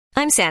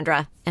I'm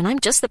Sandra, and I'm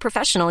just the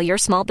professional your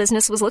small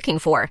business was looking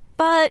for.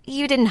 But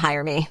you didn't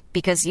hire me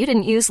because you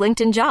didn't use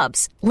LinkedIn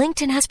Jobs.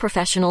 LinkedIn has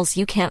professionals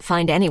you can't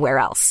find anywhere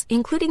else,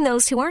 including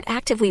those who aren't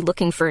actively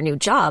looking for a new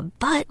job,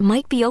 but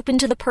might be open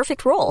to the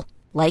perfect role,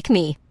 like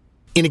me.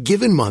 In a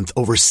given month,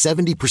 over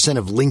 70%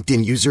 of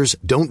LinkedIn users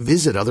don't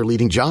visit other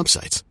leading job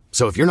sites.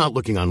 So if you're not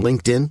looking on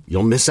LinkedIn,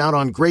 you'll miss out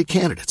on great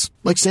candidates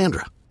like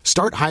Sandra.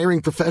 Start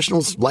hiring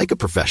professionals like a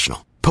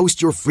professional.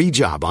 Post your free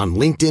job on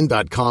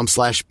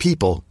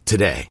linkedin.com/people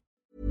today.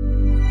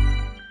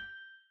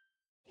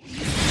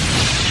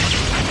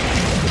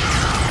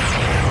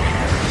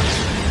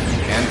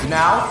 And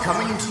now,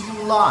 coming to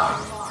you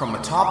live from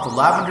atop the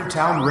Lavender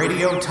Town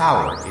Radio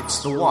Tower,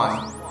 it's the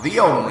one, the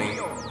only,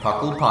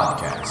 PUCL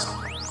Podcast.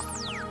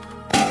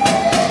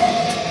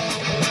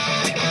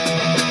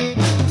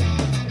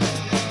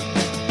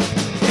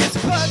 It's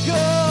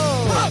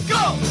PUCL!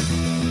 PUCL!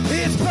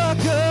 It's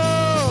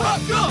PUCL!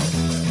 PUCL!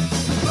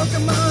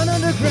 Pokemon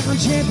Underground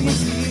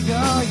Champions League,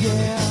 oh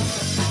yeah!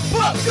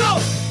 PUCL!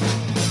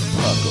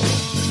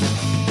 PUCL.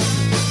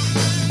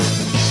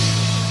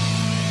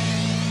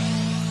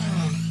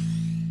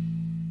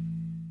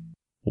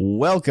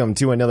 Welcome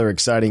to another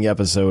exciting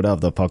episode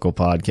of the PUCL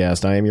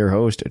Podcast. I am your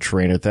host,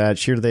 Trainer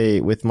Thatch, here today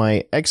with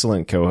my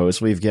excellent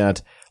co-host. We've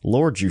got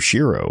Lord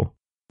Jushiro.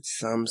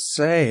 Some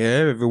say,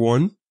 hey,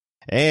 everyone.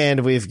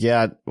 And we've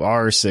got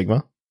our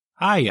Sigma.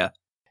 Hiya.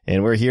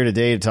 And we're here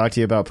today to talk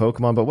to you about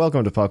Pokemon, but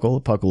welcome to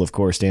PUCL. PUCL, of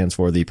course, stands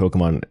for the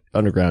Pokemon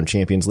Underground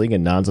Champions League, a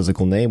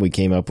nonsensical name we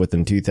came up with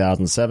in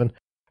 2007,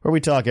 where we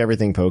talk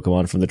everything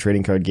Pokemon, from the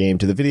trading card game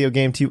to the video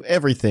game to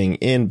everything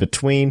in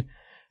between.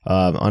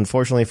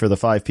 Unfortunately for the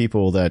 5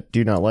 people that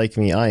do not like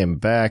me, I am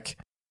back,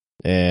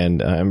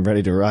 and I'm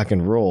ready to rock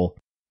and roll.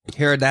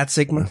 Hear that,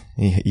 Sigma?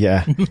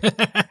 Yeah.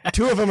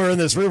 2 of them are in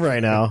this room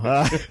right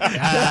now.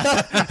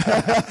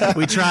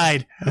 We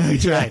tried.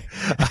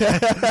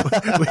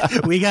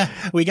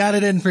 We got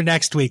it in for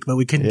next week, but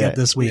we couldn't get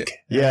this week.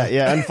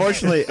 Yeah.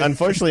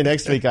 Unfortunately,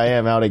 next week I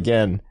am out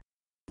again.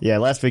 Yeah,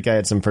 last week I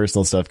had some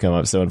personal stuff come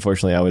up, so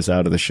unfortunately I was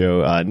out of the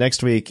show.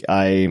 Next week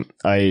I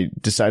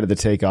decided to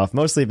take off,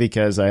 mostly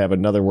because I have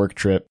another work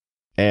trip,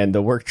 and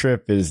the work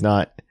trip is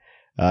not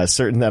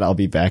certain that I'll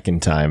be back in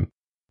time.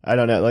 I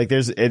don't know, like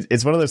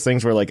it's one of those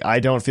things where like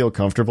I don't feel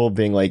comfortable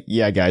being like,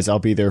 yeah guys, I'll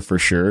be there for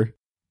sure.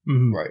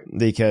 Mm-hmm. Right.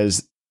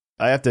 Because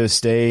I have to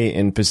stay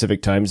in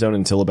Pacific time zone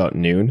until about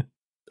noon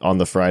on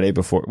the Friday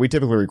before. We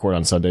typically record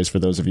on Sundays, for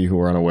those of you who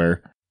are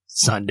unaware.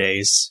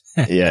 Sundays.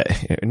 Yeah,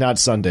 not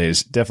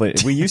Sundays.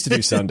 Definitely. We used to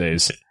do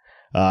Sundays.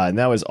 And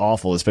that was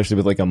awful, especially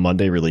with like a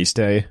Monday release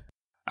day.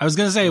 I was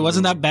going to say,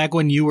 wasn't that back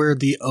when you were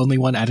the only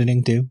one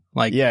editing too?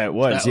 Like, yeah, it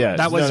was.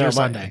 That was your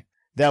Sunday.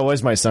 That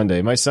was my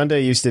Sunday. My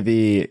Sunday used to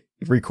be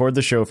record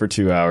the show for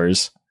 2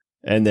 hours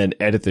and then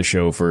edit the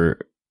show for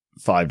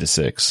 5 to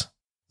 6.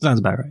 Sounds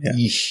about right.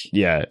 Yeah.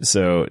 Yeah.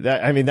 So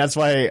that's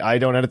why I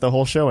don't edit the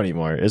whole show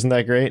anymore. Isn't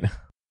that great?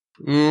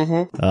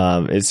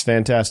 Mm-hmm. It's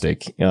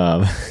fantastic.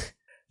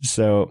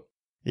 So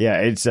yeah,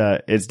 it's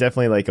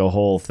definitely like a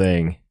whole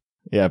thing.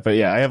 Yeah. But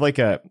yeah, I have like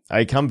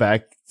I come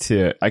back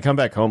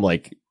home,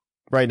 like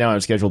right now I'm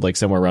scheduled like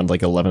somewhere around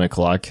like 11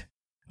 o'clock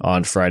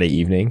on Friday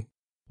evening.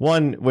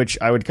 One, which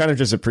I would kind of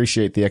just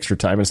appreciate the extra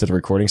time instead of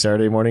recording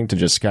Saturday morning to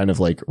just kind of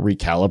like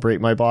recalibrate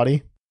my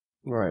body.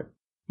 Right.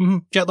 Mm-hmm.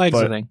 Jet lag's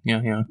a thing.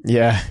 Yeah.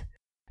 Yeah.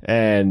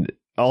 And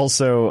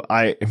also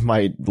I have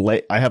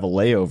a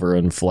layover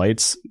in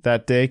flights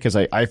that day, because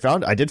I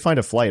did find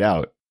a flight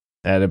out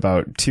at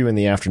about 2 in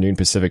the afternoon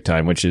Pacific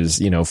time, which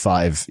is,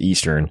 5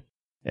 Eastern.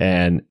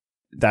 And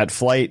that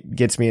flight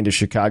gets me into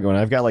Chicago, and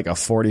I've got like a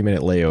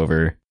 40-minute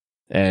layover,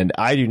 and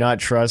I do not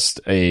trust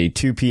a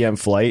 2 p.m.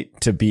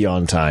 flight to be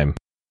on time.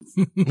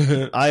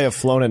 I have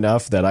flown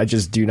enough that I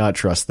just do not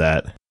trust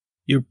that.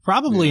 You're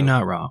probably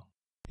not wrong.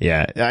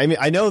 Yeah. I mean,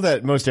 I know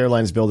that most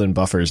airlines build in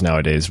buffers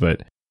nowadays,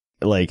 but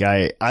like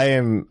I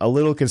am a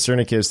little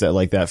concernicus that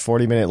like that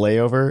 40-minute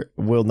layover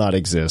will not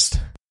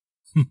exist.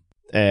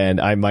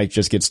 And I might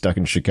just get stuck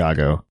in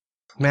Chicago.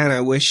 Man, I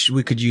wish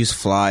we could use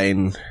fly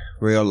in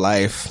real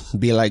life.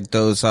 Be like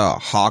those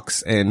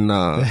hawks in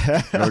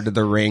Lord of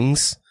the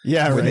Rings.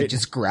 Yeah, where right. they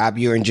just grab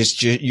you and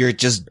you're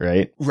just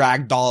right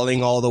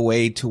ragdolling all the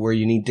way to where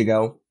you need to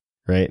go.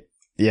 Right.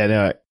 Yeah,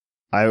 no,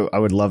 I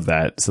would love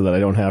that, so that I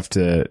don't have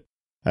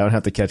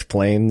to catch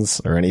planes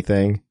or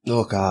anything.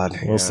 Oh God.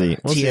 We'll see.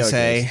 We'll TSA.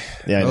 See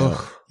yeah, I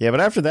know. Yeah, but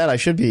after that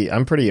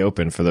I'm pretty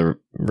open for the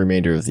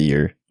remainder of the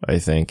year, I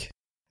think.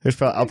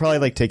 I'll probably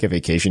like take a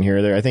vacation here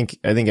or there. I think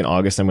in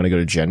August I'm going to go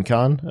to Gen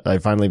Con.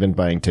 I've finally been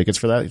buying tickets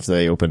for that, so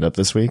they opened up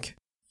this week.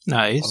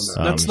 Nice.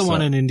 That's the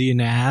one in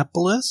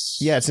Indianapolis?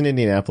 Yeah, it's in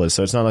Indianapolis,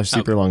 so it's not a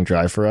super long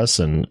drive for us.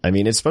 And I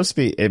mean, it's supposed to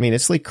be,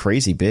 it's like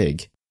crazy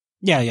big.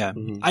 Yeah.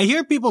 Mm-hmm. I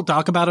hear people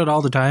talk about it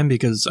all the time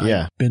because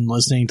I've been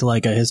listening to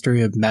like a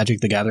History of Magic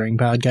the Gathering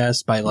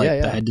podcast by like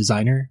the head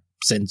designer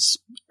since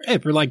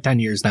for like 10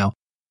 years now.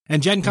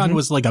 And Gen Con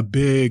was like a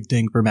big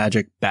thing for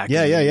Magic back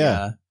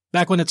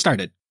back when it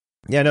started.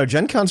 Yeah, no,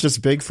 Gen Con's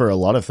just big for a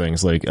lot of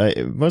things. Like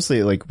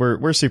mostly like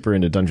we're super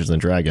into Dungeons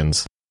and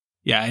Dragons.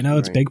 Yeah, I know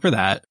it's big for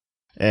that.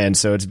 And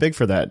so it's big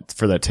for that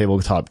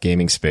tabletop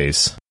gaming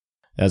space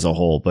as a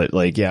whole. But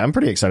like, yeah, I'm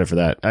pretty excited for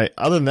that.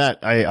 Other than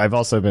that, I've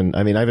also been,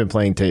 I've been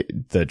playing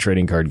the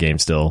trading card game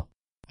still.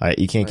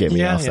 You can't get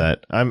me off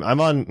that.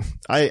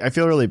 I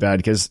feel really bad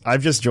because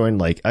I've just joined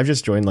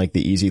the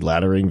easy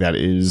laddering that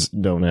is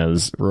known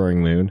as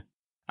Roaring Moon.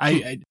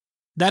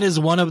 That is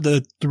one of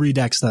the 3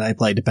 decks that I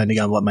play depending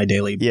on what my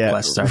daily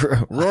quests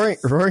are.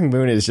 Roaring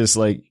Moon is just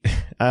like,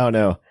 I don't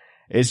know.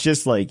 It's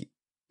just like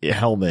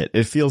Helmet.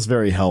 It feels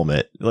very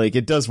Helmet. Like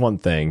it does one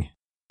thing.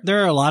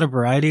 There are a lot of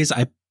varieties.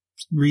 I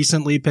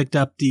recently picked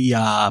up the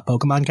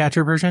Pokemon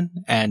Catcher version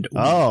and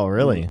oh,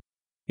 really?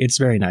 It's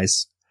very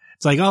nice.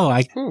 It's like,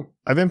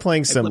 I've been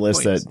playing some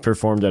list that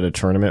performed at a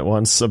tournament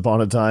once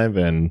upon a time,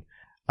 and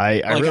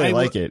I really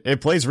like it. It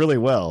plays really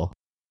well.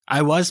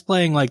 I was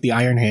playing like the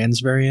Iron Hands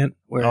variant.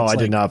 Where I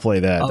did not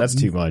play that. That's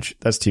too much.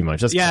 That's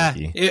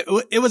clunky.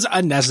 It was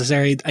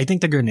unnecessary. I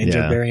think the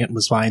Greninja variant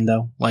was fine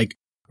though. Like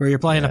where you're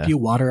playing a few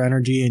water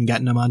energy and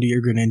getting them onto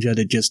your Greninja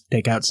to just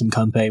take out some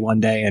Kumpe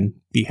one day and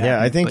be happy.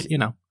 Yeah, I think,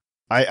 but,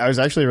 I was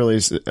actually really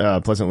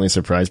pleasantly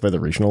surprised by the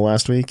regional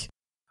last week.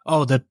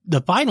 Oh,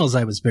 the finals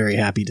I was very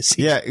happy to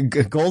see. Yeah,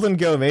 Golden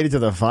Go made it to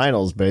the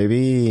finals,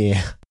 baby.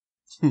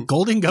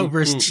 Golden Go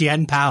versus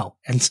Chien Pao,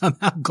 and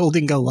somehow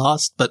Golden Go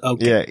lost, but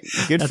okay.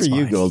 Yeah, good for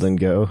you, Golden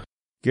Go.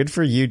 Good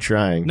for you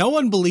trying. No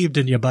one believed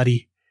in you,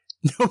 buddy.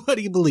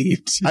 Nobody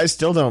believed. I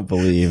still don't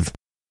believe.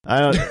 I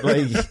don't,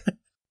 like...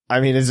 I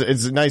mean, it's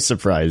a nice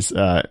surprise,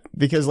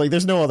 because like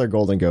there's no other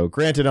Golden Go.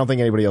 Granted, I don't think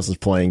anybody else is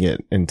playing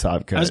it in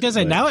Top Cut. I was gonna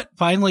say, now it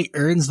finally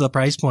earns the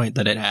price point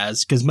that it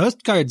has, because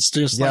most cards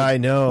just I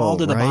know, fall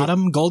to the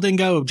bottom. Golden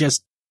Go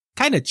just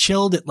kind of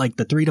chilled at like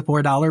the $3 to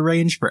 $4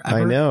 range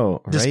forever. I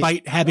know, right?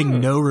 Despite having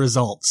no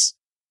results.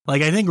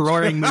 Like I think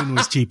Roaring Moon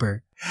was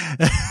cheaper.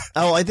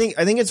 I think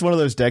it's one of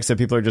those decks that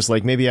people are just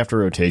like, maybe after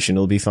rotation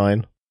it'll be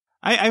fine.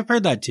 I've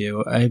heard that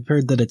too. I've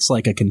heard that it's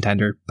like a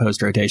contender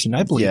post-rotation.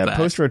 I believe that. Yeah,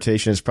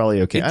 post-rotation is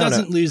probably okay. It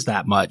doesn't lose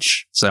that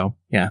much. So,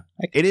 yeah.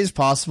 It is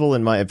possible,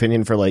 in my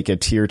opinion, for like a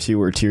tier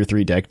 2 or tier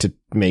 3 deck to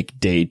make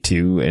day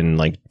 2 and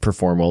like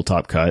perform well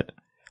top cut.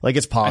 Like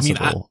it's possible.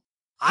 I mean,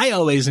 I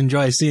always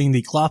enjoy seeing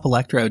the Clop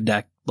Electro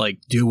deck like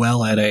do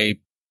well at a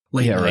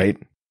late night. Right.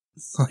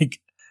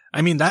 Like,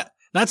 I mean,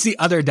 that's the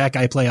other deck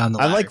I play on the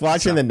ladder. I like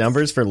watching the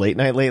numbers for late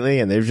night lately,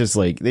 and they've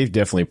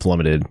definitely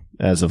plummeted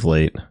as of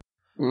late.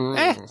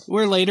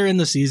 We're later in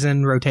the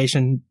season.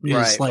 Rotation is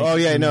right. like... Oh,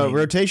 yeah, no,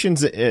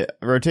 rotation's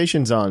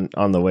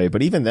on the way.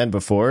 But even then,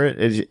 before,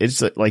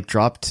 it's like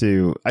dropped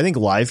to... I think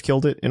Live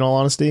killed it, in all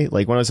honesty.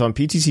 Like, when I was on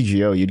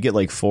PTCGO, you'd get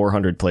like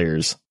 400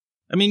 players.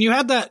 I mean, you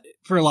had that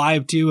for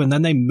Live, too, and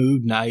then they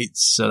moved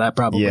nights, so that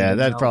probably... Yeah,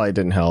 that probably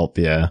didn't help,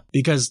 yeah.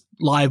 Because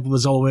Live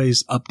was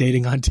always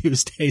updating on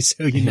Tuesday,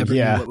 so you never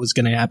knew what was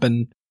going to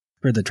happen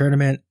for the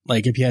tournament.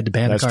 Like, if you had to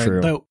ban a card.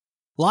 True. Though,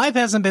 Live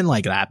hasn't been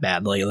like that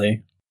bad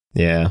lately.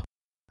 Yeah.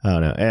 I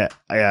don't know.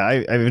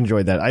 I've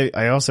enjoyed that.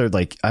 I also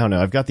like, I don't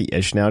know. I've got the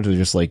itch now to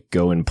just like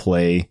go and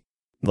play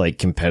like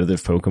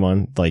competitive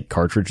Pokemon like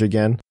cartridge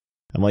again.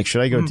 I'm like,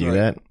 should I go do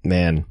that?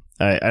 Man,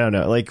 I don't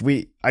know. Like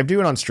I do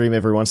it on stream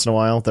every once in a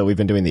while, though we've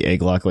been doing the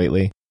egg lock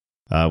lately,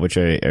 which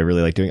I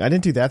really like doing. I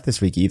didn't do that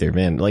this week either,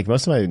 man. Like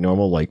most of my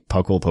normal like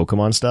PUCL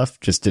Pokemon stuff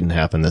just didn't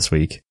happen this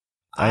week.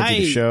 I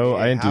didn't do the show.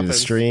 I didn't do the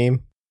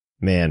stream.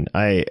 Man,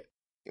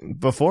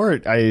 before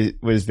I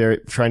was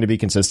trying to be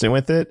consistent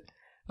with it.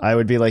 I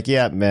would be like,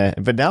 yeah, meh.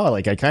 But now,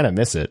 like, I kind of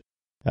miss it.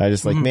 I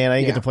just like, man, I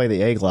didn't get to play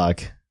the egg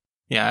lock.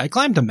 Yeah, I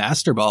climbed to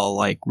Master Ball,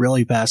 like,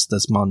 really fast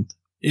this month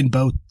in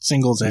both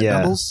singles and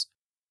doubles.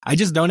 I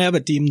just don't have a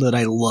team that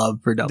I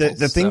love for doubles.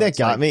 The thing that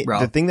got me,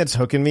 the thing that's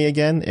hooking me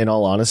again, in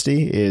all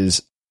honesty,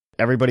 is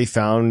everybody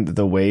found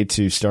the way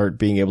to start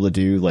being able to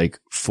do, like,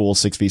 full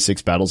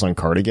 6v6 battles on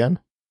card again.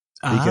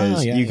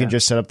 Because you can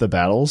just set up the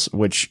battles,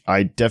 which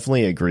I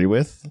definitely agree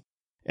with.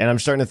 And I'm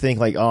starting to think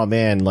like, oh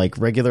man, like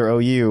regular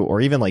OU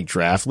or even like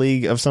draft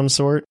league of some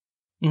sort.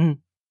 Mm-hmm.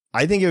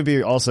 I think it would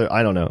be also,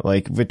 I don't know,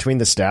 like between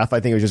the staff,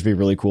 I think it would just be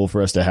really cool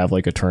for us to have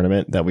like a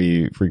tournament that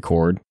we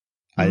record.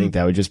 Mm-hmm. I think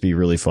that would just be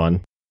really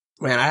fun.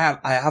 Man,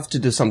 I have to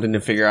do something to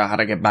figure out how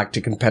to get back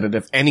to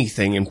competitive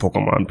anything in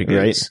Pokemon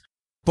because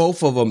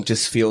both of them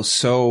just feel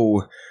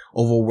so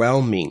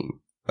overwhelming.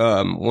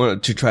 To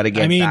try to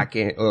get back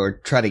in or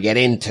try to get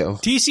into.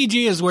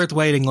 TCG is worth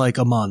waiting like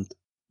a month.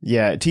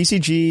 Yeah,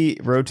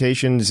 TCG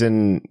rotations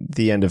in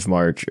the end of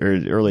March or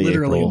early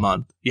Literally April. A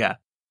month, yeah.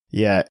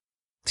 Yeah.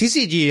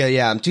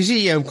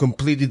 TCG, I'm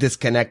completely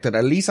disconnected.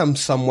 At least I'm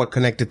somewhat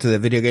connected to the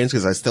video games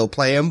because I still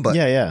play them, but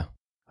yeah.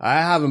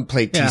 I haven't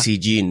played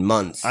TCG in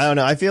months. I don't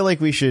know. I feel like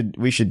we should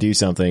do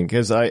something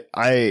because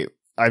I've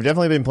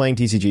definitely been playing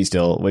TCG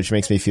still, which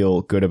makes me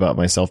feel good about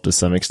myself to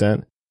some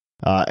extent.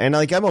 And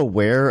like I'm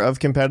aware of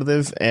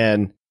competitive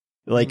and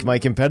like my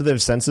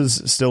competitive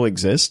senses still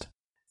exist.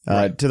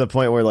 To the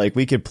point where like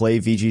we could play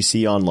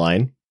VGC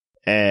online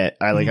and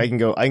I can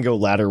go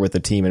ladder with the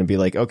team and be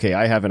like, okay,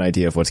 I have an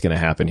idea of what's going to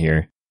happen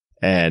here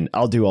and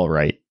I'll do all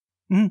right.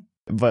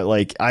 But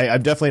like,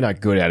 I'm definitely not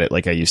good at it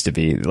like I used to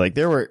be. Like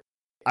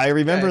I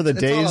remember the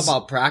days. It's all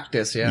about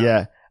practice. Yeah.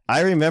 Yeah.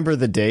 I remember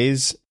the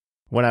days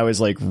when I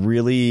was like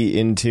really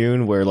in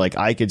tune where like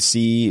I could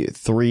see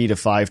 3 to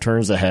 5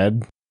 turns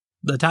ahead.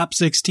 The top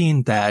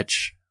 16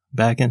 Thatch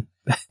back in.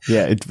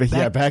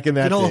 Back in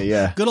that day.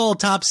 Yeah. Good old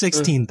top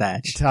 16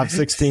 Thatch. Top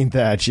 16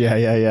 Thatch.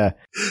 Yeah.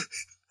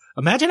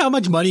 Imagine how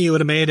much money you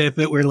would have made if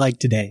it were like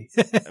today.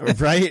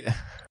 Right?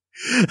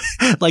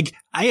 Like,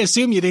 I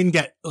assume you didn't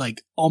get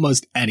like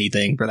almost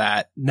anything for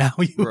that. Now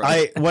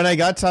when I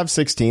got top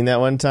 16 that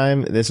one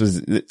time,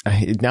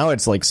 now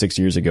it's like 6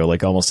 years ago,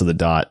 like almost to the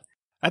dot.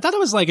 I thought it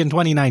was like in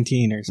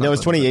 2019 or something. No, it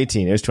was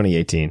 2018. It was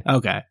 2018.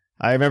 Okay.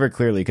 I remember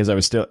clearly because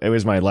it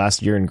was my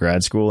last year in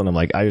grad school and I'm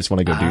like, I just want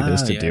to go do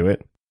this to do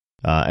it.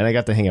 And I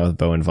got to hang out with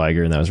Bo and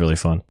Viger and that was really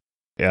fun.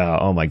 Yeah.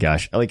 Oh my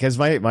gosh. Like, cause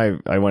I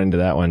went into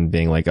that one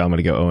being like, I'm going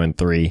to go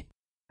 0-3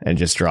 and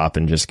just drop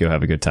and just go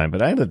have a good time.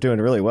 But I ended up doing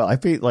really well. I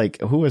beat like,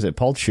 who was it?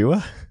 Paul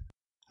Chua,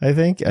 I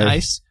think.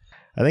 Nice.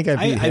 I think I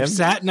beat him. I've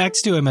sat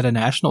next to him at a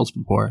nationals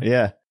before.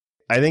 Yeah.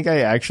 I think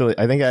I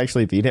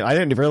actually beat him. I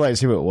didn't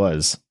realize who it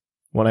was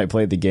when I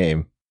played the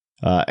game.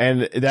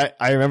 And that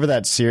I remember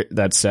that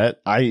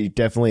set. I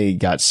definitely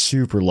got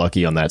super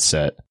lucky on that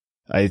set.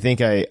 I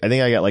think I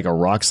got like a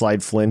rock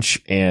slide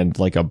flinch and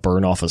like a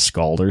burn off a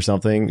scald or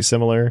something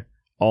similar,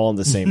 all in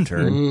the same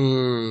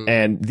turn.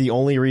 And the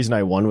only reason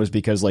I won was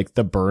because like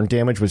the burn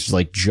damage was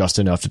like just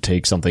enough to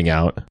take something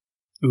out.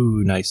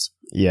 Ooh, nice.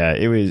 Yeah,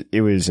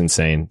 it was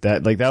insane.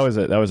 That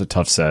was a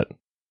tough set.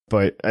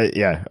 But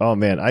yeah, oh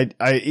man,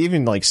 I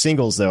even like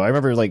singles though. I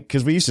remember like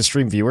because we used to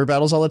stream viewer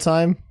battles all the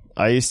time.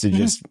 I used to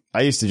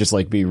just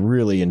like be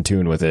really in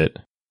tune with it.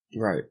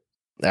 Right.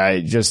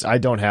 I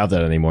don't have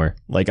that anymore.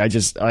 Like I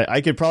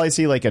could probably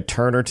see like a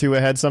turn or two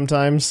ahead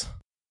sometimes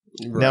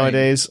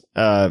nowadays.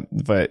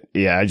 But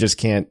yeah, I just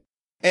can't.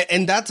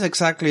 And that's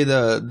exactly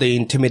the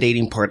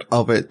intimidating part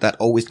of it that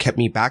always kept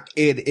me back.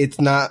 It's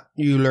not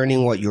you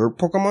learning what your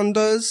Pokemon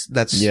does.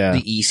 That's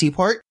the easy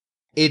part.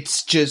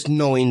 It's just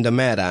knowing the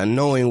meta,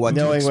 knowing what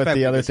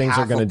the other things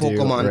are going to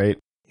do. Right.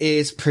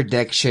 Is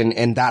prediction,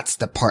 and that's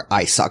the part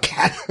I suck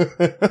at.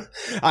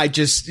 I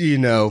just,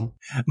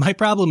 My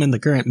problem in the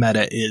current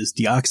meta is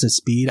Deoxys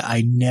Speed.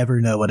 I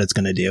never know what it's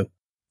going to do.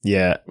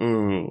 Yeah.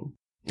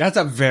 That's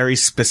a very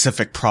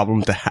specific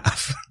problem to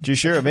have.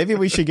 Sure. Maybe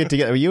we should get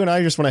together. You and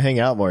I just want to hang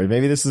out more.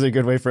 Maybe this is a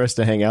good way for us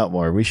to hang out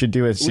more. We should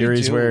do a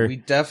series where... We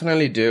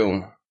definitely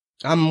do.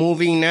 I'm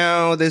moving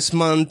now this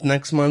month,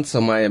 next month, so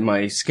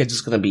my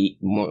schedule's going to be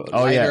more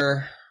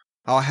lighter. Yeah.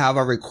 I'll have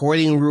a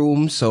recording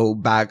room, so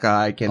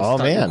I can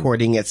start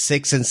recording at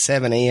 6 and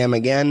 7 a.m.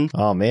 again.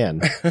 Oh,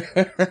 man.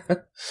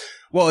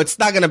 Well, it's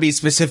not going to be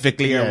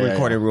specifically a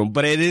recording room,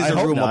 but it is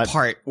a room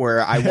apart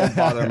where I won't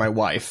bother my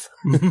wife.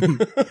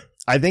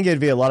 I think it'd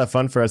be a lot of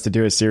fun for us to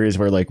do a series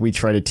where like we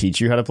try to teach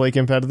you how to play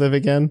competitive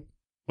again,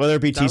 whether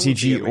it be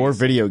TCG or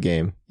video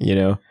game,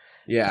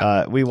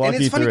 Yeah. We walk you through it. And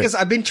it's funny because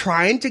I've been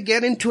trying to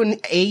get into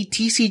a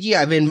TCG.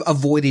 I've been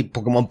avoiding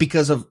Pokemon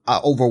because of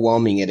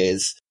overwhelming it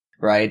is.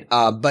 Right.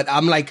 But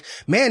I'm like,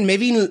 man,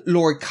 maybe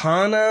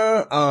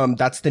Lorcana,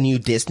 that's the new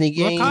Disney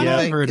game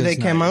that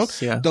came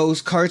out. Yeah.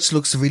 Those cards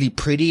looks really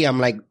pretty. I'm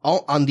like,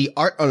 on the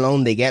art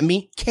alone, they get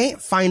me. Can't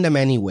find them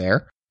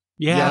anywhere.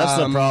 Yeah, that's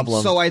the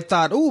problem. So I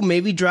thought,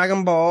 maybe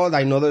Dragon Ball.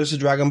 I know there's a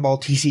Dragon Ball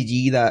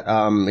TCG that,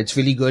 it's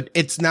really good.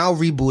 It's now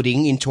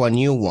rebooting into a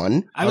new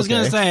one. I was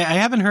going to say, I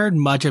haven't heard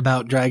much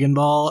about Dragon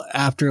Ball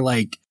after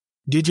like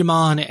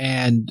Digimon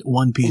and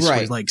One Piece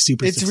was like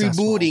super successful. It's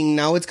rebooting.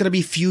 Now it's going to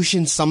be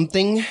Fusion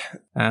something.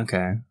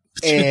 Okay.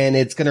 And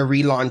it's going to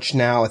relaunch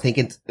now. I think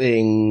it's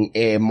in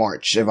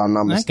March, if I'm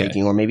not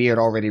mistaken, or maybe it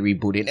already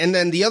rebooted. And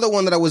then the other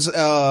one that I was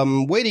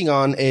waiting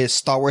on is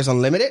Star Wars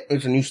Unlimited.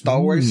 It's a new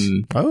Star Wars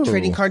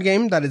trading card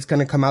game that is going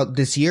to come out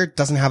this year. It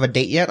doesn't have a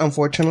date yet,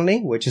 unfortunately,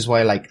 which is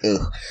why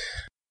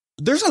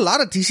there's a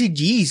lot of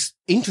TCGs,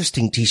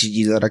 interesting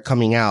TCGs that are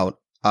coming out.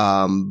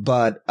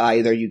 But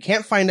either you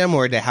can't find them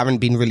or they haven't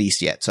been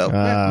released yet. So,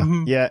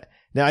 yeah.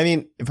 Now, I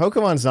mean,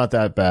 Pokemon's not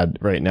that bad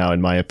right now,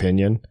 in my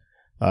opinion.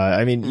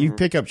 You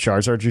pick up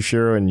Charizard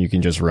Jushiro and you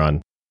can just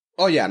run.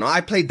 Oh, yeah. No,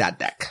 I played that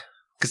deck.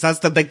 Because that's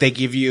the deck they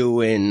give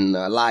you in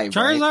live.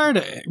 Charizard,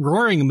 right?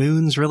 Roaring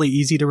Moon's really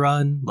easy to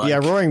run. Yeah,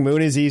 Roaring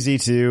Moon is easy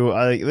too.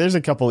 There's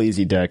a couple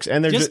easy decks,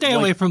 and just stay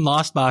away from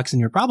Lost Box, and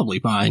you're probably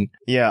fine.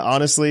 Yeah,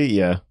 honestly,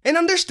 yeah. And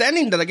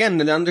understanding that again,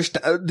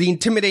 the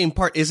intimidating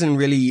part isn't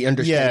really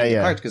understanding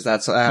the cards because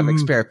that's I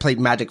played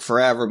Magic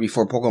forever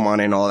before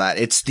Pokemon and all that.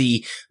 It's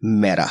the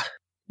meta.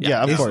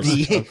 Yeah, of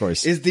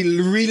course. Is the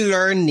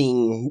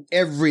relearning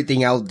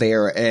everything out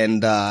there,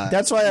 and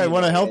that's why I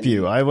want to help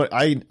you.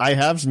 I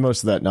have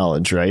most of that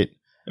knowledge, right?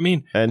 I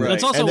mean,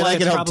 that's also why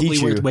it's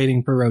probably worth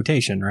waiting for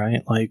rotation,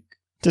 right? Like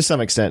to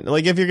some extent,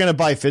 like if you're going to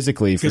buy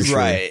physically, for sure.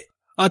 Right.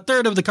 A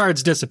third of the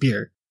cards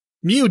disappear.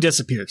 Mew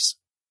disappears.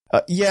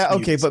 Yeah,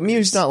 okay, but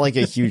Mew's not like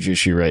a huge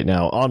issue right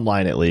now,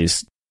 online at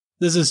least.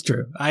 This is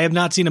true. I have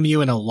not seen a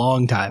Mew in a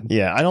long time.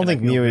 Yeah, I don't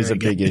think Mew is a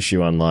big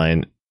issue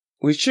online.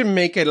 We should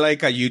make it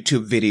like a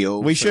YouTube video.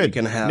 We should.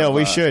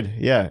 We should.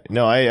 Yeah.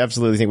 No, I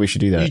absolutely think we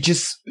should do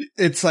that.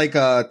 It's like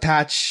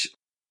attach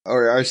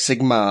or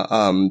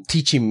Sigma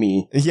teaching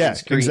me. Yeah,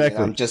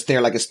 exactly. I'm just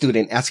there like a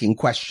student asking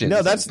questions.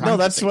 No, that's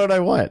what I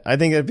want. I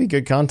think it'd be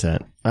good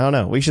content. I don't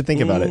know. We should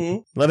think about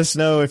it. Let us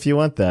know if you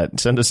want that.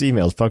 Send us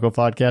emails,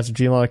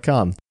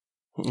 pucklepodcast@gmail.com.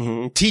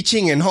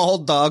 Teaching an all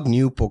dog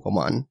new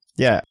Pokemon.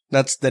 Yeah.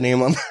 That's the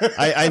name of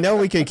I know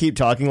we can keep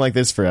talking like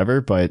this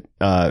forever, but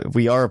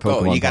we are a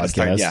Pokemon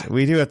podcast.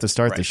 We do have to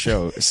start the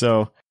show.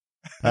 So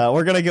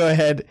we're going to go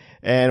ahead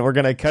and we're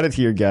going to cut it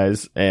here,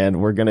 guys,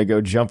 and we're going to go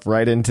jump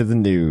right into the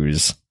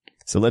news.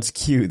 So let's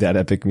cue that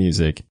epic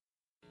music.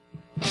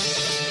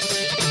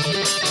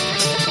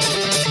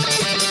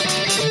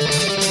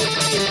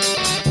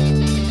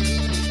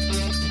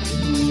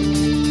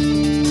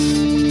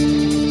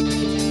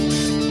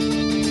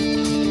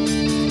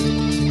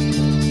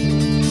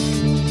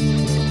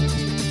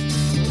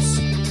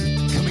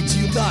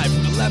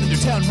 Lavender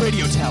Town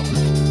Radio Tower.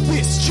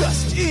 This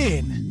just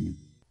in.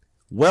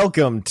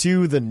 Welcome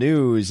to the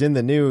news. In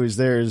the news,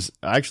 there's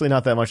actually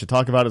not that much to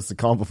talk about. It's the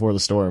calm before the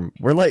storm.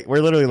 We're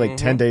literally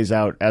 10 days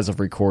out as of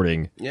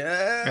recording.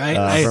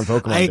 Yeah. From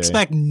Pokemon I Day.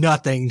 expect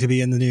nothing to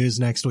be in the news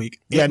next week.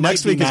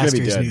 Next week is going to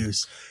be dead.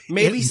 News.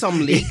 Maybe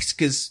some leaks,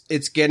 because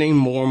it's getting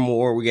more and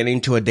more. We're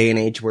getting to a day and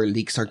age where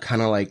leaks are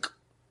kind of like,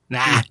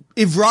 nah.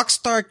 If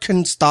Rockstar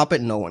can stop it,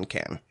 no one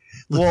can.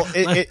 Well,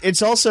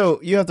 it's also,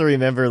 you have to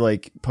remember,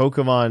 like,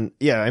 Pokemon.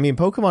 Yeah, I mean,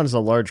 Pokemon is a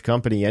large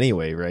company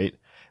anyway, right?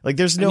 Like,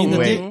 there's no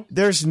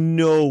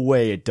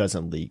way it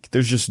doesn't leak.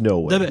 There's just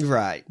no way.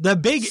 The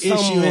big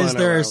issue is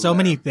there are so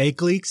many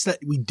fake leaks that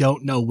we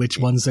don't know which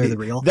ones are the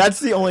real. That's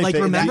the only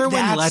thing. Remember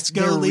when Let's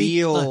Go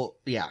leaked?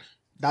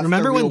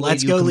 Remember when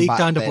Let's Go leaked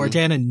onto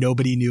 4chan and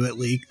nobody knew it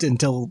leaked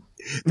until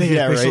they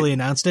officially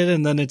announced it?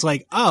 And then it's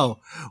like, oh,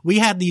 we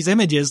had these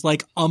images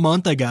like a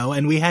month ago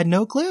and we had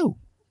no clue.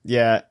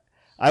 Yeah.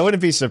 I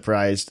wouldn't be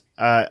surprised.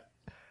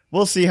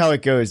 We'll see how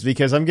it goes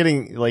because I'm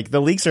getting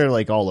the leaks are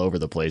all over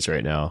the place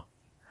right now.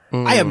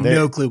 I have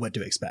no clue what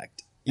to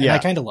expect. And I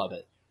kind of love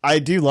it. I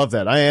do love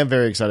that. I am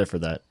very excited for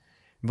that.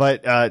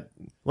 But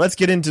let's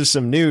get into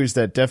some news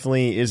that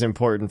definitely is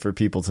important for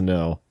people to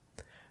know.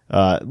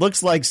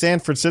 Looks like San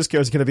Francisco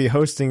is going to be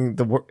hosting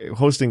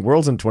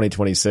Worlds in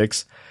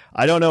 2026.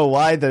 I don't know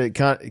why the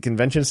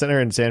convention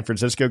center in San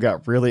Francisco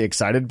got really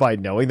excited by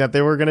knowing that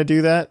they were going to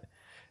do that.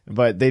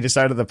 But they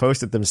decided to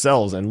post it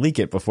themselves and leak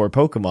it before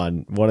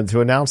Pokemon wanted to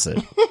announce it.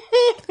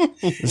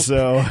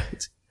 So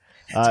it's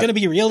going to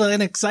be real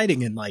and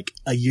exciting in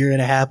a year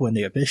and a half when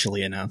they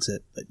officially announce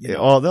it. But,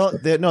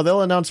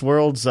 they'll announce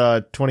Worlds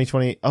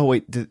 2020. Oh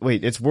wait,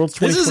 it's Worlds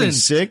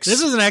 2026.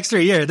 This is an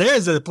extra year. There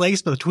is a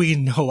place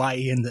between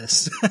Hawaii and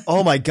this.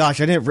 Oh my gosh,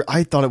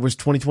 I thought it was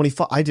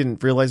 2025. I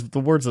didn't realize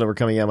the words that were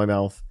coming out of my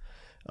mouth.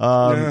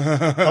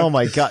 Oh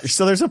my gosh.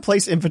 So there's a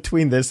place in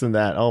between this and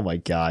that. Oh my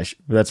gosh.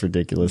 That's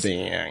ridiculous.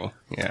 Dang.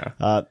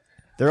 Yeah.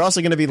 They're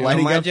also going to be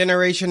lighting up. My up.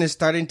 generation is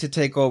starting to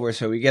take over,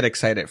 so we get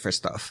excited for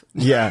stuff.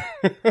 Yeah.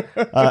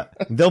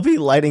 They'll be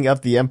lighting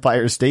up the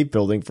Empire State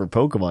Building for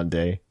Pokemon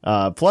Day.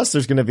 Plus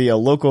there's going to be a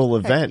local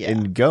event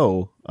in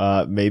Go.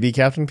 Maybe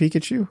Captain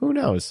Pikachu? Who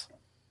knows?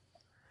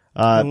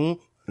 Who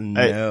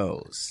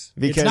knows?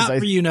 Because it's not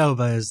for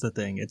Unova is the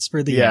thing. It's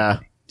for the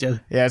anime.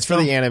 It's for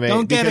the anime.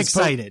 Don't get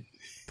excited.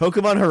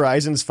 Pokemon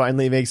Horizons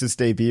finally makes its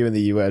debut in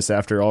the US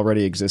after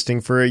already existing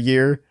for a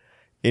year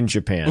in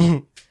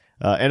Japan.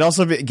 And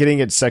also getting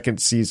its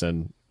second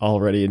season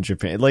already in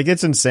Japan.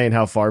 It's insane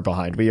how far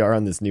behind we are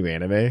on this new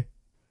anime.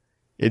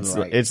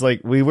 It's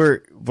like we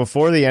were,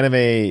 before the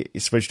anime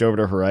switched over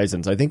to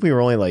Horizons, I think we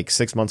were only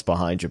 6 months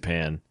behind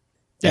Japan.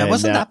 Yeah, it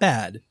wasn't that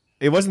bad.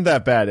 It wasn't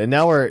that bad. And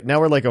now we're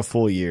a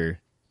full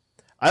year.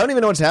 I don't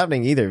even know what's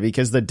happening either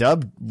because the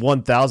dub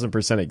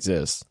 1000%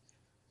 exists.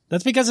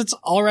 That's because it's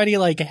already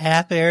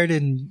half aired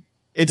in.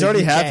 It's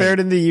already half aired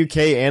in the UK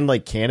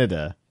and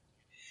Canada.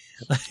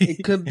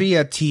 It could be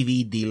a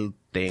TV deal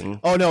thing.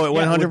 Oh no, it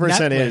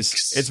 100%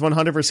 is. It's 100%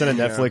 a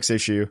Netflix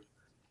issue.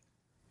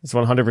 It's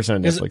 100% a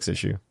Netflix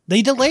issue.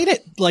 They delayed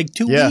it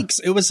 2 weeks.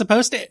 It was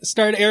supposed to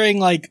start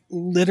airing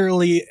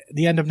literally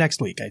the end of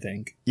next week, I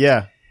think.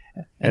 Yeah,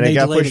 and it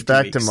got pushed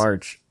back to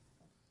March.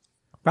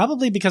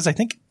 Probably because I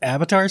think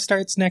Avatar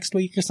starts next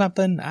week or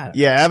something.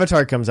 Yeah,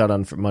 Avatar comes out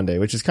on Monday,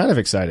 which is kind of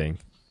exciting.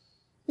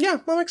 Yeah,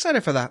 I'm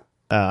excited for that.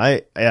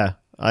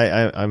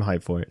 I'm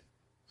hyped for it.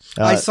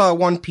 I saw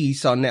One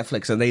Piece on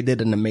Netflix and they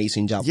did an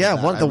amazing job. Yeah,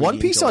 the One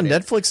Piece on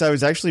Netflix I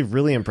was actually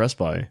really impressed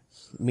by.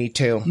 Me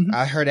too. Mm-hmm.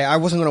 I heard it. I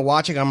wasn't going to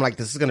watch it. I'm like,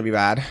 this is going to be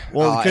bad.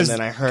 Well,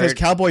 because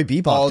Cowboy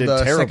Bebop all did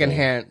the terrible.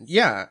 Secondhand.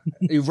 Yeah,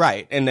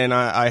 right. And then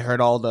I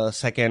heard all the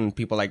second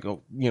people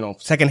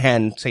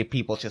secondhand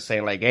people just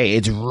saying hey,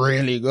 it's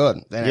really good.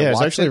 Then yeah,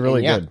 it's actually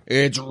really good.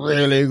 It's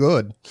really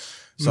good.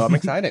 So I'm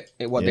excited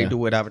at what they do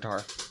with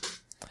Avatar.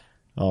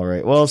 All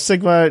right. Well,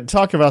 Sigma,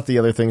 talk about the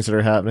other things that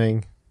are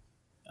happening.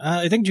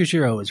 I think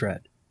Jushiro was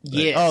red.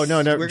 Yes. Oh,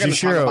 no. We're going to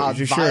talk about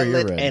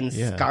Violet and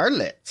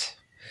Scarlet.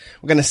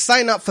 We're going to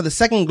sign up for the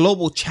second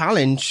global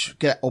challenge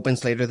that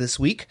opens later this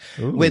week.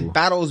 Ooh. With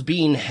battles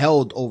being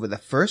held over the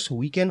first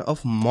weekend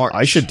of March.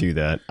 I should do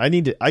that.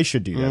 I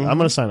should do that. I'm going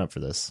to sign up for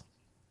this.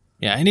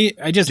 Yeah,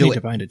 I just need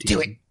to find a team.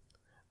 Do it.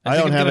 I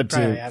don't have it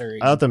too.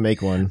 I'll have to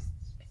make one.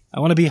 I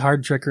want to be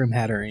Hard Trick Room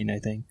Hatterene, I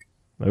think.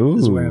 Ooh.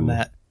 Is where I'm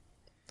at.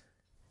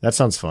 That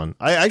sounds fun.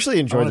 I actually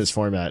enjoy this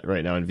format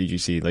right now in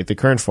VGC. Like, the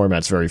current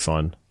format's very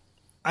fun.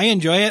 I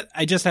enjoy it.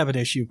 I just have an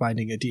issue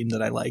finding a team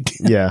that I like.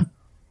 Yeah.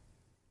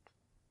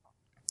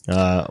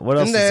 What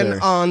else and then is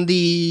there? On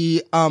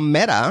the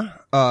meta,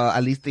 at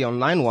least the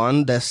online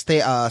one, the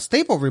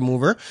staple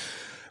remover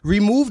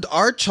removed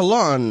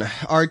Archeludon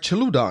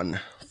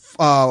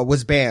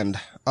was banned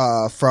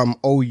from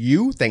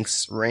OU.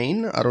 Thanks,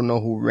 Rain. I don't know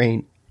who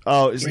Rain.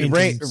 Oh,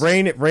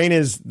 rain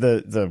is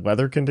the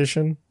weather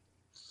condition.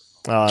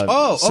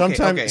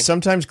 Okay.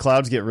 Sometimes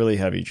clouds get really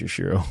heavy,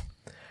 Jushiro.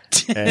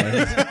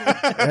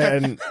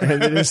 and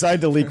they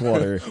decide to leak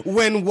water.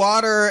 When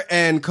water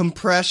and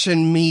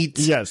compression meet.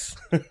 Yes.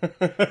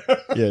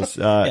 Yes.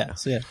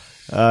 Yeah.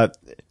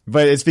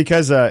 But it's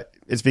because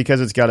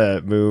it's got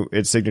to move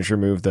its signature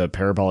move, the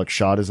parabolic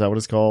shot. Is that what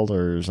it's called,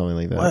 or something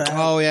like that? What?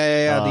 Oh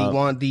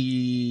yeah.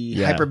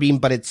 The hyper beam,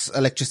 but it's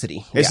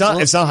electricity. It's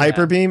not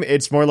hyper beam.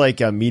 It's more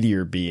like a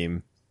meteor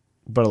beam,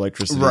 but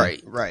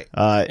electricity. Right.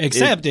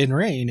 Except in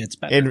Rain, it's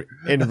better.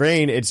 In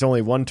Rain, it's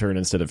only one turn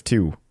instead of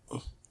two.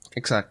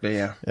 Exactly.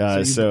 Yeah.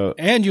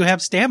 And you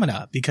have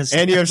stamina because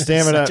you have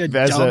stamina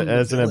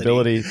as an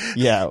ability. ability.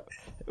 Yeah,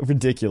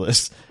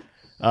 ridiculous.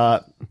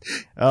 But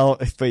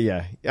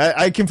yeah,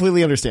 I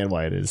completely understand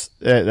why it is.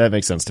 That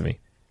makes sense to me.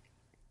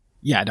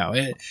 Yeah, no,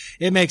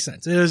 it makes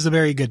sense. It is a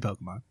very good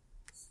Pokemon.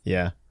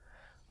 Yeah.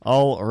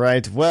 All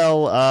right.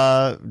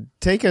 Well,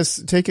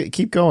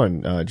 keep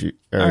going,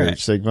 right.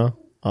 Sigma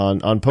on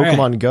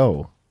Pokemon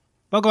Go.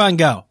 Pokemon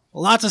Go.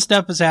 Lots of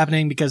stuff is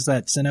happening because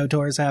that Sinnoh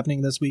tour is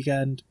happening this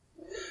weekend.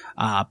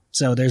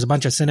 So there's a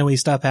bunch of Sinnoh-y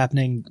stuff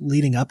happening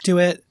leading up to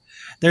it.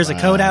 There's a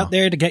code out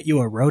there to get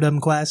you a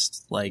Rotom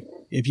quest, like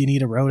if you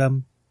need a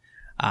Rotom.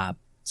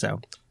 So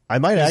I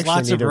might there's actually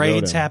lots need of a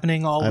raids Rotom.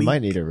 happening all week. I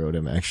might need a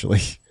Rotom actually.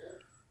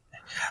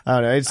 I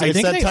don't know. It's I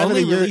think that they time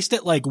only of the year. released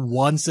it like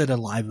once at a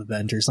live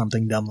event or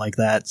something dumb like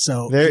that.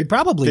 So you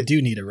probably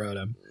do need a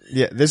Rotom.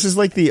 Yeah, this is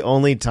like the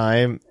only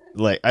time.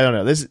 Like, I don't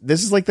know. This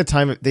is like the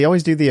time they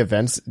always do the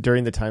events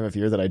during the time of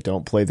year that I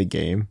don't play the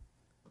game.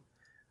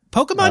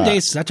 Pokemon Day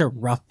is such a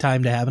rough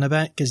time to have an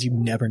event because you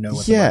never know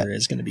what the weather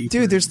is going to be.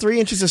 Dude, there's 3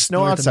 inches of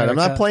snow outside.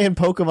 America. I'm not playing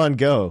Pokemon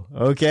Go,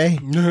 okay?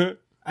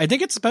 I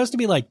think it's supposed to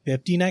be like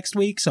 50 next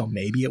week, so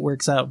maybe it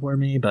works out for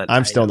me, but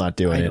I'm still not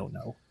doing it. I don't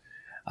know.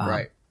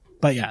 Right.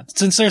 But yeah,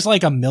 since there's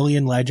like 1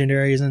 million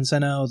legendaries in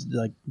Sinnoh,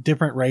 like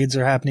different raids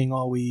are happening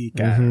all week.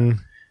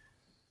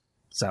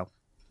 So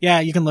yeah,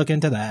 you can look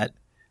into that.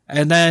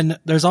 And then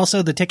there's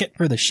also the ticket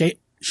for the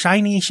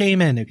Shiny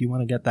Shaman if you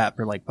want to get that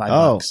for like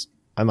 $5.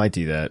 I might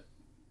do that.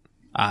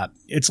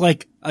 It's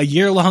like a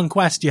year-long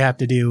quest you have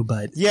to do,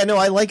 but yeah, no,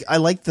 I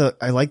like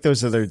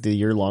those other the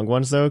year-long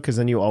ones though, because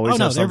then you always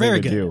have something very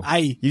to good.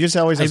 do. You just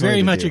always have I very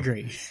something much to do.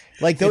 agree.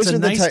 Like those it's are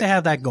nice the to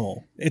have that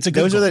goal. It's a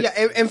good goal.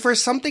 Yeah, and for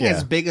something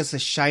as big as a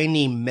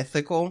shiny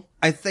mythical,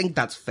 I think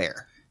that's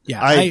fair.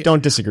 Yeah, I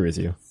don't disagree with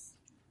you.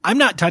 I'm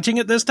not touching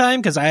it this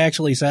time because I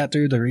actually sat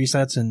through the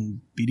resets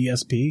in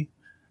BDSP,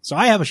 so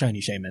I have a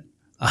Shiny Shaman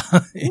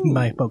in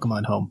my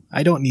Pokemon home.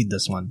 I don't need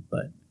this one,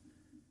 but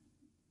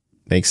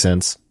makes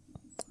sense.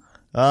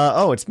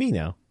 It's me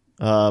now.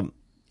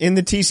 In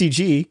the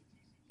TCG,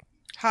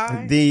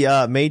 hi.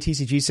 The May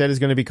TCG set is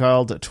going to be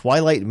called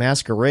Twilight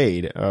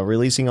Masquerade,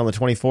 releasing on the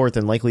 24th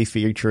and likely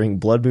featuring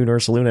Blood Moon,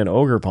 Ursaluna, and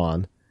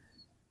Ogerpon,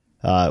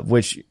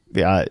 which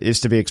is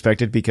to be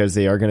expected because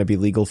they are going to be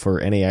legal for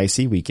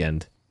NAIC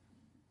weekend.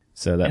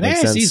 So that makes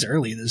sense. NAIC's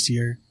early this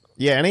year.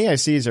 Yeah,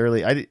 NAIC is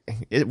early.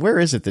 Where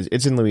is it?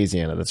 It's in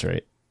Louisiana. That's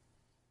right.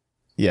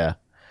 Yeah.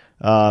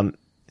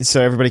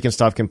 So everybody can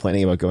stop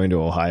complaining about going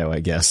to Ohio, I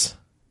guess.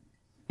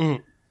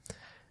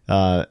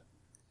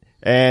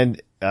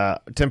 And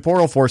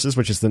Temporal Forces,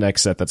 which is the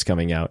next set that's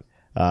coming out.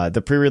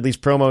 The pre-release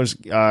promos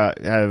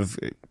have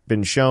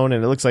been shown,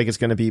 and it looks like it's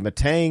going to be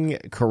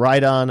Matang,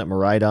 Koraidon,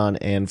 Miraidon,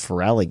 and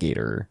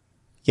Feraligatr.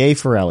 Yay,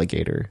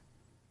 Feraligatr.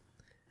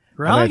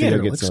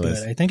 Feraligatr looks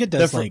good. I think it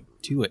does like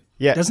 280.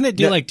 Yeah, doesn't it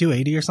do like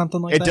 280 or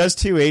something like that? It does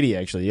 280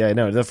 actually. Yeah,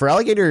 no, the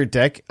Feraligatr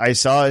deck I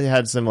saw it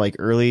had some like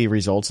early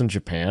results in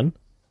Japan,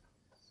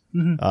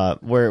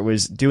 where it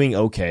was doing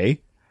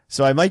okay.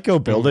 So I might go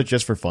build it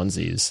just for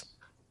funsies.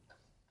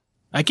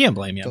 I can't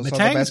blame you.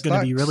 Matang's going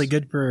to be really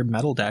good for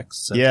metal decks.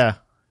 So. Yeah.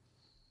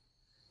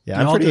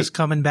 I'm just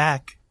coming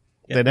back.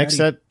 The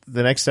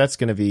next set's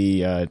going to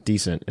be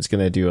decent. It's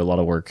going to do a lot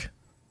of work.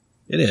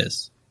 It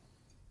is.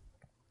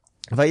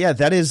 But yeah,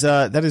 that is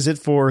it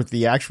for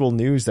the actual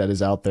news that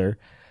is out there.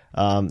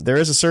 There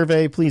is a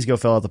survey. Please go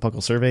fill out the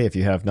PUCL survey if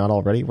you have not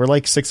already. We're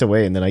like 6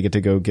 away, and then I get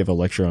to go give a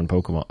lecture on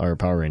Pokemon or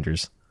Power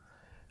Rangers.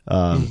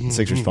 6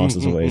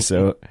 responses away.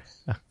 So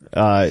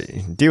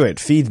do it.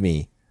 Feed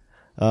me.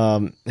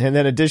 And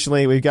then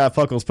additionally, we've got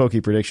PUCL's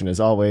Poke Prediction as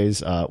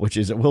always, which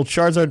is, will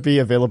Charizard be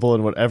available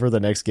in whatever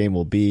the next game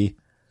will be?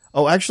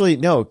 Oh, actually,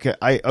 no.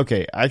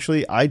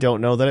 I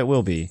don't know that it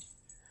will be.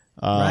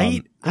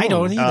 Right? I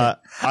don't either.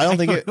 I don't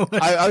think it.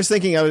 I was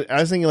thinking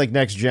like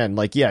next gen.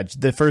 Like, yeah,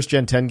 the first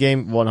gen 10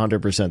 game,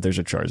 100%. There's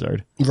a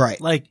Charizard.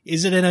 Right. Like,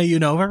 is it in a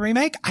Unova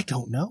remake? I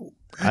don't know.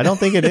 I don't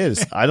think it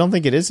is. I don't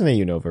think it is in a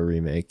Unova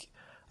remake.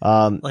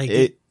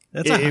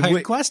 That's a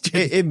hard question.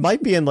 It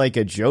might be in like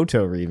a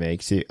Johto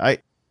remake. See,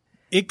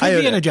 it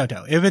could be in a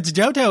Johto. If it's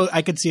Johto,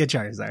 I could see a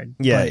Charizard.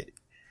 Yeah. But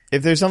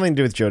if there's something to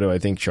do with Johto, I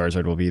think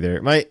Charizard will be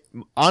there.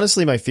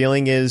 Honestly, my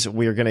feeling is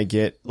we're going to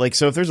get, like,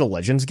 so if there's a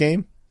Legends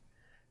game,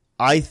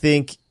 I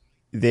think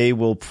they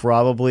will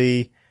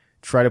probably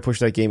try to push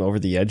that game over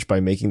the edge by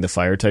making the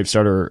fire type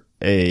starter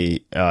a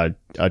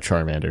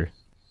Charmander.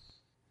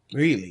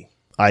 Really?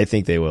 I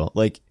think they will.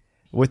 Like,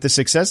 with the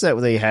success that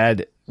they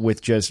had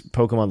with just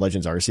Pokemon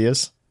Legends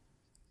Arceus,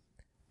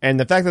 and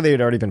the fact that they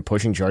had already been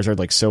pushing Charizard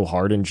like so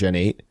hard in Gen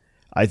 8,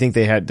 I think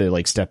they had to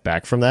like step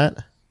back from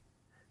that.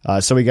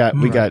 So we got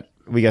the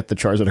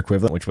Charizard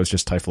equivalent, which was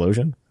just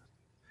Typhlosion.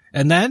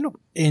 And then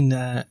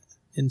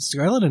in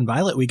Scarlet and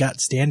Violet, we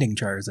got Standing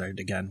Charizard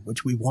again,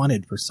 which we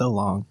wanted for so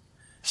long.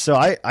 So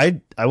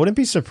I wouldn't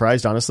be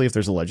surprised, honestly, if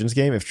there's a Legends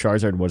game, if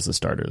Charizard was the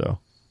starter, though.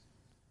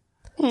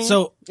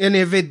 So, and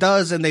if it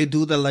does, and they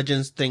do the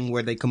Legends thing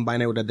where they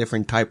combine it with a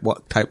different type,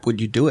 what type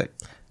would you do it?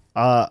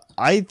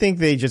 I think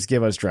they just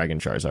give us Dragon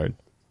Charizard.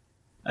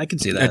 I can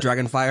see that. A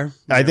Dragon Fire?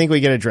 I think we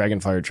get a Dragon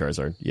Fire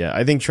Charizard. Yeah,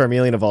 I think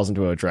Charmeleon evolves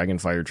into a Dragon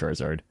Fire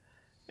Charizard.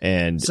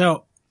 And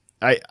so,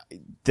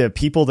 the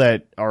people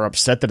that are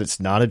upset that it's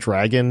not a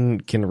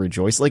dragon can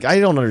rejoice. Like, I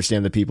don't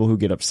understand the people who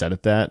get upset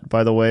at that,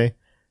 by the way.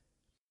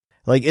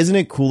 Like, isn't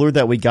it cooler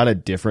that we got a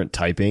different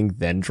typing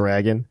than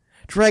dragon?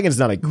 Dragon's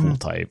not a cool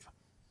type.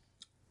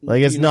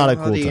 Like, it's not a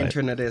cool type. The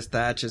internet is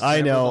that. Just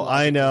I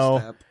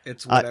know.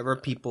 It's whatever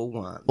people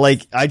want.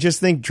 Like, I just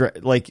think,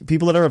 like,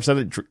 people that are upset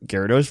at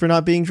Gyarados for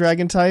not being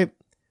dragon type,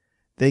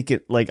 they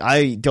could, like,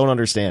 I don't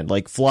understand.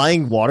 Like,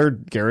 flying water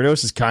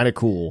Gyarados is kind of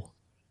cool.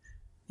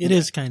 It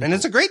is kind of And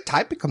it's a great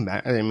type to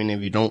combat. I mean,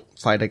 if you don't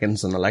fight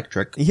against an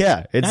electric.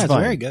 Yeah, it's fine. It's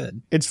very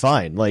good. It's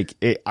fine. Like,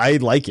 I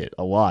like it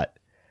a lot.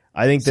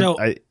 I think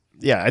that,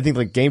 I think,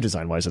 like, game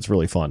design-wise, it's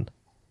really fun.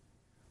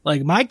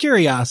 Like, my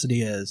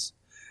curiosity is,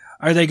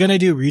 are they going to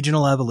do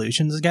regional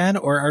evolutions again,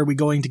 or are we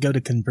going to go to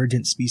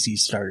convergent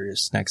species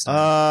starters next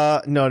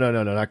time? No,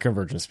 not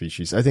convergent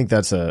species. I think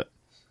that's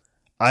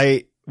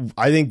I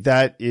think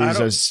that is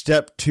a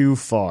step too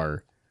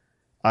far.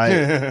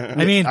 I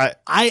mean,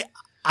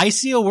 I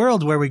see a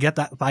world where we get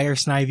that Fire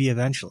Snivy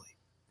eventually.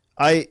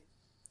 I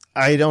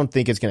don't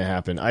think it's going to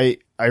happen. I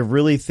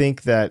really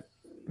think that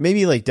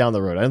maybe like down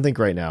the road. I don't think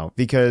right now,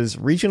 because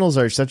regionals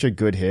are such a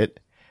good hit.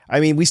 I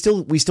mean, we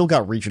still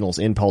got regionals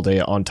in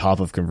Paldea on top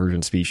of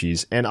convergent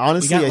species, and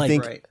honestly, I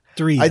think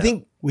three. I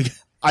think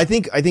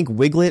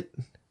Wiglet.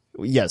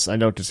 Yes, I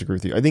don't disagree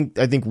with you. I think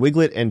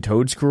Wiglet and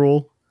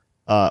Toadscruel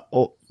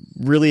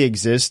really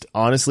exist,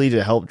 honestly,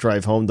 to help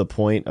drive home the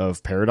point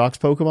of Paradox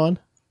Pokemon,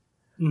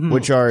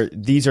 which are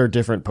these are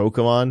different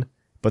Pokemon,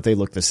 but they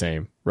look the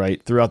same,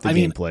 right, throughout the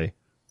gameplay.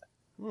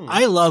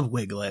 I love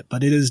Wiglet,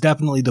 but it is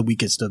definitely the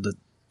weakest of the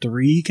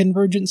three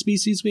convergent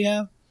species we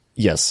have.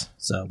 Yes.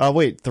 So.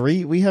 Wait,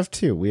 three? We have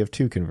two. We have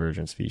two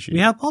convergent species. We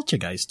have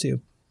Poltergeist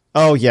too.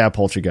 Oh yeah,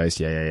 Poltergeist.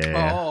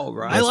 Yeah. Oh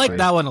right. I like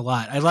that one a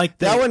lot. I like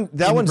that one.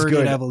 That one's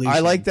good. Evolution. I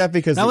like that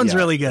because that one's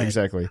really good.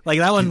 Exactly. Like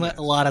that one,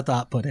 a lot of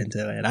thought put into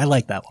it. I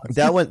like that one.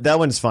 That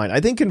one's fine. I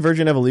think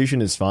convergent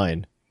evolution is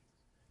fine.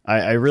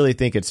 I really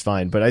think it's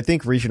fine, but I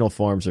think regional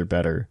forms are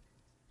better.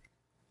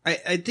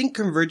 I think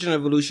convergent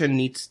evolution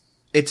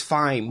it's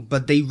fine,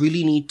 but they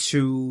really need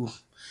to,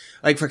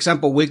 like, for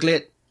example,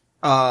 Wiglet,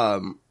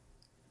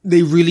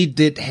 they really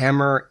did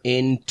hammer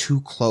in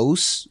too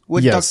close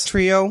with Duck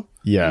Trio.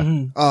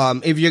 Yeah.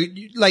 If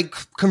you like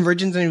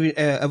convergence and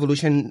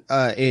evolution,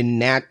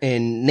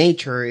 in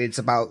nature, it's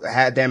about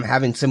them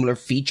having similar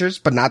features,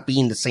 but not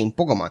being the same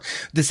Pokemon,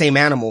 the same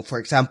animal. For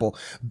example,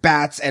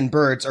 bats and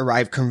birds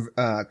arrive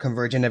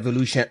convergent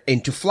evolution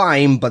into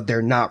flying, but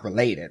they're not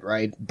related,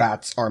 right?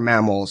 Bats are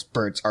mammals,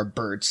 birds are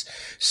birds.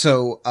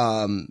 So,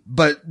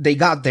 but they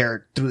got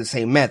there through the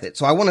same method.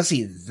 So I want to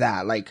see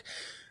that, like,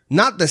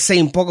 not the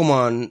same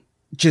Pokemon,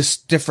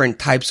 just different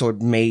types or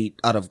made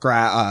out of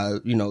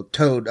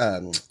toad,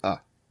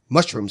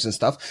 mushrooms and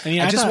stuff.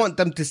 I just want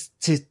them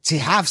to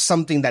have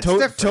something that's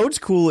different.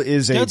 Toadscruel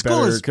is a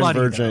better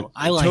convergent.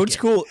 I like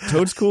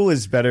Toadscruel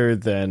is better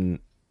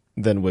than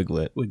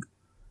Wiglet.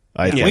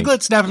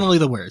 Wiglet's definitely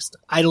the worst.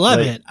 I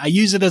love it. I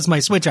use it as my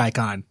Switch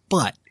icon,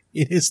 but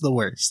it is the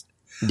worst.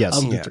 Yes.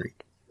 Of the three.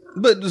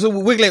 But so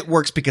Wiglet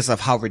works because of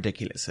how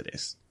ridiculous it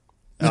is.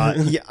 I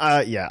don't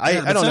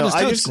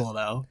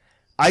know.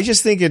 I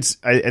just think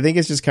I think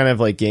it's just kind of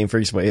like Game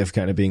Freak's way of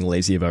kind of being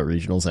lazy about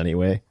regionals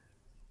anyway,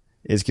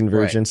 is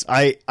convergence.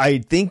 Right. I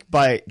think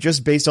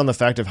based on the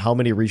fact of how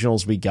many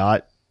regionals we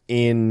got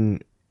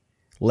in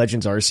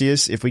Legends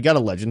Arceus, if we got a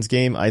Legends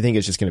game, I think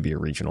it's just going to be a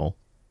regional.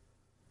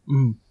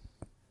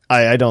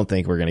 I don't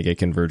think we're going to get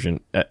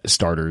convergent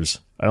starters.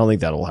 I don't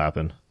think that'll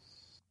happen.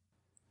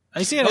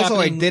 I see it also,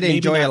 I happening, did maybe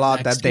enjoy a not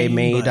lot next that they game,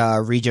 made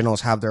but-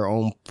 regionals have their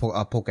own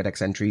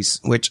Pokedex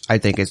entries, which I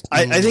think is.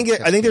 I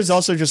think there's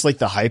also just like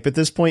the hype at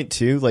this point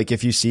too. Like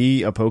if you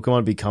see a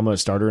Pokemon become a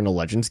starter in a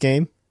Legends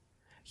game,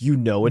 you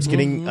know it's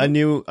getting a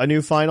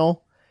new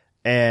final,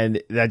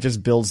 and that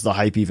just builds the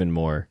hype even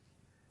more.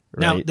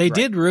 Right? Now, they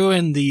did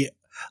ruin the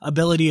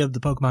ability of the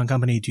Pokemon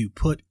Company to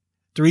put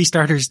 3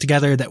 starters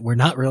together that were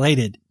not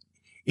related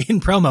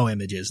in promo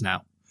images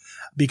now.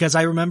 Because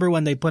I remember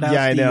when they put out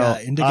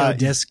the Indigo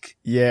Disc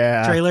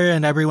trailer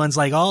and everyone's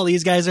like, oh,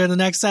 these guys are the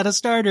next set of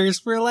starters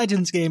for a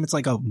Legends game. It's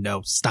like, oh,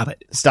 no, stop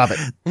it. Stop it.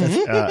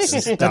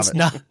 That's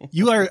not,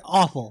 you are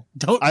awful.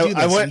 Don't do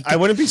this. I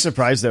wouldn't be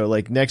surprised though,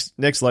 like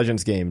next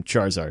Legends game,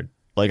 Charizard.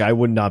 Like I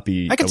would not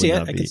be. I could see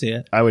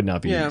it. I would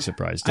not be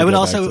surprised. I would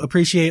also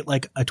appreciate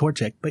like a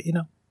Torchic, but you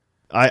know.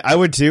 I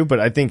would too, but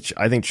I think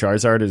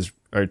Charizard is,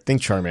 or I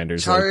think Charmander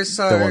is like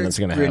the one that's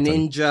going to happen.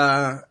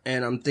 Greninja,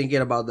 and I'm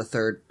thinking about the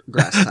third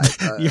grass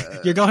type.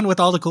 You're going with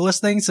all the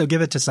coolest things, so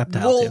give it to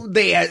Sceptile. Well, too.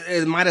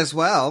 they might as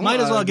well.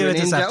 Give it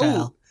to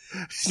Sceptile.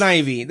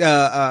 Snivy.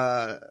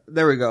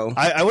 There we go.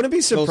 I wouldn't be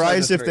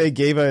surprised if they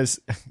gave us,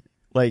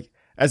 like,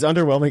 as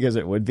underwhelming as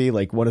it would be,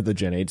 like one of the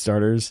Gen 8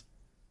 starters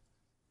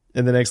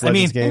in the next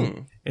Legends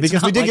game.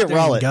 Because we did get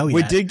Rowlet.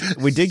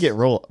 We did get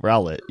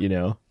Rowlet, you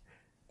know.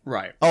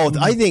 Right. Oh,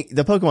 I think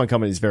the Pokemon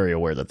Company is very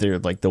aware that they're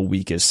like the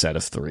weakest set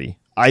of 3.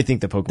 I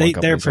think the Pokemon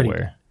Company is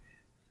aware.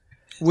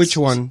 Which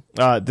one?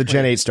 The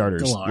Gen 8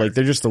 starters. Like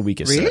they're just the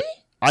weakest. Really? Set.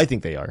 I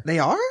think they are. They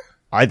are?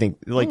 I think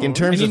like in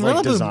terms of like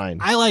Rillaboom, design.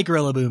 I like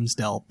Rillaboom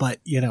still, but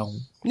you know.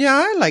 Yeah,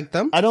 I like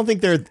them. I don't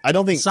think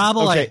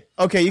Sableye.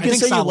 Okay, you can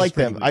say you like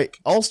them. weak.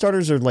 All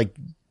starters are like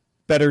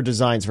better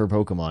designs for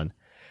Pokemon.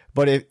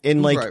 But if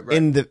in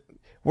the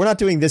we're not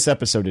doing this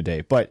episode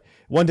today, but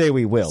one day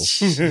we will.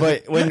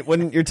 But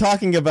when you're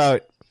talking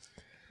about,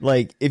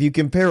 like, if you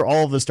compare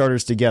all of the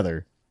starters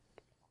together,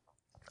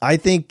 I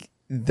think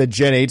the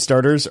Gen 8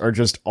 starters are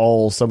just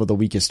all some of the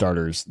weakest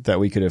starters that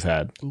we could have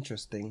had.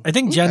 Interesting. I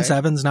think Gen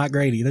 7's not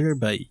great either,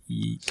 but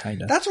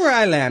kind of. That's where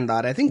I land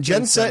on. I think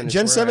Gen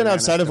 7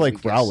 outside of,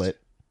 like, Rowlet.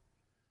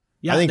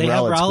 Yeah, they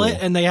have Rowlet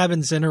and they have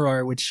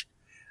Incineroar, which...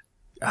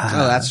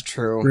 that's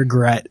true.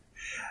 Regret.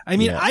 I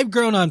mean, I've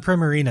grown on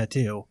Primarina,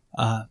 too.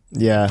 But...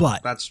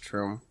 That's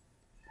true.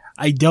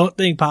 I don't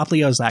think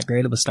Poplio's that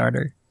great of a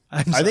starter.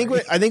 I think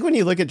when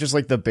you look at just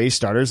like the base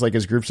starters, like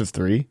as groups of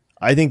 3,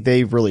 I think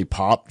they really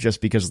pop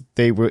just because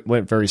they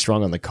went very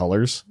strong on the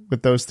colors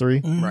with those 3.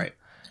 Mm-hmm. Right.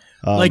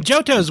 Like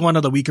Johto's one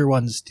of the weaker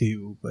ones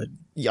too, but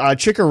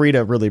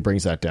Chikorita really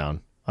brings that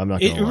down. I'm not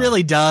gonna lie. It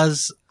really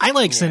does. I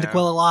like Cyndaquil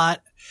a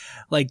lot.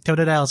 Like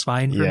Totodile's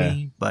fine for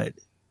me, but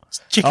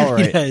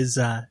Chikorita is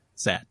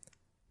sad.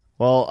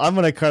 Well, I'm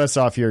going to cut us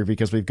off here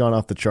because we've gone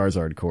off the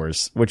Charizard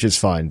course, which is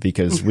fine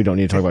because we don't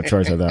need to talk about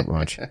Charizard that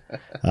much.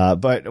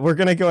 But we're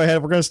going to go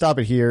ahead. We're going to stop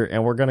it here,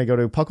 and we're going to go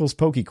to Puckle's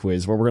Poke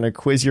Quiz, where we're going to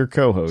quiz your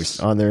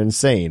co-host on their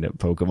insane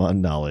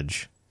Pokemon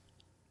knowledge.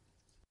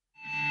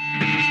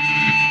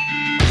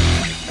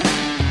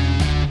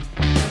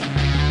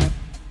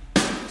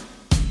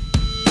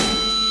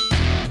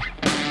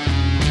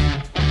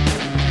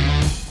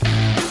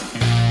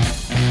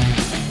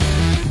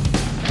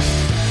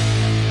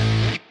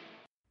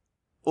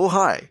 Oh,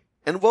 hi,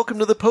 and welcome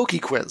to the Poke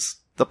Quiz,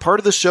 the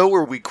part of the show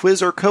where we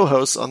quiz our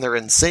co-hosts on their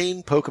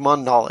insane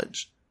Pokemon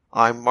knowledge.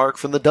 I'm Mark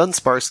from the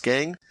Dunsparce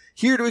Gang,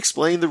 here to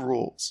explain the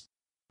rules.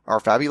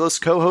 Our fabulous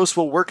co-hosts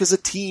will work as a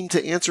team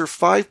to answer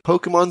 5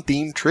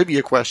 Pokemon-themed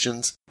trivia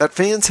questions that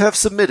fans have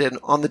submitted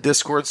on the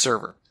Discord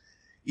server.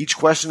 Each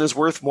question is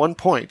worth 1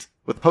 point,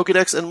 with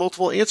Pokedex and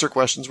multiple answer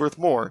questions worth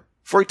more,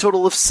 for a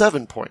total of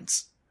 7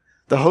 points.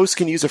 The host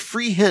can use a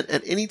free hint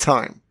at any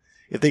time.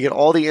 If they get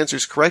all the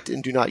answers correct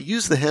and do not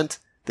use the hint,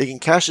 they can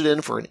cash it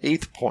in for an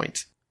 8th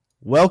point.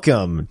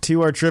 Welcome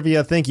to our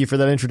trivia. Thank you for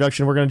that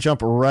introduction. We're going to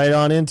jump right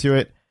on into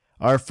it.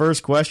 Our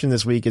first question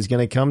this week is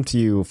going to come to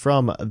you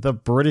from the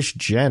British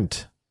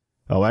Gent.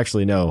 Oh,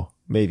 actually, no.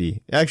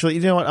 Maybe. Actually,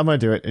 you know what? I'm going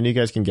to do it, and you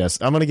guys can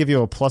guess. I'm going to give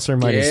you a plus or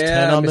minus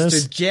 10 on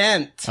this. Mr.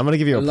 Gent. I'm going to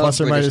give you a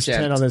plus or minus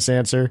 10 on this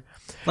answer.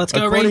 Let's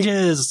go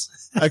Ranges!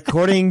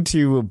 According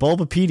to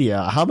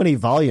Bulbapedia, how many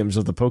volumes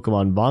of the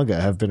Pokemon manga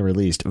have been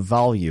released?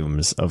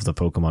 Volumes of the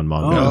Pokemon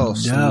manga. Oh,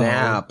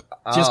 snap.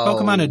 Just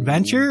Pokemon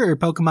Adventure or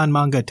Pokemon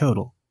manga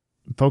total?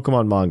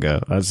 Pokemon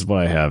manga. That's what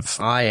I have.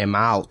 I am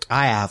out.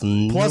 I have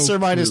no plus or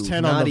minus clue.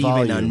 10 on the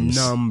volumes. Not even a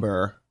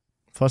number.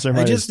 Plus or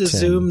minus 10. I just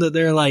assume that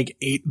they're like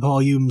 8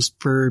 volumes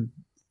per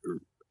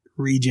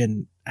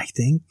region, I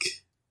think.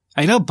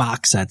 I know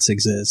box sets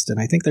exist, and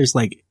I think there's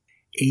like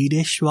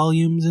 8-ish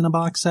volumes in a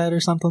box set or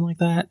something like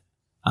that.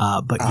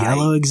 But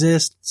Yellow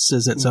exists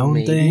as its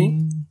own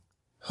thing.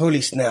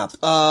 Holy snap.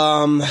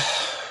 I'm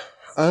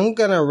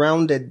gonna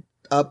round it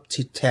up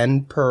to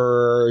 10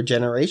 per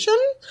generation?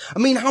 I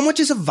mean, how much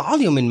is a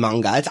volume in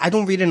manga? I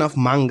don't read enough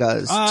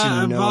mangas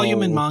to know. A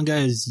volume in manga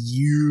is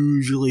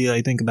usually,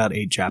 I think, about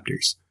 8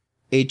 chapters.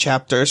 8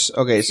 chapters?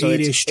 Okay, so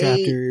 8-ish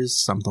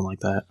chapters, something like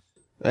that.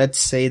 Let's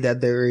say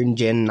that they're in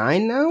Gen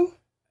 9 now?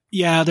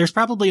 Yeah, there's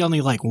probably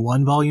only like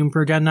 1 volume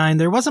per Gen 9.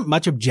 There wasn't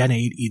much of Gen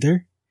 8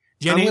 either.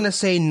 Jenny? I'm going to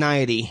say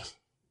 90.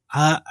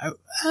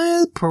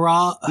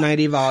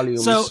 90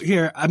 volumes. So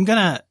here,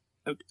 I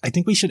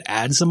think we should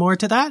add some more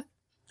to that.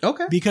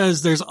 Okay.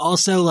 Because there's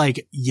also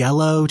like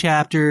yellow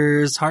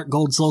chapters, heart,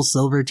 gold, soul,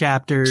 silver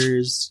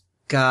chapters.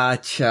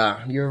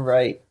 Gotcha. You're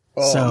right.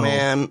 Oh, so,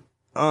 man.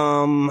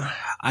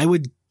 I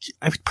would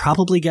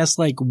probably guess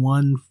like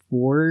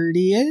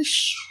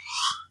 140-ish,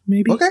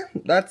 maybe. Okay.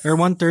 Or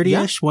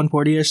 130-ish,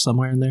 140-ish,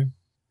 somewhere in there.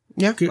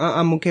 Yeah,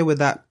 I'm okay with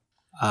that.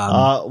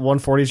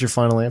 140 is your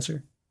final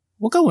answer?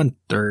 We'll go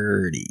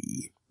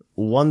 130.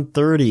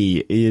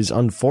 130 is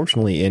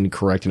unfortunately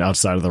incorrect and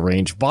outside of the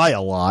range by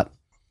a lot.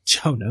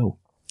 Oh, no.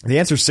 The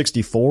answer is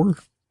 64.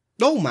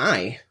 Oh,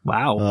 my.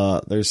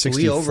 Wow. There's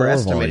 64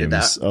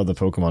 volumes of the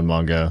Pokemon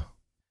manga.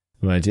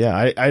 But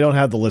yeah, I don't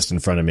have the list in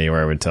front of me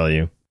where I would tell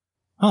you.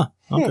 Huh.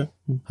 Okay.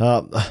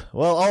 Well,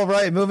 all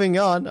right, moving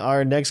on.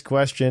 Our next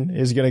question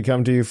is going to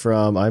come to you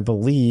from, I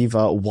believe,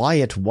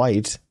 Wyatt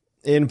White.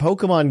 In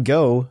Pokemon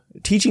Go,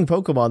 teaching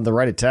Pokemon the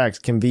right attacks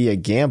can be a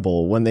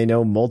gamble when they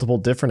know multiple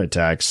different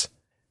attacks.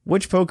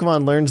 Which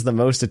Pokemon learns the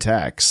most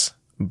attacks?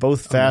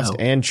 Both fast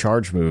and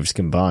charge moves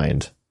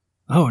combined.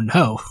 Oh,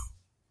 no.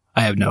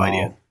 I have no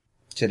idea.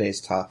 Today's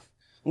tough.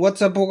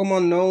 What's a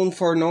Pokemon known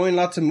for knowing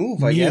lots of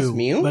moves? I guess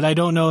Mew? But I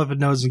don't know if it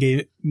knows the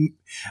game.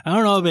 I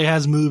don't know if it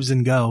has moves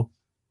in Go.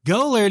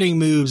 Go learning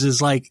moves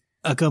is like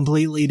a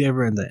completely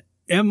different thing.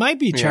 It might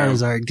be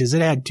Charizard because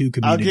it had 2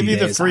 community I'll give you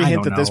the days. free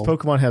hint that this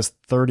Pokemon has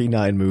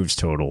 39 moves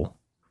total.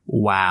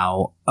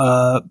 Wow.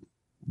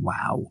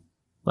 Wow.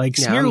 Like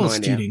Smeargle's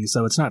cheating,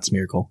 so it's not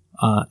Smeargle.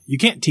 You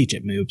can't teach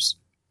it moves.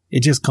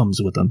 It just comes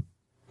with them.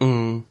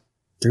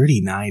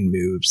 39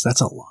 moves.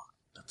 That's a lot.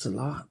 That's a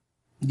lot.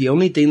 The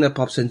only thing that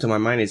pops into my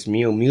mind is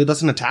Mew. Mew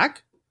doesn't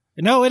attack?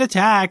 No, it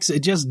attacks. It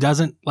just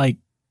doesn't like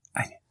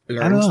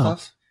learn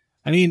stuff.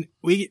 I mean,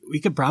 we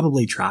could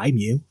probably try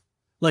Mew.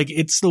 Like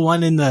it's the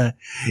one in the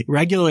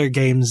regular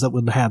games that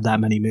would have that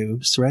many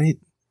moves, right?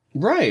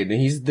 Right.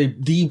 He's the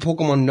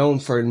Pokemon known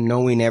for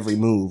knowing every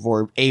move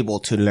or able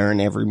to learn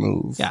every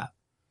move. Yeah.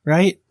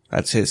 Right?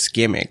 That's his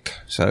gimmick.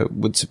 So it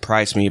would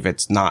surprise me if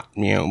it's not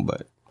Mew,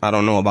 but I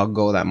don't know about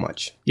Go that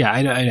much. Yeah,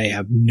 I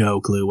have no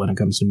clue when it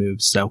comes to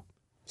moves, So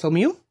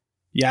Mew?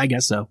 Yeah, I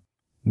guess so.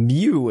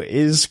 Mew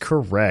is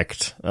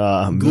correct.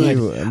 Good.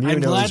 Mew I'm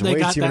glad they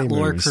got that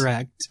lore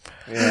correct.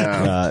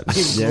 Yeah.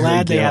 I'm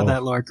glad they had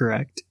that lore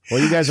correct.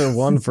 Well, you guys are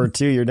 1 for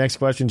 2. Your next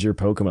question's your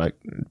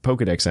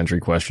Pokedex entry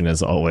question,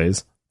 as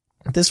always.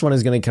 This one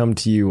is going to come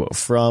to you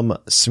from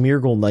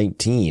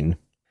Smeargle19.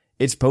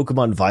 Its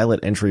Pokemon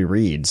Violet entry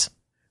reads,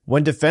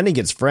 when defending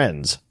its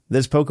friends,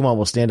 this Pokemon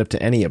will stand up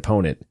to any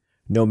opponent,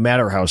 no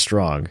matter how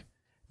strong,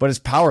 but is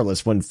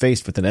powerless when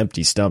faced with an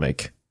empty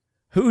stomach.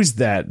 Who's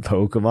that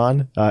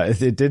Pokemon?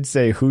 It did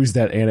say who's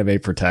that anime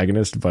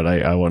protagonist, but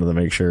I wanted to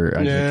make sure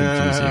I didn't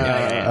confuse you.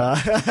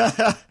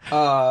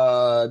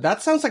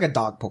 That sounds like a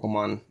dog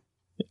Pokemon.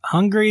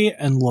 Hungry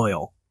and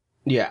loyal.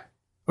 Yeah.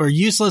 Or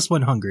useless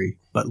when hungry,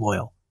 but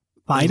loyal.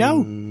 Fido?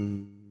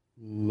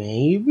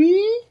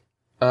 Maybe?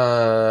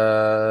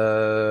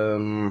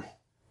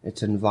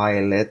 It's in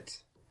Violet.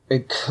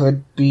 It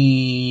could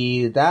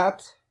be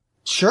that.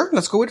 Sure,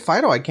 let's go with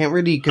Fido. I can't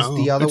really, because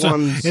the other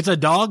ones... It's a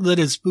dog that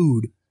is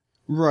food.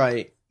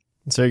 Right.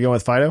 So you're going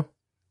with Fido?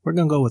 We're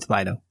going to go with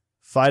Fido.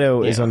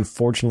 Fido is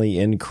unfortunately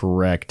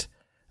incorrect.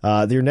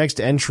 Your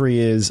next entry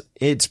is,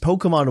 it's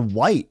Pokemon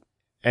White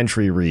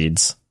entry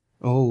reads,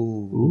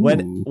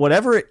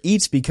 whatever it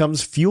eats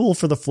becomes fuel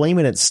for the flame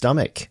in its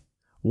stomach.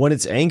 When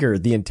it's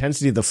angered, the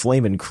intensity of the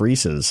flame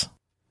increases.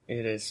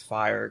 It is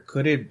fire.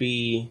 Could it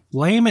be...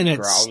 Flame in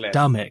its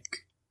stomach.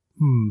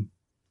 Growlithe?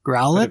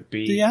 Could it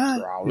be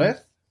Growlithe?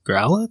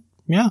 Growlithe?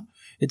 Yeah.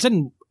 It's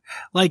in...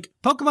 Like,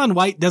 Pokemon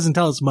White doesn't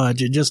tell us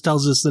much. It just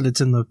tells us that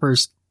it's in the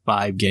first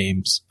 5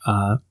 games.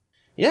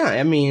 Yeah,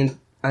 I mean,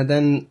 and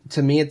then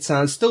to me it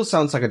still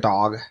sounds like a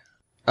dog.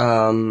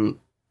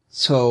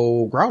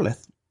 So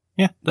Growlithe.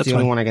 Yeah, that's the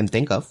only one I can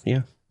think of.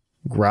 Yeah.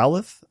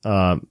 Growlithe?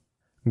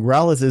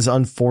 Growlithe is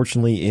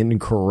unfortunately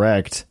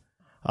incorrect.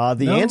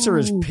 The answer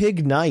is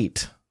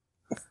Pignite.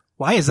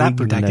 Why is that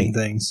protecting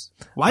things?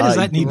 Why does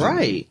that need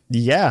right?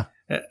 Yeah.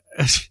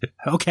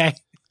 Okay.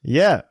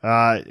 Yeah,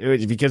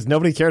 because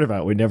nobody cared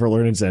about it. We never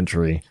learned its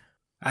entry.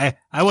 I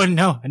wouldn't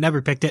know. I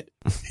never picked it.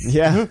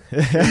 Yeah.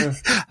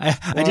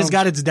 I just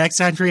got its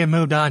dex entry and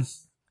moved on.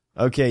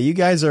 Okay, you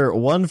guys are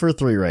 1 for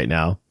 3 right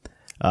now.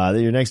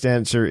 Your next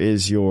answer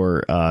is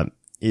your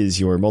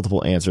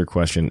multiple answer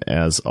question,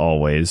 as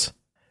always.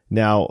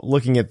 Now,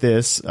 looking at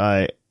this,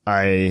 I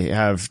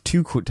have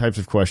 2 types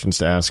of questions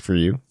to ask for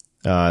you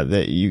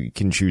that you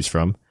can choose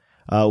from.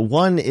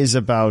 One is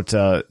about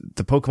the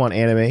Pokemon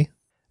anime.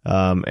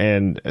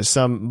 And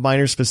some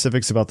minor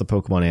specifics about the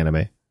Pokemon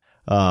anime.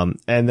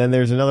 And then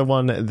there's another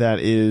one that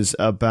is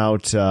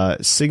about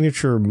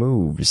signature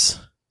moves.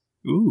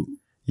 Ooh.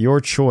 Your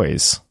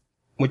choice.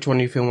 Which one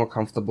do you feel more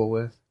comfortable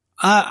with?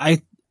 I'm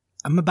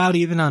about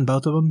even on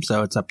both of them,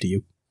 so it's up to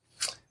you.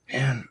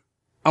 Man,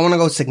 I want to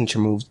go signature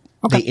moves.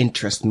 Okay. They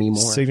interest me more.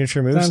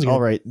 Signature moves?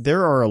 All right.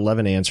 There are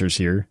 11 answers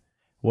here.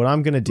 What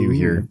I'm going to do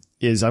here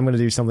is I'm going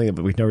to do something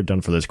that we've never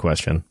done for this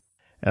question.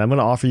 And I'm going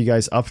to offer you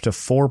guys up to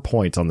 4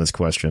 points on this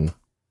question.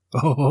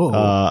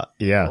 Yeah. I'm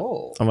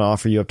going to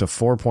offer you up to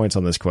 4 points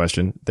on this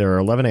question. There are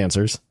 11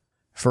 answers.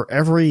 For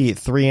every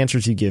 3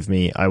 answers you give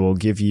me, I will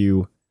give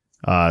you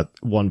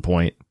 1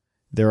 point.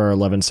 There are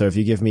 11, so if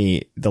you give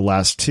me the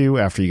last 2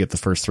 after you get the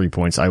first 3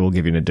 points, I will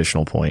give you an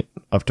additional point,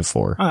 up to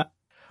 4.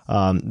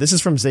 This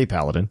is from Zay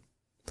Paladin.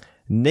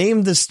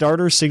 Name the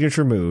starter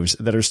signature moves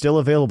that are still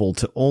available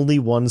to only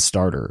one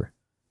starter.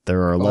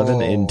 There are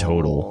 11 in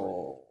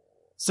total.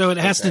 So it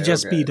has to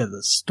just be to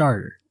the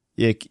starter.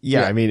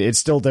 Yeah, I mean, it's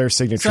still their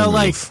signature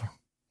move.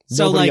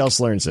 Nobody else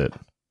learns it.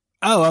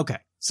 Oh, okay.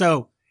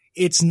 So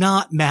it's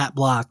not Mat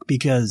Block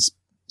because,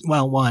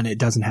 well, 1, it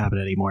doesn't happen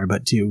anymore,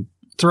 but 2,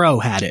 Throw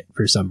had it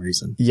for some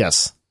reason.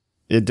 Yes.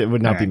 It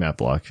would not be Mat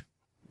Block.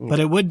 But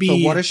it would be...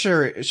 So Water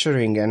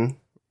Shuriken.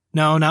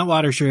 No, not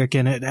Water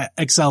Shuriken.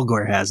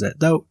 Excelgor has it.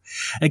 Though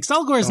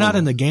Excelgor is not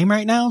in the game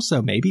right now,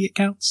 so maybe it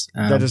counts.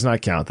 That does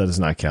not count.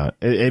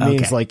 It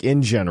means, like,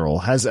 in general.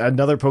 Has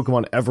another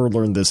Pokemon ever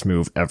learned this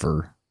move,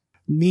 ever?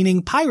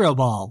 Meaning Pyro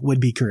Ball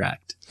would be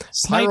correct.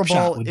 Pyro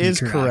Ball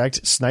is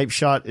correct. Snipe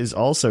Shot is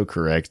also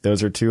correct.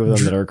 Those are 2 of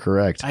them that are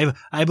correct.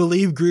 I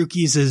believe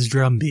Grookey's is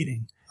Drum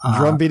Beating.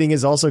 Drum Beating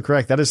is also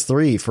correct. That is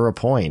 3 for a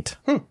point.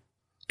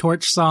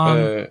 Torch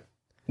Song.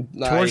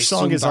 Torch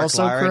Song is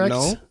also correct.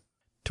 No?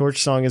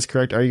 Torch Song is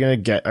correct. Are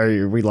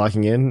we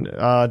locking in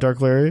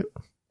Dark Lariat?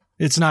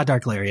 It's not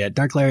Dark Lariat.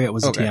 Dark Lariat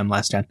was a TM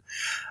last gen.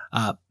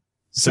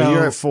 So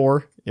you're at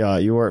 4. Yeah,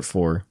 you are at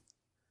 4.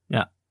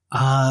 Yeah.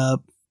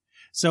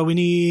 So we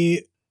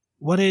need,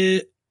 what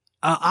is,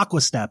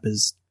 Aqua Step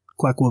is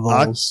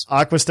Quaquavol's.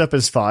 Aqua Step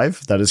is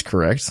 5. That is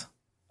correct.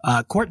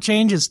 Court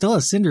Change is still a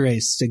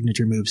Cinderace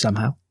signature move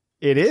somehow.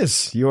 It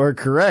is. You are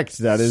correct.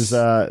 That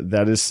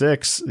is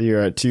 6.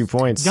 You're at 2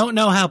 points. Don't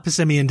know how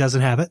Passimian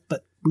doesn't have it,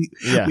 but we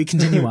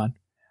continue on.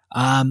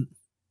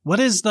 What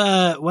is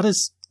the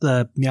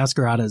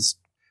Meowscarada's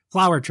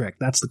Flower Trick?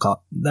 That's the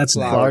call. That's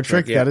Flower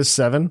Trick. Yeah. That is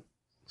 7.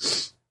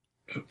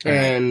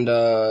 And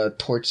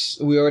Torch.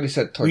 We already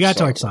said Torch. We got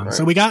Song, Torch Song. Right?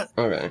 So we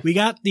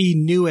got the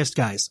newest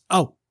guys.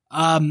 Oh,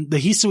 the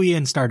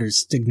Hisuian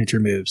starters signature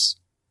moves.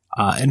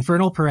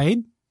 Infernal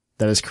Parade.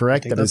 That is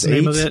correct. That is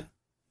 8.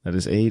 That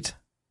is 8.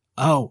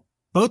 Oh,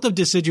 both of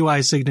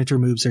Decidueye's signature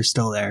moves are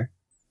still there.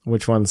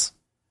 Which ones?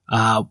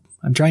 I'm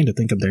trying to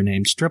think of their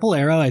names. Triple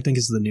Arrow, I think,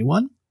 is the new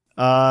one.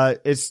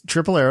 It's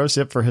Triple Arrows.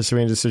 Yep, for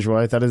Hisuian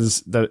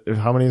Decidueye.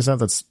 How many is that?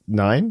 That's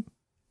 9.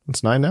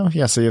 It's 9 now.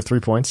 Yeah. So you have 3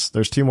 points.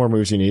 There's 2 more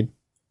moves you need.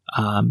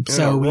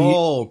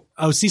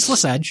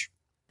 Ceaseless Edge.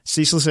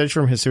 Ceaseless Edge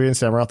from Hisuian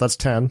Samurott. That's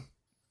 10.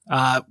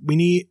 We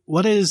need,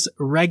 what is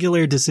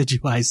regular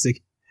Decidueye's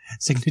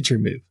signature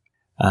move?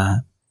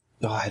 I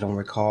don't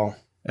recall.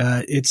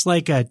 It's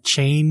like a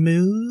chain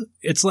move.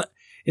 It's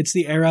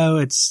the arrow.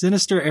 It's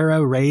Sinister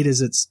Arrow Raid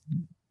is its,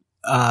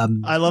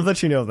 I love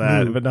that you know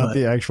that, move, but not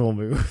the actual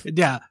move.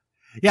 Yeah.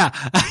 Yeah.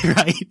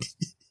 Right.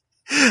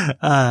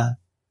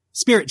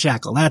 Spirit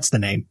Shackle. That's the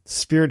name.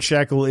 Spirit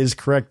Shackle is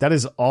correct. That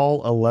is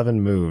all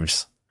 11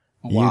 moves.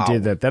 Wow. You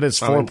did that. That is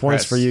 4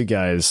 points for you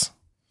guys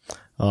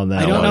on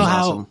that. I don't know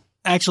how. Awesome.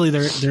 Actually,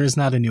 there is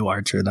not a new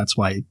Archer. That's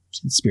why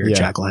Spirit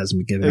Shackle hasn't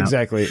been given out.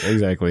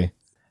 Exactly.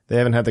 They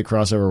haven't had the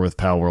crossover with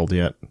Pal World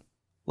yet.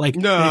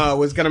 I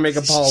was going to make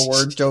a Pal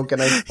Word joke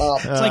and I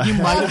stopped. It's like you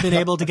might have been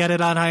able to get it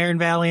on Iron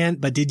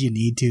Valiant, but did you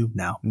need to?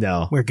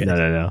 No. We're good.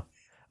 No.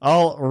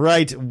 All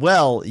right.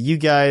 Well, you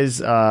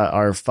guys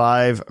are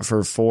 5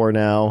 for 4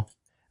 now.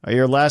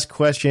 Your last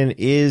question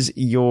is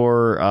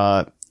your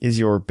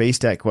base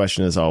stat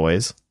question, as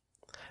always.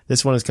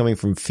 This one is coming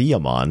from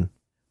Fiamon.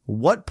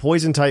 What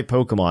poison type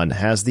Pokemon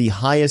has the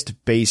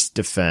highest base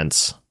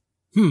defense?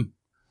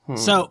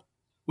 So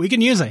we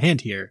can use a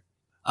hint here.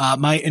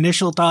 My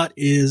initial thought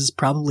is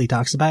probably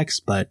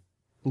Toxapex, but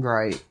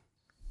right.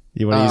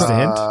 You want to use the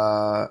hint?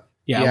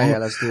 Yeah,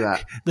 let's do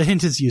that. The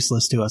hint is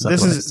useless to us.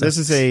 This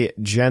is a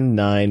Gen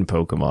 9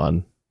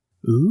 Pokemon.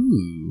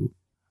 Ooh.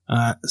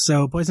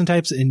 So poison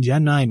types in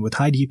Gen 9 with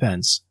high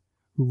defense.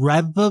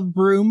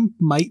 Revavroom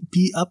might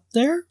be up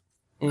there.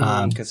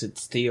 Because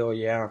it's steel,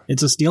 yeah.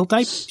 It's a steel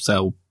type,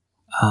 so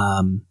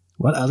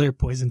what other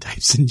poison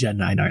types in Gen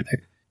 9 are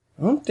there?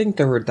 I don't think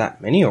there were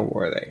that many, or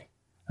were they?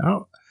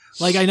 Oh,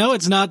 I know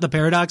it's not the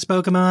Paradox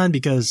Pokemon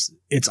because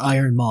it's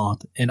Iron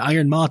Moth, and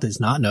Iron Moth is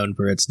not known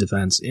for its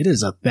defense. It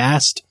is a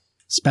fast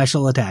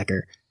special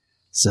attacker.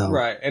 So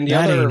right, and the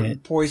other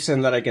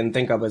poison that I can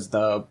think of is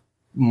the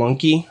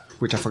monkey,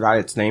 which I forgot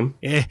its name.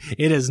 It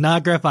is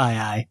not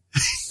Grafaiai.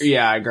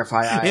 Yeah,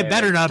 Grafaiai. It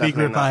better not be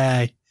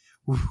Grafaiai.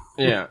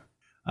 Yeah.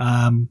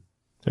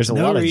 There's a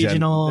lot of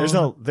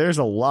regional. There's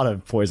a lot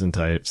of poison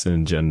types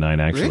in Gen 9.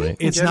 Actually, really?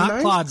 It's Gen not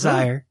 9?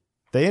 Clodsire.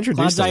 They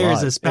introduced Clodsire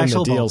is a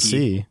special in the DLC.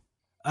 Bulky.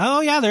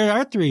 Oh yeah, there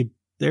are 3.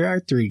 There are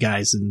 3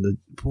 guys in the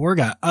 4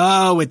 guy.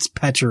 Oh, it's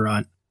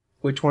Pecharunt.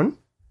 Which one?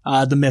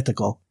 The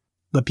mythical,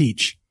 the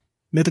Peach,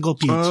 mythical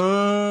Peach.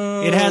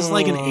 It has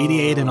like an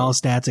 88 in all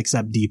stats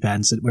except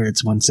defense, where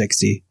it's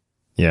 160.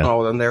 Yeah.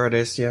 Oh, then there it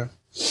is. Yeah.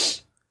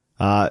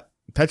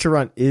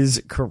 Pecharunt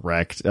is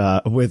correct,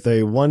 with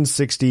a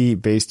 160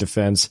 base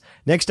defense.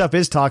 Next up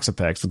is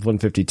Toxapex with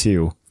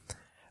 152.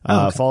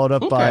 Followed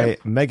up by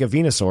Mega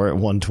Venusaur at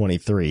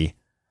 123.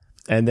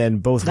 And then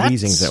both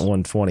Weezings at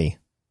 120.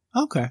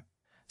 Okay.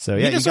 So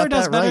yeah, Venusaur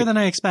does better than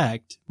I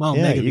expect. Well,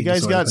 yeah, Mega you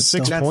guys Venusaur, got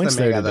 6 points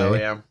there today. Though,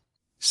 yeah.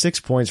 6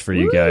 points for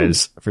you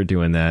guys for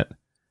doing that.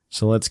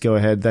 So let's go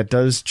ahead. That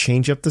does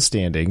change up the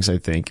standings, I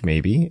think,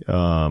 maybe.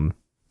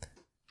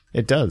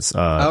 It does.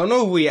 I don't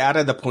know if we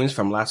added the points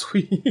from last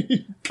week.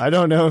 I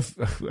don't know.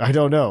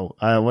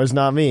 It was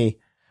not me.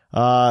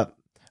 All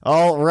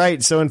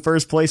right. So in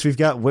first place, we've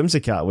got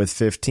Whimsicott with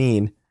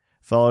 15,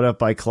 followed up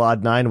by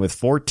Claude9 with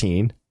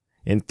 14.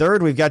 In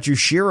third, we've got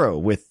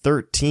Yushiro with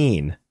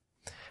 13.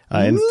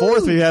 In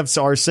fourth, we have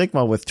our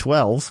Sigma with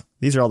 12.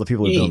 These are all the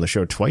people who've been on the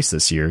show twice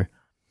this year.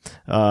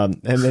 And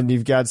then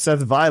you've got Seth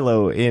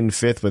Vilo in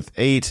fifth with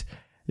 8.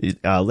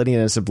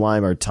 Lydian and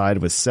Sublime are tied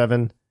with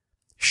 7.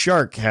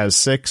 Shark has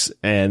 6,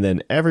 and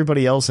then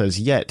everybody else has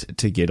yet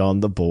to get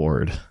on the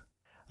board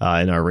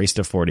in our race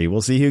to 40.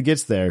 We'll see who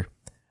gets there.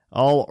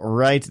 All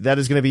right, that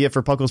is going to be it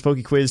for Puckle's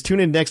Poke Quiz. Tune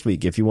in next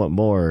week if you want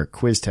more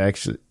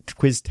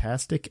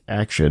quiztastic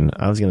action.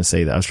 I was going to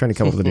say that. I was trying to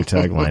come up with a new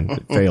tagline.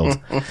 It failed.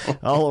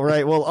 All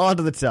right, well, on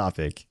to the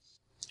topic.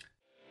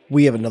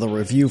 We have another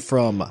review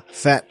from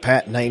Fat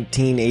Pat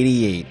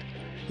 1988.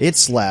 It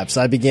slaps.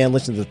 I began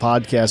listening to the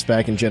podcast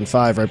back in Gen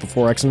 5 right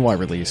before X and Y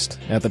released.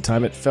 At the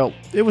time,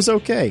 it was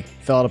okay.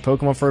 Fell out of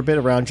Pokemon for a bit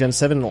around Gen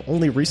 7 and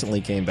only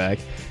recently came back.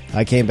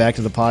 I came back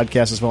to the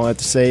podcast as well, and I have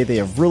to say they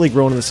have really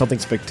grown into something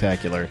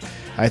spectacular.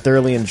 I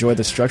thoroughly enjoy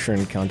the structure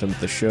and content of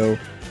the show.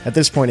 At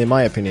this point, in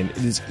my opinion,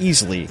 it is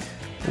easily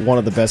one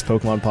of the best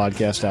Pokemon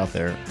podcasts out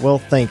there. Well,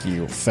 thank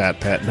you, Fat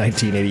Pat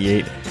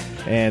 1988.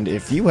 And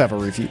if you have a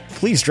review,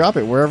 please drop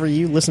it wherever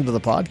you listen to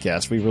the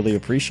podcast. We really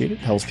appreciate it.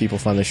 It helps people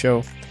find the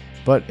show.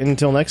 But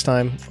until next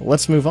time,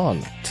 let's move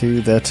on to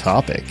the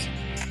topic.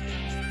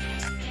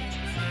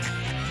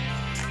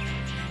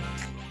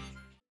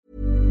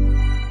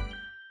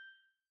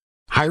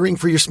 Hiring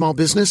for your small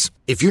business?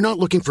 If you're not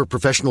looking for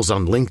professionals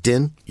on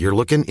LinkedIn, you're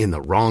looking in the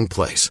wrong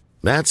place.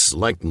 That's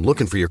like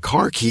looking for your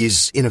car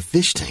keys in a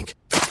fish tank.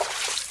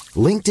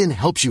 LinkedIn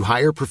helps you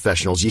hire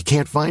professionals you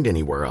can't find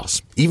anywhere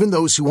else, even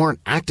those who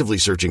aren't actively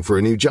searching for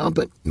a new job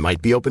but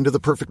might be open to the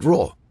perfect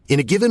role. In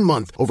a given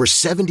month, over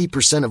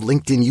 70% of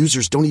LinkedIn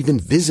users don't even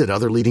visit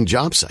other leading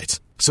job sites.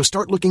 So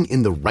start looking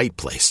in the right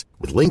place.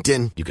 With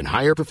LinkedIn, you can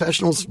hire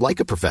professionals like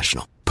a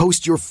professional.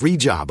 Post your free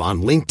job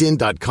on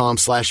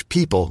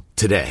linkedin.com/people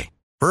today.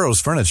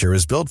 Burrow's furniture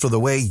is built for the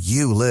way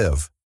you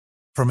live.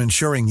 From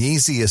ensuring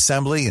easy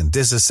assembly and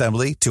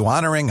disassembly to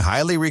honoring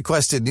highly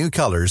requested new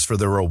colors for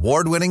their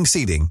award-winning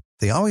seating,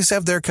 they always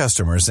have their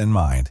customers in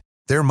mind.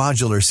 Their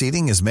modular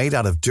seating is made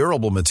out of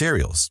durable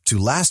materials to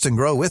last and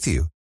grow with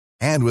you.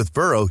 And with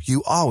Burrow,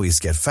 you always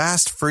get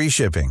fast, free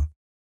shipping.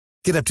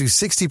 Get up to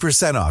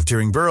 60% off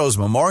during Burrow's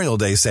Memorial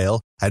Day sale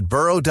at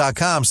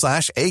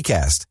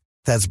burrow.com/ACAST.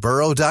 That's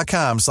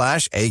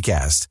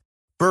burrow.com/ACAST.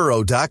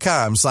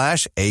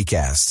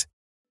 burrow.com/ACAST.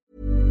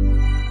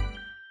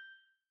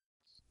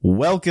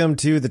 Welcome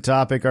to the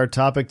topic. Our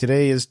topic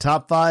today is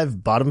top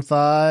 5, bottom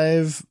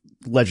 5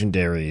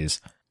 legendaries.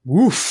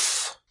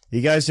 Woof.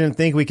 You guys didn't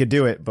think we could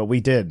do it, but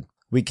we did.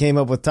 We came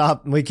up with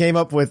top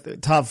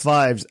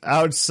 5s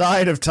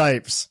outside of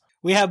types.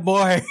 We have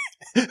more.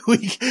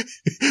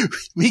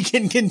 we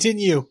can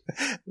continue.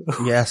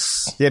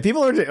 Yes. Yeah,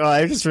 people are.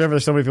 I just remember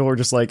so many people were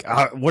just like,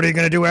 "What are you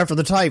going to do after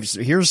the types?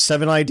 Here's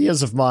 7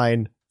 ideas of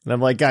mine." And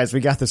I'm like, "Guys, we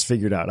got this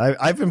figured out.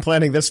 I've been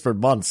planning this for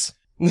months."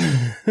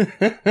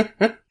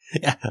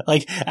 Yeah,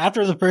 like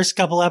after the first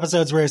couple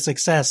episodes were a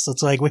success,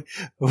 it's like we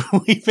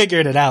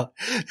figured it out.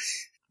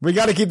 We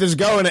got to keep this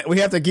going. We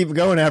have to keep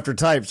going after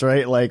types,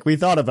 right? Like, we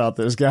thought about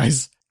this,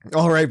 guys.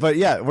 All right, but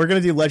yeah, we're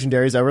going to do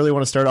legendaries. I really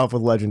want to start off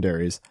with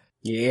legendaries.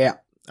 Yeah.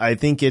 I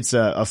think it's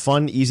a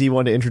fun, easy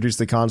one to introduce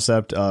the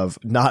concept of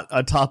not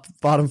a top,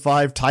 bottom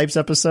 5 types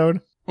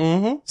episode.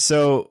 Mm-hmm.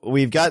 So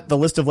we've got the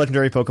list of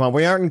legendary Pokemon.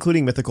 We aren't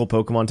including mythical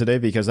Pokemon today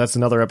because that's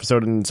another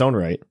episode in its own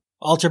right.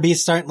 Ultra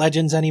Beasts aren't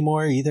legends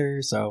anymore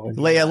either, so.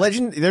 Yeah,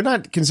 they're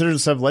not considered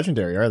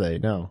sub-legendary, are they?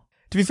 No.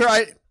 To be fair,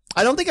 I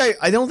don't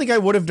think I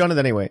would have done it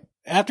anyway.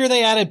 After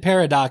they added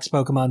Paradox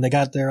Pokemon, they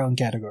got their own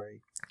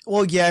category.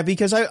 Well, yeah,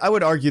 because I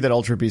would argue that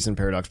Ultra Beast and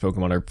Paradox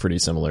Pokemon are pretty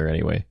similar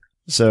anyway.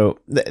 So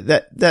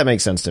that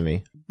makes sense to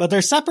me. But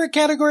they're separate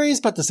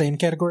categories, but the same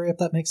category, if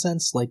that makes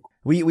sense. Like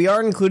we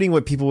are including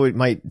what people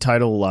might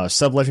title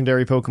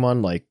sub-legendary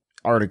Pokemon, like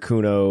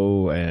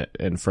Articuno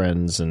and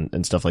friends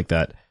and stuff like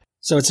that.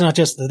 So it's not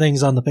just the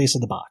things on the face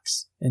of the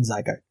box in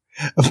Zygarde.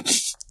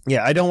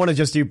 Yeah, I don't want to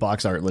just do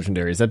box art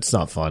legendaries. That's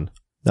not fun.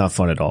 Not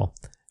fun at all.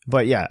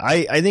 But yeah,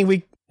 I think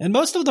we... And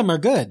most of them are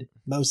good.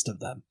 Most of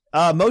them.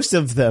 Most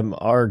of them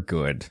are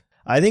good.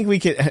 I think we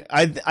can.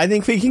 I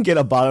think we can get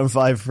a bottom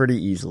 5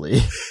 pretty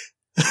easily.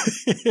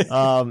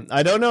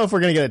 I don't know if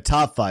we're gonna get a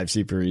top 5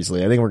 super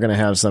easily. I think we're gonna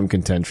have some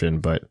contention,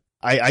 but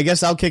I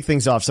guess I'll kick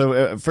things off.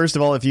 So first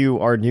of all, if you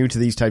are new to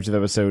these types of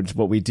episodes,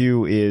 what we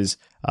do is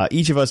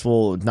each of us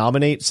will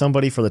nominate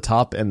somebody for the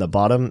top and the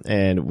bottom,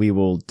 and we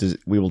will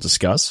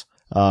discuss.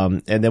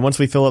 And then once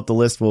we fill up the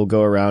list, we'll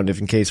go around if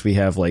in case we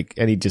have like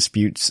any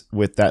disputes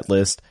with that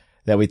list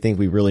that we think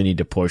we really need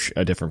to push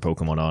a different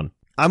Pokemon on.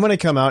 I'm going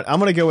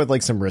to go with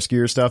like some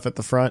riskier stuff at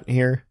the front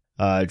here,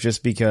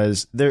 just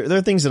because there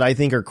are things that I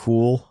think are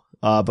cool,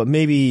 but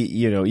maybe,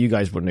 you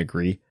guys wouldn't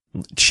agree.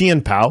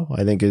 Qianpao,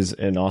 I think, is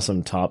an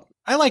awesome top.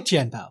 I like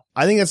Qianpao.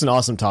 I think that's an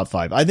awesome top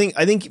 5. I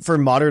think for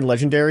modern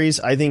legendaries,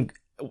 I think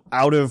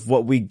out of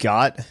what we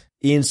got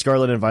in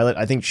Scarlet and Violet,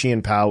 I think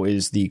Qianpao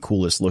is the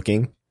coolest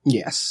looking.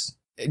 Yes.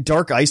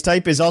 Dark Ice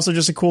type is also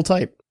just a cool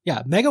type.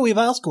 Yeah, Mega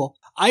Weavile's cool.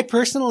 I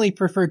personally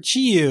prefer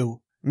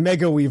Chi-Yu.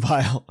 Mega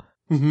Weavile.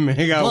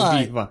 Mega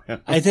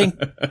Weavile. I think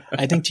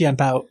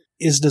Qianpao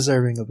is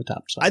deserving of a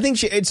top spot. I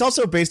think it's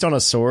also based on a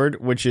sword,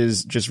 which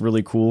is just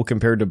really cool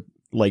compared to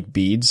like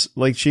beads,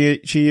 like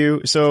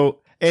Chi-Yu. So,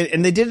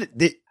 and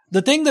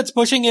the thing that's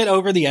pushing it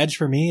over the edge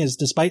for me is,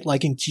 despite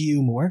liking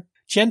Chi-Yu more,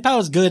 Qianpao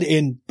is good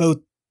in both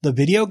the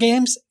video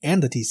games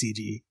and the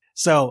TCG.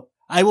 So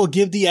I will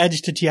give the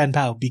edge to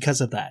Qianpao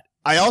because of that.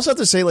 I also have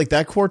to say, like,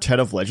 that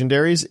quartet of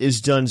legendaries is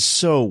done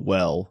so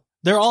well.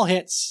 They're all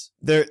hits.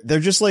 They're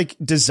just like,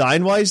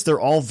 design wise, they're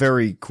all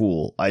very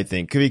cool, I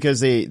think, because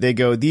they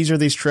go, these are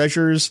these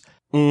treasures.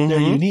 Mm-hmm. They're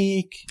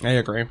unique. I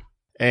agree.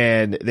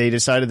 And they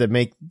decided to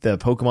make the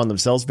Pokemon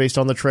themselves based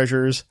on the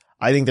treasures.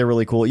 I think they're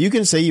really cool. You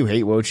can say you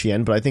hate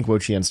Wo-Chien, but I think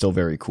Wo-Chien's still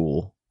very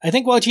cool. I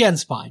think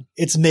Wo-Chien's fine.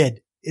 It's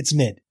mid.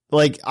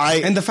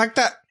 And the fact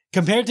that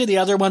compared to the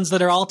other ones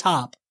that are all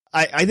top,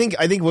 I think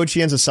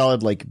Wo-Chien's a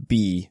solid like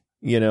B,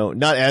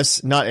 not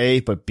S, not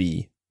A, but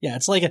B. Yeah,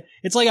 it's like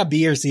a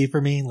B or C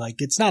for me. Like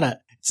it's not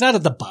at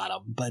the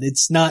bottom, but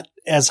it's not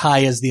as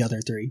high as the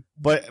other 3.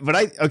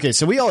 Okay,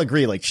 so we all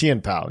agree like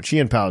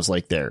Qianpao is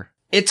like there.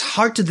 It's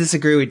hard to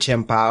disagree with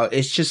Qianpao.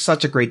 It's just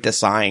such a great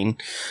design.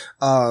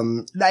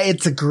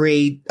 It's a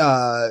great,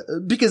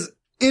 because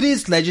it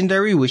is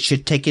legendary. We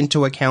should take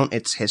into account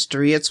its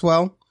history as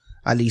well.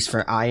 At least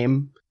for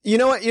IM. You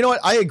know what?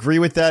 I agree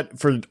with that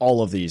for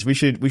all of these. We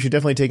should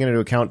definitely take into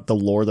account the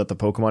lore that the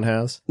Pokemon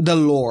has. The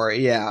lore,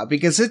 yeah,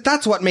 because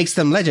that's what makes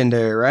them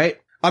legendary, right?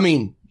 I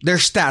mean, their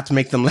stats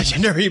make them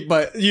legendary,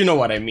 but you know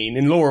what I mean.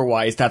 In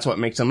lore-wise, that's what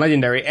makes them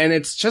legendary. And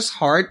it's just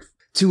hard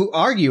to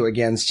argue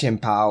against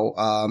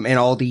Qianpao, and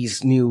all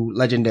these new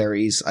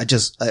legendaries.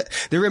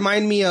 They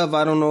remind me of,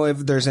 I don't know if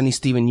there's any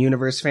Steven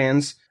Universe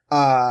fans.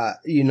 For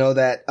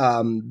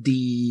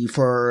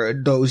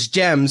those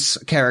gems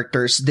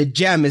characters, the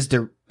gem is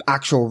their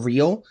actual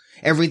real.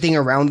 Everything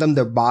around them,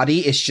 their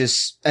body, is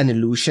just an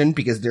illusion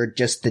because they're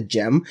just the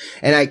gem.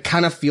 And I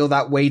kind of feel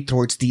that way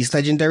towards these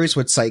legendaries,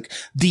 where it's like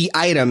the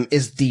item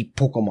is the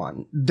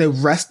Pokemon. The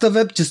rest of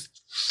it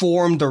just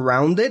formed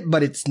around it,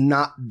 but it's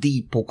not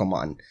the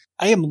Pokemon.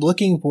 I am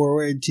looking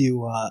forward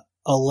to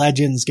a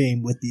Legends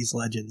game with these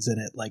legends in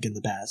it, like in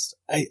the past.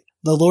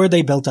 The lore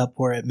they built up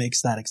for it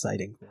makes that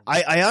exciting.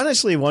 I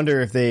honestly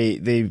wonder if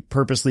they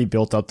purposely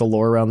built up the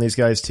lore around these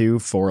guys too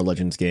for a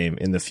Legends game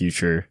in the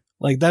future.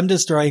 Like them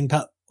destroying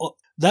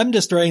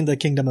the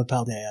Kingdom of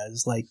Paldea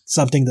is like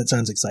something that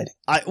sounds exciting.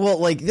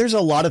 There's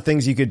a lot of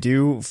things you could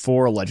do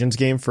for a Legends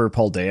game for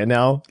Paldea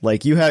now.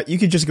 Like you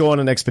could just go on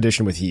an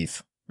expedition with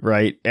Heath,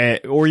 right?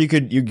 Or you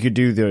could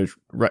do the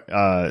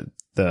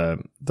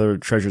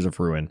Treasures of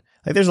Ruin.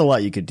 Like there's a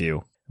lot you could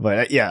do.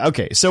 But yeah,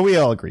 okay. So we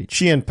all agree.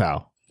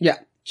 Qianpao. Yeah,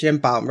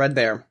 Qianpao, right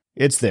there.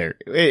 It's there.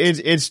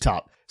 It's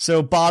top.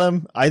 So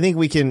bottom, I think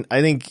we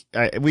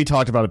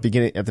talked about it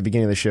at the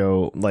beginning of the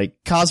show, like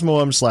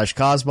Cosmoem /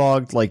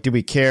 Cosmog. Like, do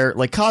we care?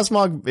 Like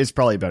Cosmog is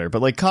probably better,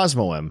 but like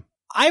Cosmoem.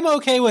 I'm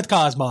okay with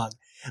Cosmog.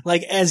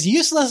 Like, as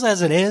useless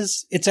as it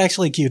is, it's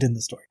actually cute in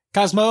the story.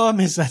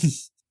 Cosmoem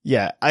is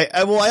yeah. I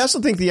also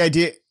think the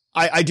idea,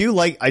 I do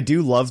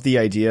love the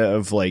idea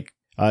of like,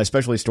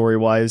 especially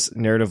story-wise,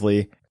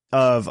 narratively,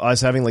 of us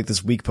having like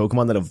this weak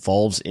Pokemon that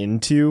evolves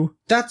into.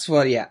 That's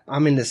what, yeah,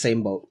 I'm in the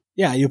same boat.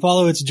 Yeah, you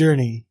follow its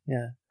journey.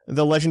 Yeah.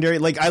 The legendary,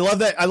 like, I love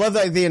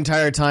that the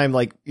entire time,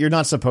 like, you're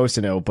not supposed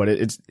to know, but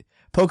it's,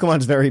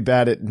 Pokemon's very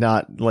bad at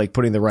not, like,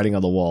 putting the writing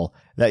on the wall.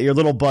 That your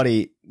little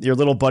buddy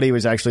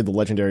was actually the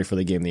legendary for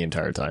the game the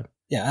entire time.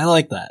 Yeah, I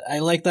like that. I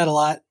like that a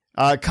lot.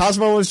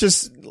 Cosmo was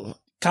just...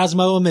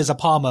 Cosmoem is a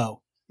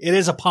Palmo. It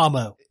is a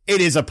Palmo. It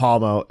is a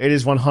Palmo. It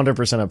is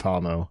 100% a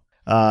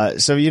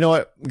Palmo. So you know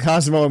what?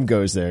 Cosmoem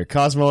goes there.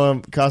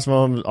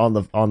 Cosmoem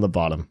on the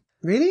bottom.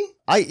 Really?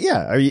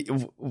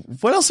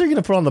 What else are you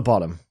going to put on the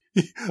bottom?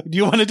 Do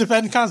you want to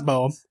defend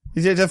Cosmoem?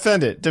 Yeah,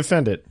 defend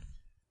it.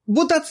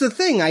 Well, that's the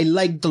thing. I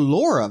like the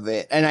lore of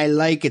it, and I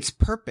like its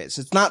purpose.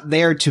 It's not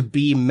there to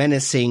be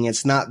menacing.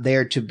 It's not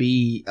there to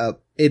be,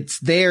 it's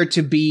there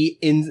to be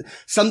in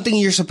something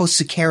you're supposed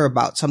to care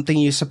about, something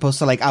you're supposed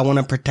to like, I want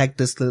to protect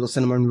this little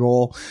cinnamon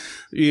roll,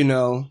 you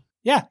know?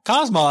 Yeah,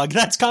 Cosmog.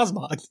 That's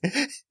Cosmog.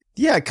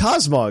 Yeah,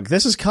 Cosmog.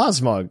 This is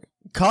Cosmog.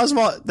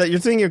 Cosmog, that you're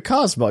thinking of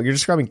Cosmog. You're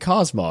describing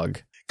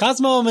Cosmog.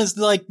 Cosmoem is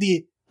like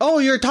the... Oh,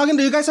 you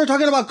guys are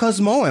talking about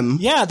Cosmoem.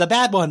 Yeah, the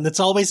bad one that's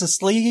always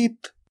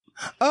asleep.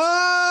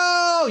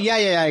 Oh, yeah,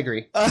 I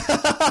agree.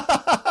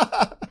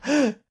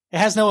 It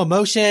has no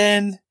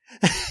emotion.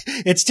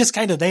 It's just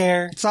kind of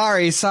there.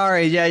 Sorry.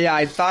 Yeah,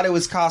 I thought it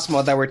was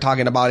Cosmo that we're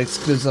talking about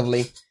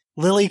exclusively.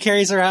 Lily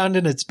carries around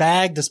in its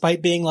bag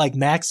despite being like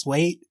max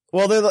weight.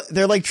 Well,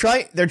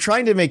 they're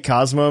trying to make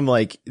Cosmo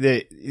like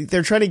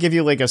they're trying to give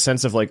you like a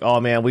sense of like, oh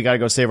man, we got to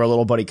go save our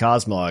little buddy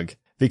Cosmog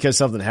because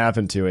something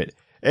happened to it.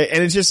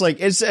 And it's just like,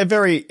 it's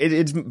very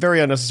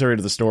unnecessary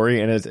to the story,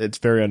 and it's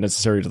very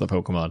unnecessary to the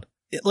Pokemon.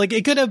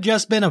 It could have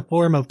just been a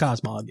form of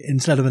Cosmog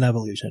instead of an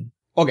evolution.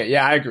 Okay,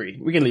 yeah, I agree.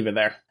 We can leave it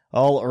there.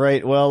 All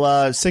right,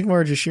 well, Sigma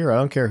or Jashira, I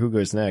don't care who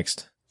goes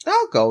next.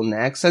 I'll go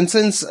next. And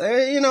since,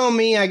 you know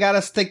me, I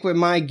gotta stick with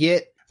my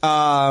git.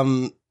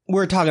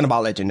 We're talking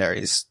about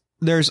legendaries.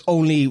 There's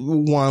only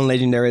one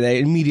legendary that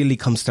immediately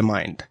comes to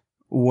mind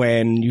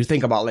when you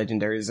think about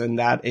legendaries, and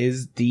that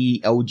is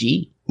the OG,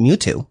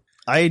 Mewtwo.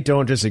 I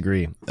don't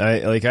disagree.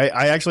 I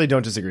actually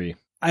don't disagree.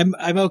 I'm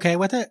okay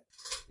with it.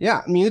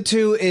 Yeah,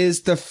 Mewtwo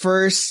is the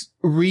first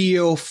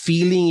real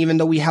feeling, even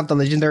though we have the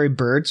legendary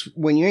birds.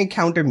 When you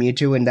encounter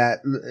Mewtwo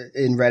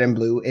in Red and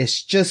Blue,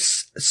 it's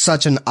just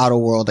such an outer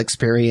world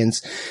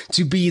experience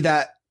to be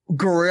that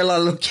gorilla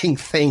looking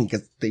thing.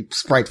 'Cause the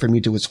sprite for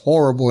Mewtwo was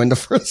horrible in the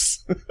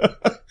first.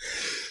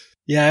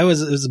 Yeah, it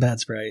was a bad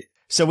sprite.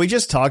 So we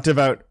just talked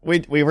about,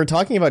 we were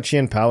talking about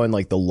Chien-Pao and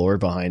like the lore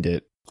behind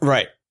it.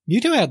 Right.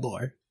 Mewtwo had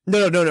lore.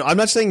 No. I'm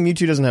not saying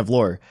Mewtwo doesn't have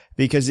lore,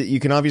 because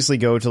you can obviously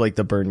go to like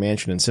the Burn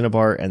Mansion in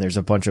Cinnabar, and there's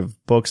a bunch of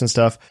books and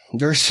stuff.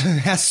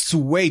 Has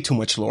way too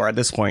much lore at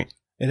this point.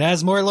 It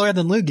has more lore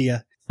than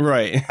Lugia.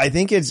 Right. I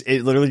think it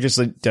literally just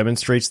like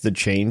demonstrates the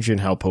change in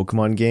how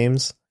Pokemon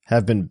games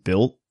have been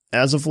built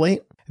as of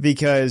late.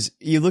 Because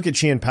you look at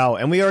Chien-Pao,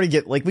 and we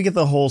get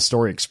the whole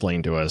story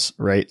explained to us,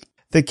 right?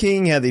 The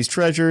king had these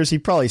treasures, he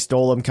probably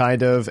stole them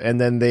kind of, and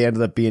then they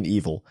ended up being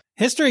evil.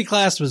 History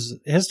class was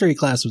a very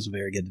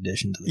good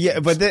addition to the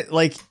games.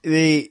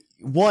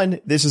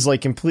 But this is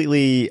like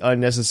completely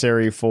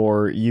unnecessary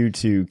for you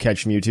to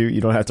catch Mewtwo.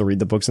 You don't have to read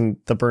the books in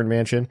the Burn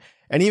Mansion.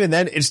 And even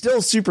then, it's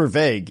still super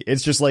vague.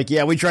 It's just like,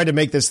 yeah, we tried to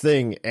make this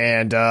thing,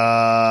 and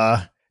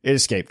it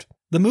escaped.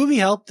 The movie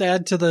helped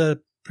add to the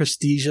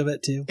prestige of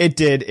it too. It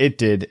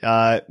did.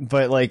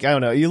 But like, I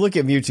don't know, you look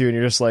at Mewtwo and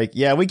you're just like,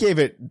 yeah, we gave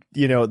it,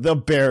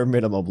 the bare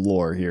minimum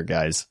lore here,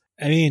 guys.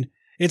 I mean,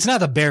 it's not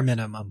the bare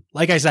minimum.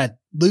 Like I said,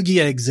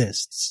 Lugia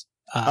exists.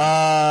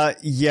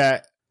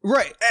 Yeah.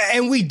 Right.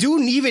 And we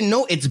do even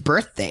know its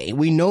birthday.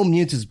 We know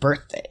Mewtwo's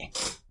birthday.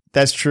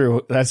 That's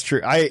true.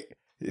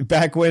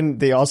 Back when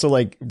they also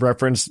like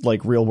referenced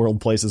like real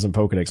world places and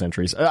Pokedex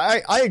entries.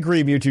 I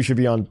agree Mewtwo should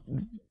be on.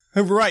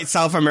 Right,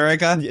 South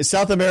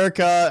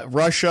America,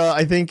 Russia,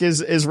 I think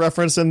is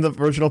referenced in the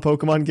original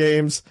Pokemon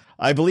games.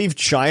 I believe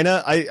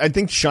China. I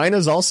think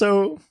China's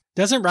also.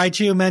 Doesn't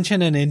Raichu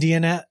mention an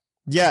Indian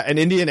Yeah, an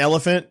Indian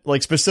elephant,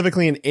 like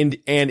specifically an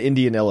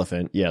Indian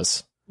elephant.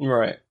 Yes.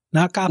 Right.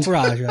 Not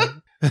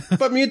Kaparaja.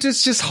 But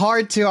Mewtwo's just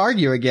hard to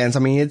argue against. I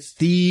mean, it's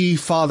the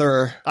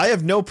father. I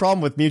have no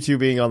problem with Mewtwo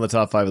being on the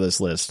top 5 of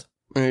this list.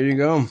 There you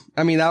go.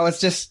 I mean, that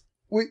was just.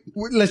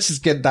 Let's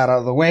just get that out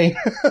of the way.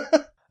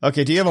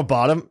 Okay, do you have a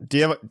bottom? Do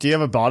you have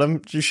a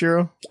bottom,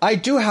 Jushiro? I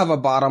do have a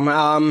bottom.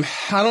 I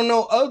don't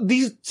know.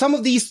 Some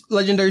of these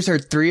legendaries are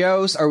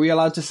trios. Are we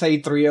allowed to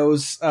say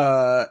trios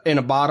in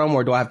a bottom,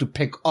 or do I have to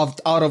pick out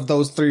of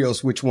those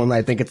trios which one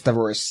I think it's the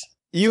worst?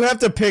 You have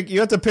to pick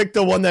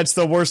the one that's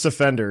the worst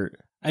offender.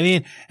 I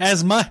mean,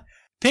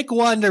 pick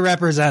one to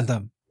represent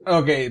them.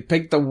 Okay,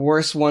 pick the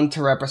worst one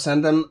to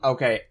represent them.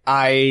 Okay,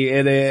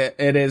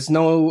 it is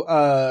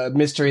no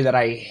mystery that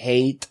I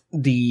hate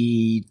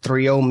the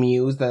trio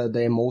Mews,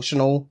 the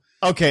emotional.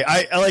 Okay,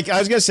 I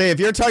was gonna say, if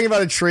you're talking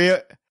about a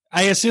trio,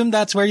 I assumed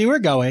that's where you were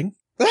going.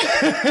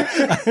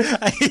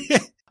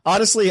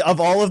 Honestly,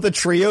 of all of the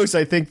trios,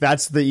 I think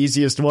that's the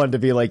easiest one to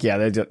be like, yeah,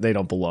 they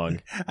don't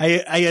belong.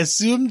 I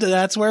assumed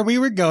that's where we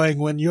were going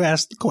when you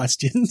asked the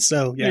question,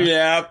 so yeah.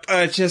 Yeah,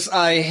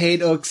 I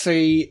hate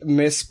Uxie,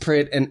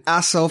 Misprit, and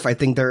Azelf. I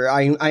think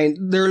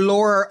their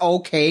lore are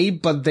okay,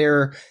 but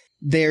their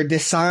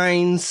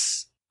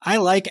designs. I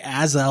like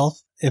Azelf,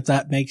 if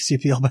that makes you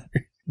feel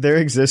better. Their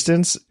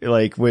existence,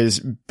 like, was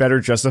better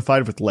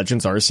justified with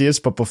Legends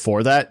Arceus, but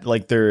before that,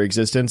 like, their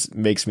existence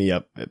makes me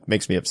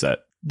upset.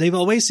 They've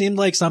always seemed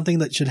like something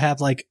that should have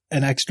like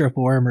an extra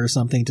form or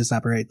something to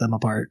separate them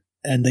apart,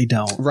 and they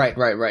don't. Right.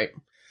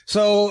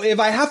 So if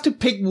I have to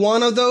pick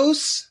one of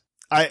those,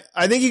 I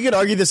think you could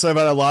argue this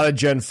about a lot of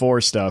Gen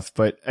 4 stuff,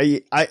 but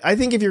I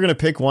think if you're going to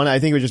pick one, I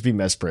think it would just be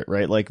Mesprit,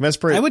 right? Like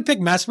Mesprit. I would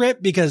pick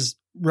Mesprit because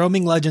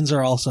roaming legends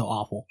are also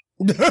awful.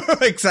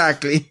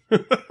 Exactly.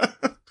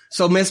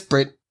 So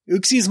Mesprit.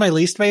 Uxie's my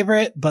least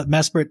favorite, but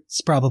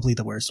Mesprit's probably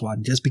the worst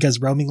one, just because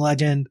roaming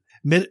legend,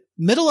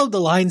 middle of the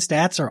line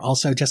stats are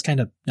also just kind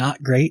of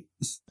not great.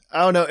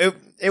 I don't know.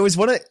 It was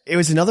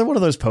another one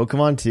of those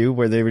Pokemon too,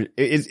 where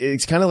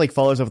it's kind of like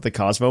follows up with the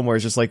Cosmo, where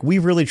it's just like, we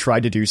really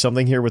tried to do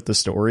something here with the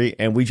story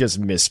and we just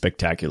missed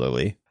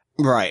spectacularly.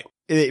 Right.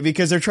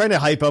 Because they're trying to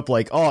hype up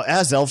like, oh,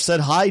 Azelf said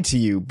hi to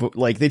you, but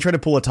like they try to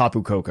pull a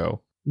Tapu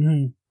Koko.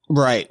 Mm-hmm.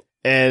 Right.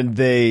 and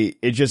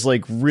it just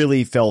like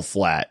really fell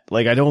flat.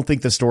 Like, I don't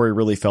think the story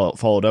really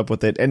followed up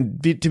with it.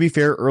 And to be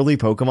fair, early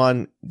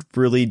Pokemon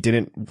really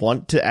didn't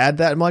want to add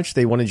that much.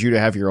 They wanted you to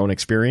have your own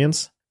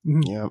experience.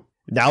 Yeah.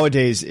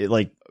 Nowadays,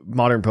 like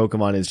modern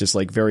Pokemon is just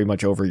like very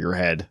much over your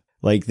head.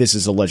 Like, this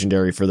is a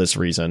legendary for this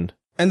reason.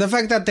 And the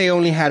fact that they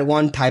only had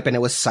one type and it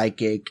was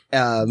Psychic,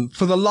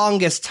 for the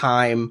longest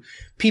time,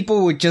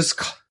 people would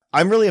just...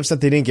 I'm really upset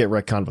they didn't get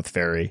retconned with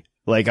Fairy.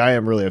 Like, I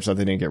am really upset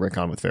they didn't get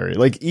retconned with Fairy.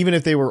 Like, even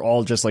if they were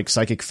all just like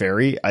Psychic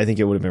Fairy, I think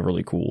it would have been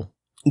really cool.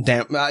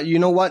 Damn, you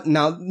know what?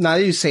 Now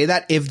that you say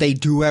that, if they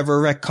do ever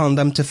retcon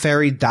them to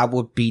Fairy, that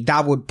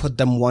would put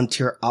them one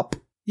tier up.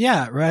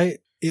 Yeah, right?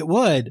 It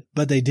would,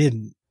 but they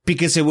didn't.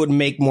 Because it would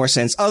make more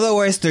sense.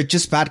 Otherwise, they're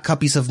just bad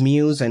copies of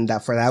Mews, and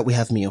for that, we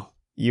have Mew.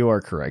 You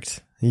are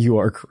correct. You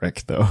are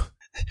correct, though.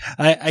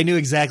 I knew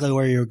exactly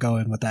where you were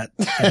going with that.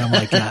 And I'm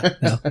like, yeah,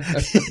 no.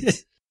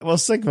 Well,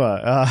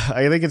 Sigma,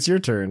 I think it's your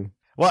turn.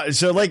 Well,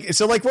 so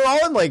we're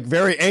all in like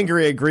very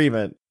angry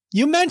agreement.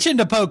 You mentioned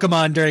a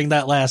Pokemon during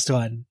that last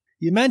one.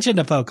 You mentioned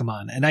a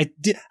Pokemon, and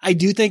I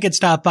do think it's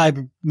top 5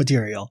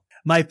 material.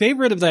 My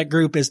favorite of that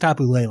group is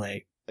Tapu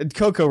Lele.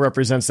 Coco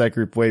represents that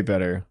group way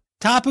better.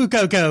 Tapu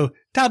Koko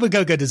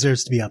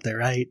deserves to be up there,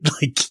 right?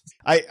 Like,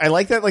 I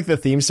like that. Like, the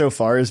theme so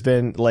far has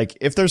been like,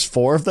 if there's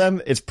 4 of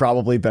them, it's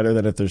probably better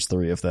than if there's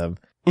 3 of them.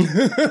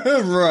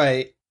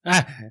 Right.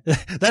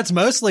 That's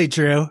mostly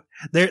true.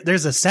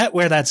 There's a set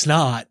where that's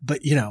not,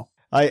 but you know.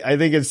 I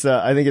think it's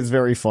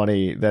very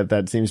funny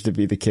that seems to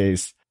be the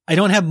case. I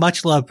don't have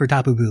much love for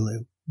Tapu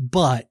Bulu,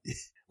 but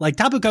like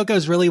Tapu Koko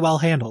is really well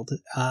handled.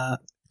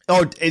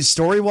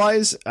 Story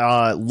wise,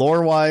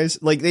 lore wise,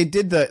 like they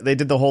did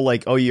the whole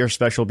like, oh, you're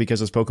special because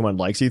this Pokemon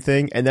likes you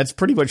thing, and that's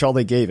pretty much all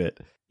they gave it.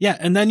 Yeah,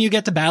 and then you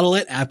get to battle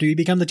it after you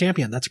become the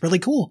champion. That's really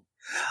cool.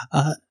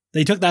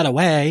 They took that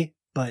away,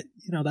 but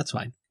you know, that's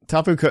fine.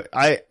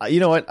 You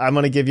know what? I'm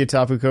gonna give you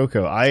Tapu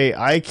Koko.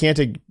 I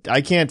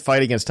can't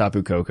fight against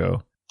Tapu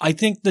Koko. I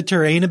think the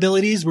terrain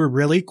abilities were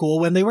really cool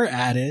when they were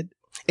added.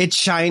 It's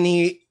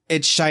shiny,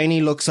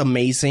 looks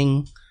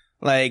amazing.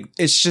 Like,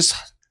 it's just,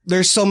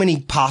 there's so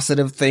many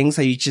positive things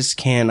that you just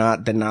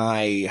cannot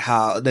deny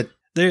how that.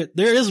 There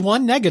is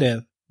one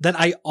negative that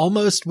I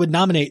almost would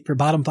nominate for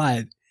bottom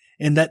 5,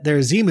 in that their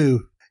Zimu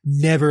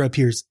never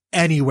appears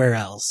anywhere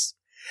else.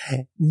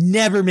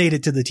 Never made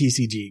it to the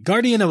TCG.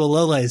 Guardian of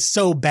Alola is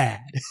so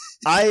bad.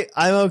 I'm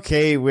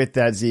okay with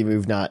that Z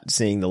move not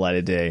seeing the light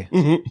of day.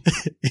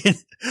 Mm-hmm.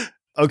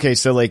 Okay,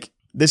 so like,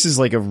 this is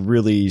like a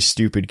really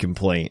stupid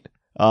complaint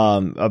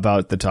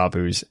about the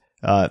Tapus.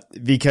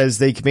 Because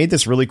they made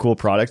this really cool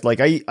product. Like,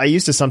 I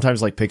used to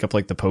sometimes like pick up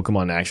like the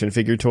Pokemon action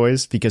figure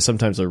toys because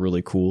sometimes they're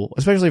really cool,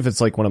 especially if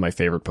it's like one of my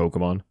favorite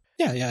Pokemon.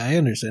 Yeah, I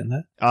understand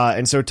that.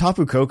 And so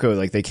Tapu Koko,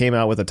 like they came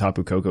out with a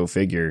Tapu Koko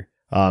figure.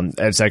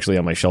 It's actually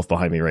on my shelf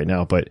behind me right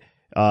now, but,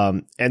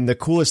 and the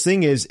coolest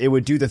thing is it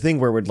would do the thing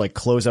where it would like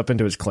close up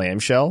into his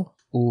clamshell.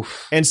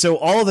 Oof. And so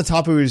all of the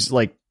Tapus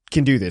like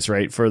can do this,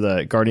 right? For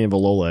the Guardian of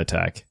Alola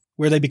attack.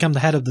 Where they become the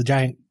head of the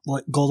giant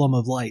golem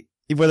of light.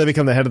 Where they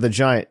become the head of the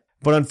giant.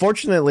 But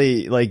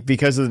unfortunately, like,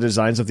 because of the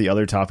designs of the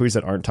other Tapus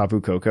that aren't Tapu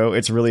Koko,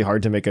 it's really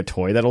hard to make a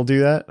toy that'll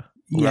do that.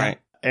 Yeah. Right.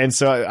 And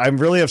so I'm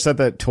really upset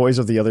that toys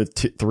of the other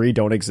 3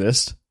 don't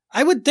exist.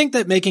 I would think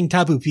that making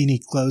Tapu Fini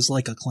close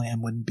like a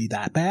clam wouldn't be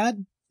that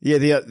bad. Yeah,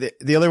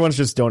 the other ones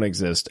just don't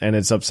exist, and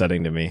it's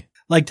upsetting to me.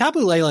 Like, Tapu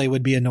Lele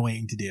would be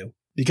annoying to do,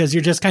 because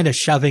you're just kind of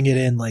shoving it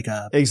in like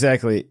a...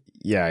 Exactly.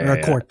 Yeah, or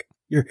a cork.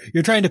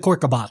 You're trying to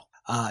cork a bottle.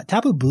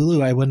 Tapu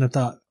Bulu, I wouldn't have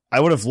thought... I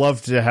would have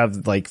loved to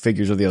have like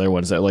figures of the other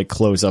ones that like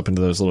close up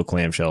into those little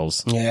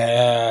clamshells.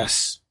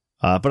 Yes.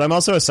 But I'm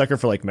also a sucker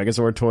for like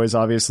Megazord toys,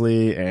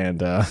 obviously,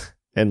 and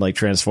like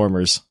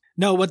Transformers.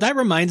 No, what that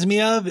reminds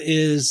me of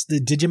is the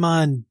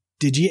Digimon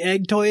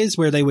Digi-Egg toys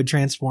where they would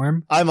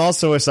transform. I'm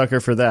also a sucker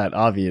for that,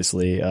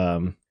 obviously.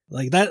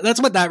 Like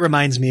that's what that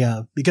reminds me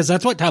of, because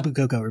that's what Tapu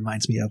Koko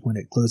reminds me of when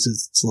it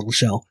closes its little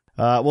shell.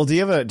 Well, do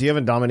you have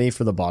a nominee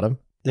for the bottom?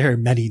 There are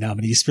many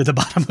nominees for the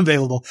bottom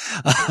available.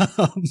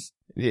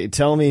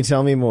 Tell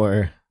me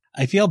more.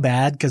 I feel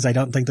bad because I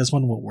don't think this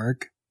one will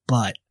work,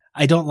 but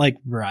I don't like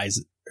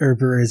Verizon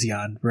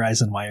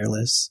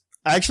Wireless.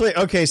 Actually,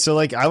 okay, so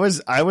like I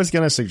was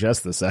gonna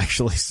suggest this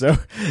actually. So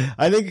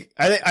I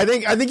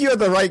think you have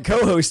the right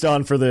co-host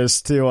on for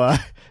this to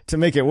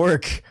make it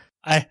work.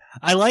 I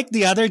like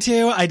the other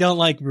 2. I don't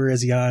like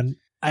Verizon.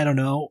 I don't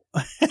know.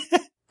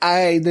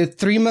 The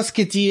 3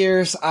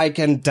 Musketeers, I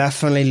can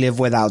definitely live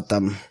without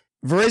them.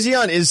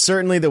 Verizon is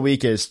certainly the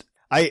weakest.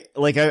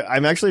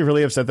 I'm actually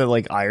really upset that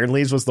like Iron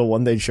Leaves was the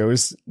one they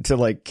chose to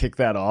like kick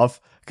that off.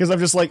 Cause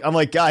I'm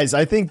like, guys,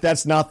 I think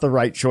that's not the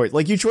right choice.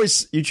 Like you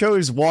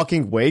chose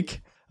Walking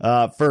Wake,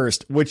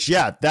 first, which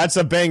yeah, that's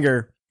a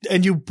banger.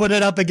 And you put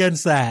it up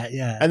against that.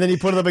 Yeah. And then you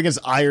put it up against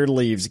Iron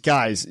Leaves.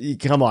 Guys,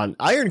 come on.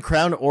 Iron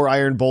Crown or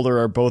Iron Boulder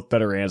are both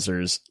better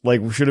answers.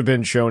 Like should have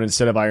been shown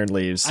instead of Iron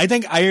Leaves. I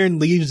think Iron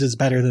Leaves is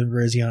better than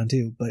Verizon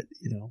too, but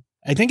you know,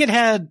 I think it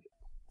had.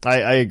 I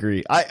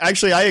agree. I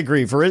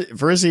agree.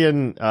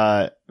 Verizon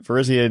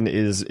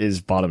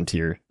is bottom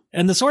tier.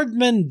 And the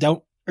Swordsmen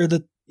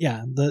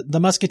Yeah, the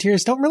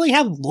Musketeers don't really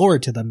have lore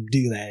to them,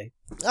 do they?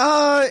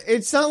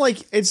 It's not like,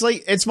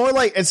 it's more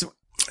like, it's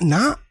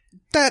not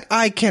that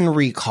I can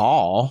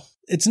recall.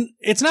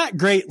 It's not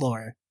great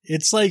lore.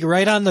 It's like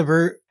right on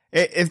the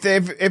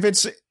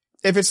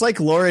if it's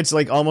like lore, it's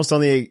like almost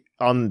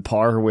on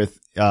par with,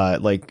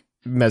 like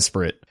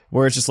Mesprit,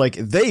 where it's just like,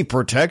 they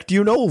protect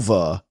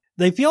Unova.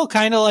 They feel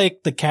kind of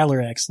like the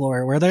Calyrex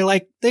lore, where they're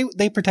like,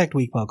 they protect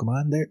weak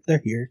Pokemon.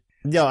 They're here.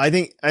 No, I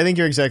think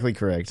you're exactly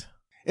correct.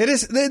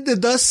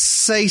 It does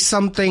say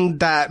something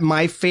that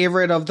my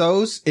favorite of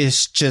those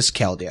is just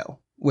Keldeo,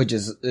 which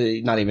is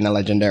not even a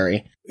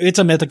legendary. It's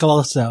a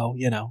mythical, so,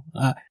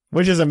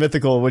 which is a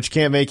mythical, which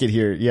can't make it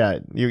here.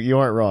 Yeah, you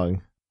aren't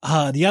wrong.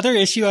 The other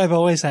issue I've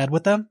always had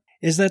with them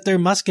is that they're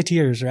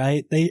Musketeers,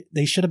 right?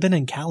 They should have been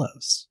in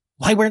Kalos.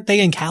 Why weren't they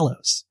in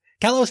Kalos?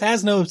 Kalos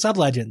has no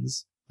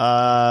sub-legends.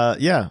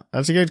 Yeah,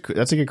 that's a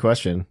good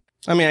question.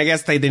 I mean, I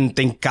guess they didn't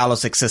think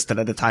Kalos existed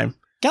at the time.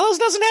 Kalos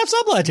doesn't have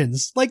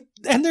sub-legends. Like,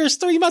 and there's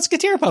 3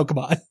 Musketeer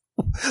Pokemon.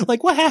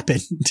 Like, what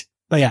happened?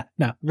 But yeah,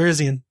 no,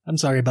 Virizion. I'm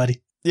sorry,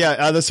 buddy.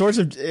 Yeah, the Swords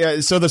of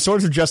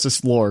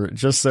Justice lore,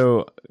 just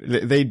so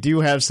they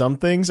do have some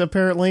things,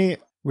 apparently.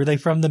 Were they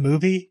from the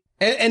movie?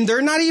 And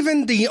they're not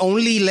even the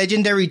only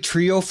legendary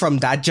trio from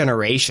that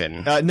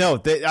generation.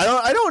 No,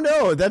 I don't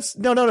know. That's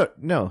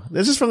no.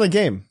 This is from the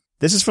game.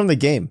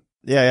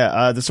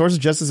 Yeah. The Swords of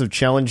Justice have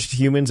challenged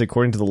humans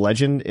according to the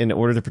legend in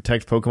order to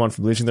protect Pokemon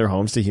from losing their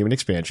homes to human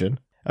expansion.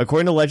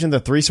 According to legend, the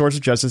 3 Swords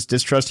of Justice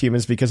distrust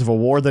humans because of a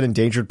war that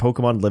endangered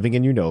Pokemon living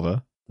in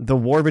Unova. The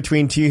war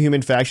between 2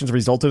 human factions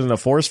resulted in a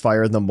forest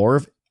fire in the Moor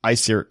of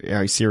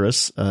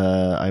Isurus.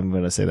 I'm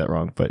going to say that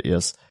wrong, but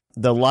yes.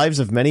 The lives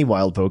of many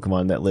wild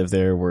Pokemon that live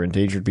there were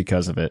endangered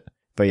because of it.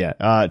 But yeah,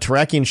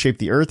 Terrakion shaped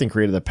the earth and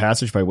created a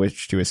passage by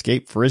which to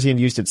escape. Virizion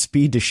used its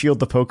speed to shield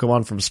the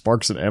Pokemon from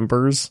sparks and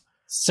embers.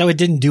 So it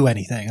didn't do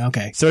anything.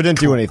 Okay. So it didn't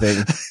do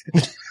anything.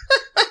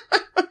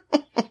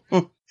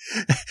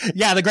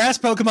 Yeah, the grass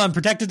Pokemon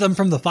protected them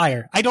from the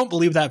fire. I don't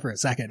believe that for a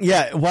second.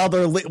 Yeah, while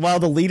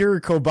the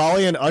leader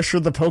Cobalion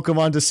ushered the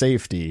Pokemon to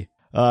safety.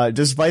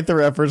 Despite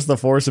their efforts, the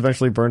forest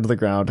eventually burned to the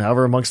ground.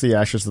 However, amongst the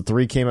ashes, the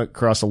 3 came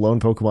across a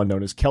lone Pokemon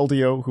known as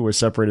Keldeo, who was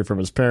separated from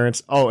his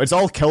parents. Oh, it's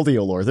all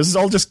Keldeo lore. This is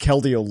all just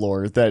Keldeo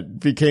lore that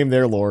became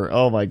their lore.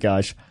 Oh my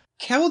gosh.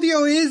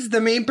 Keldeo is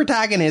the main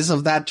protagonist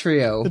of that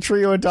trio. The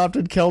trio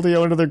adopted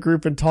Keldeo into their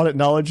group and taught it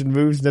knowledge and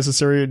moves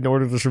necessary in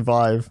order to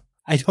survive.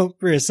 I don't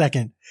for a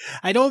second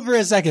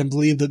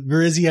believe that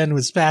Virizion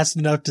was fast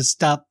enough to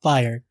stop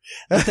fire.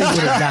 That thing would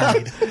have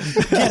died.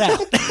 Get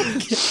out.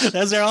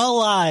 Those are all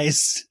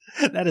lies.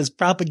 That is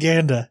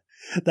propaganda.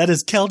 That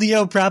is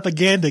Keldeo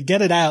propaganda.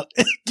 Get it out.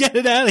 Get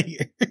it out of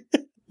here.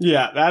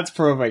 Yeah, that's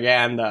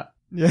propaganda.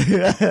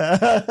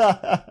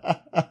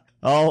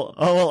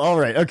 All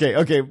right.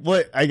 Okay.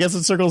 Well, I guess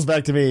it circles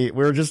back to me.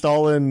 We're just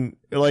all in,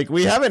 like,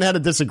 we haven't had a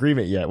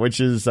disagreement yet, which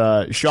is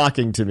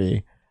shocking to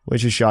me.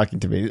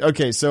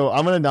 Okay, so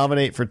I'm going to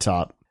nominate for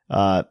top.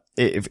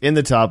 If in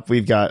the top,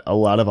 we've got a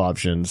lot of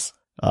options.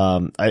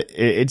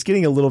 It's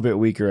getting a little bit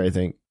weaker, I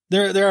think.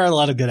 There are a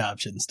lot of good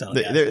options, though.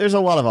 There's a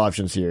lot of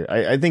options here.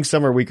 I think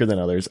some are weaker than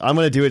others. I'm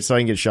going to do it so I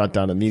can get shot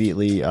down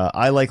immediately.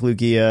 I like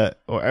Lugia,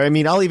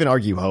 I'll even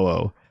argue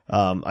Ho-Oh.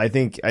 I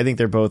think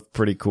they're both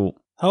pretty cool.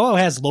 Ho-Oh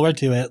has lore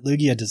to it.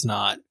 Lugia does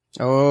not.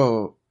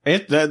 Oh,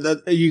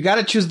 you got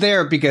to choose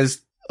there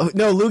because.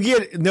 No,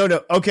 Lugia.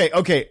 No.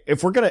 Okay.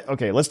 If we're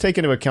let's take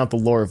into account the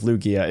lore of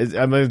Lugia.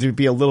 I'm going to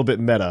be a little bit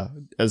meta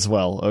as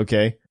well.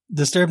 Okay.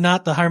 Disturb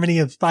not the harmony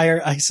of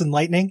fire, ice, and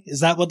lightning.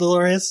 Is that what the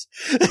lore is?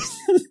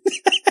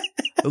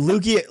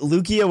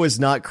 Lugia was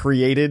not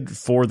created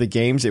for the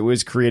games. It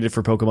was created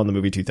for Pokemon the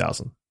movie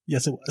 2000.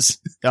 Yes, it was.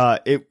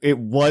 It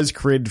was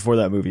created for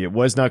that movie. It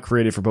was not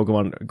created for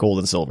Pokemon Gold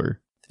and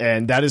Silver,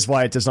 and that is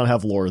why it does not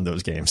have lore in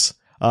those games.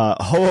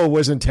 Ho-Oh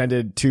was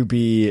intended to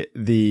be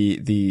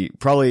the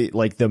probably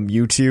like the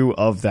Mewtwo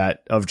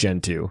of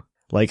Gen 2.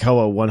 Like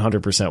Ho-Oh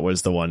 100%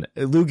 was the one.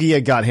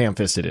 Lugia got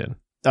ham-fisted in.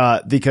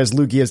 Because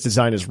Lugia's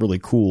design is really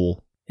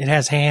cool. It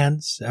has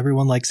hands.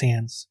 Everyone likes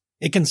hands.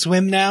 It can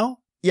swim now.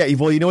 Yeah,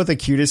 well, you know what the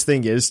cutest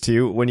thing is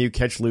too? When you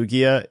catch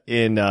Lugia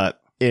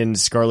in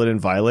Scarlet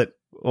and Violet.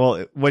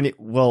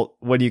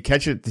 When you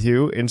catch it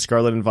too in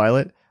Scarlet and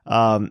Violet,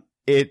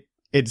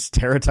 its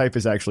Terra type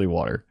is actually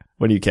water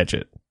when you catch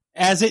it.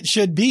 As it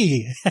should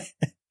be.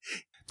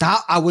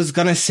 That I was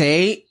gonna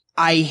say,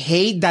 I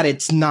hate that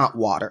it's not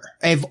water.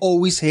 I've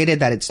always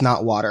hated that it's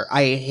not water.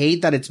 I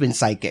hate that it's been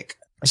psychic.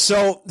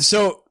 So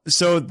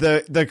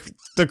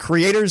the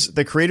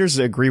creators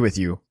agree with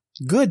you.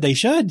 Good, they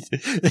should.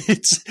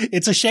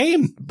 It's a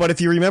shame. But if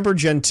we remember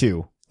Gen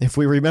 2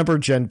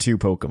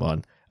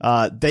 Pokemon,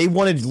 they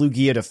wanted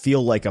Lugia to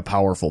feel like a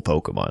powerful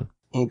Pokemon.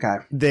 Okay.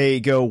 They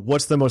go,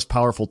 what's the most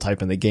powerful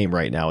type in the game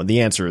right now? And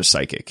the answer is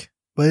Psychic.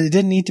 But it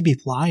didn't need to be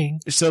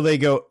flying. So they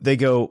go,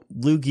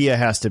 Lugia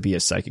has to be a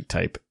psychic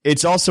type.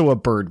 It's also a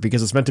bird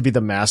because it's meant to be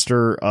the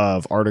master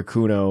of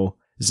Articuno,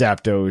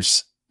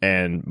 Zapdos,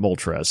 and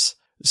Moltres.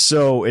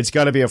 So it's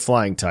got to be a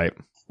flying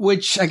type.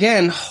 Which,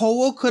 again,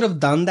 Ho-Oh could have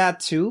done that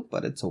too,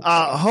 but it's okay.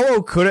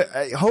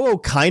 Ho-Oh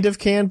kind of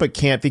can, but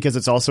can't because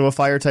it's also a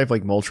fire type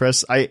like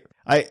Moltres. I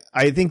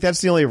think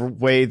that's the only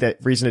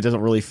reason it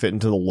doesn't really fit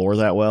into the lore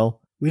that well.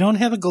 We don't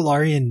have a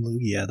Galarian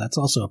Lugia. That's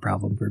also a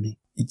problem for me.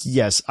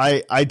 Yes,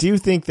 I do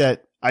think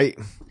that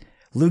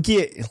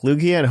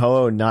Lugia and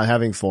Ho-Oh not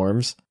having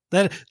forms.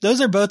 Those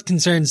are both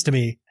concerns to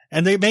me,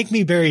 and they make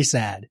me very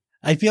sad.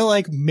 I feel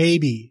like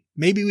maybe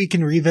we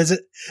can revisit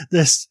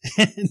this.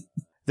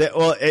 It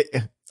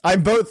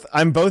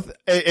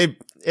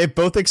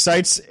both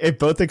excites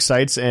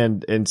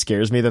and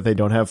scares me that they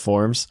don't have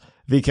forms,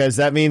 because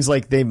that means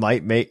like they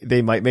might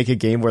make a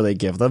game where they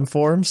give them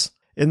forms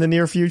in the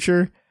near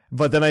future.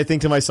 But then I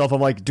think to myself,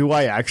 I'm like, do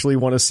I actually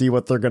want to see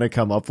what they're going to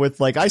come up with?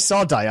 Like, I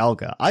saw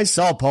Dialga, I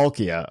saw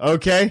Palkia,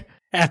 okay?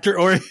 After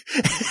Origin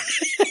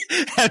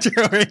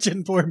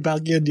form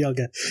Palkia and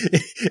Dialga,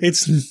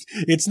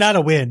 it's not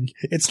a win.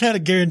 It's not a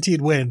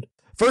guaranteed win.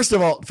 First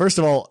of all,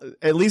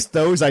 at least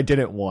those I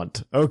didn't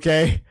want,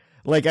 okay?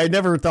 Like, I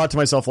never thought to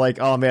myself, like,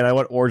 oh man, I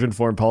want Origin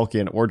Form Palkia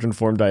and Origin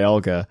Form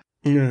Dialga.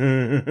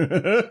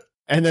 And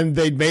then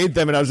they made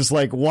them, and I was just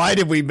like, why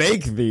did we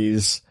make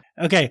these?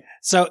 Okay,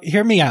 so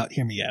hear me out.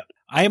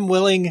 I am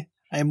willing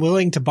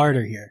to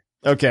barter here.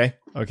 Okay.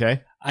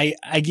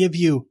 I give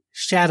you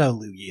Shadow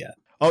Lugia.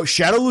 Oh,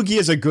 Shadow Lugia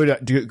is a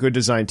good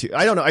design too.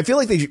 I don't know. I feel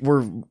like they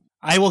were...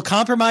 I will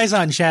compromise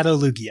on Shadow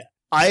Lugia.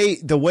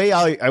 The way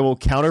I will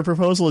counter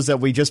proposal is that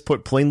we just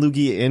put plain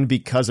Lugia in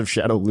because of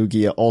Shadow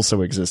Lugia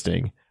also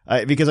existing.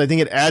 Because I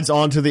think it adds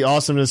on to the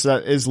awesomeness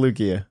that is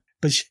Lugia.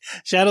 But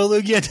Shadow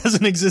Lugia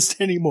doesn't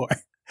exist anymore.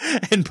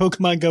 And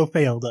Pokemon Go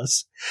failed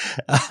us.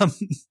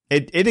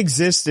 It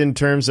exists in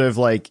terms of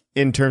the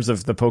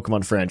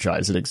Pokemon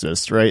franchise. It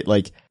exists, right?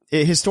 Like,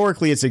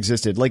 historically it's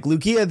existed. Like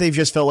Lugia, they've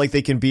just felt like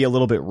they can be a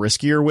little bit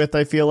riskier with,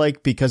 I feel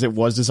like, because it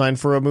was designed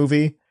for a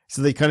movie.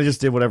 So they kind of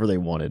just did whatever they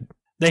wanted.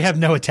 They have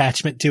no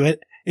attachment to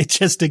it. It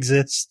just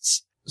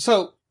exists.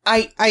 So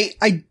I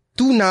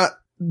do not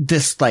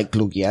dislike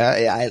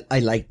Lugia. I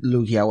like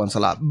Lugia once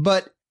a lot,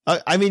 but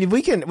I mean,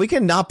 we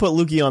can not put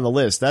Lugia on the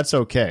list. That's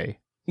okay.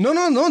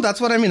 No.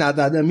 That's what I mean.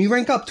 Let me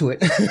rank up to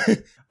it.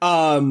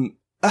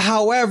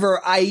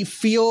 However, I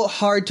feel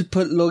hard to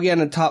put Lugia in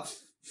the top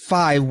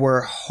 5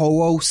 where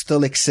Ho-Oh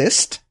still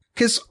exists.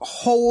 Because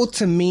Ho-Oh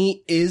to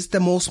me is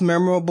the most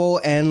memorable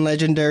and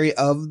legendary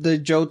of the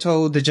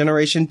Johto, the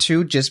Generation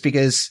 2, just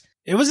because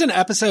it was in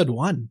episode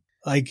 1.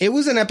 Like, it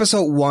was in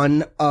episode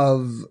 1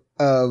 of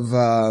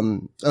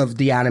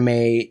the anime.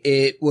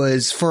 It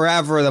was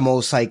forever the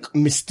most like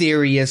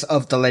mysterious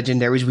of the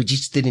legendaries. We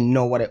just didn't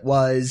know what it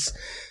was.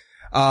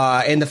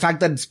 And the fact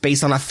that it's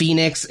based on a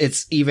phoenix,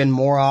 it's even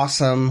more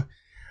awesome.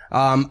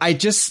 I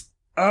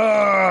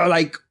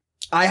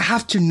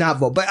have to not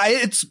vote, but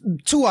it's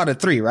 2 out of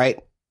 3, right?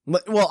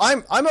 Well,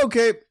 I'm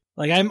okay.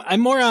 Like, I'm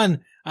more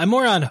on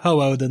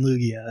Ho-Oh than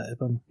Lugia.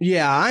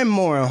 Yeah, I'm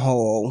more on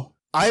Ho-Oh.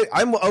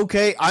 I'm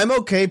okay. I'm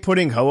okay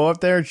putting Ho-Oh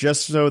up there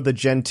just so the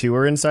Gen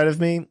 2er inside of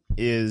me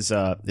is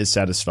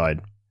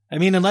satisfied. I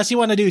mean, unless you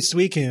want to do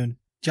Suicune.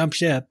 Jump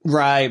ship.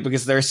 Right,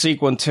 because they're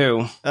sequel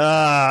too.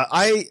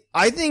 I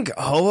think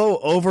Ho-Oh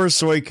over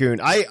Suicune.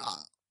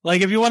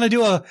 Like, if you want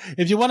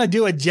to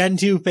do a Gen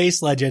 2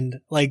 face legend,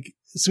 like,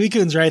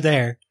 Suicune's right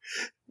there.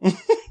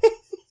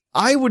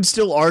 I would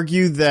still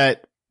argue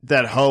that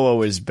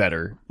Ho-Oh is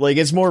better. Like,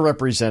 it's more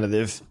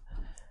representative.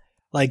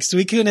 Like,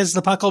 Suicune is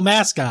the Puckle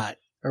mascot.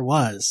 Or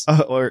was.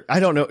 Or, I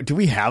don't know. Do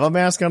we have a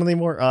mascot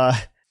anymore?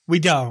 We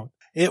don't.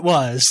 It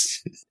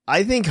was.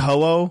 I think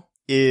Ho-Oh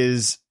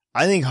is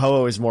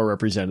more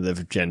representative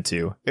of Gen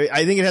 2.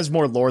 I think it has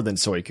more lore than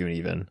Suicune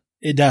even.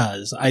 It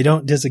does. I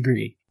don't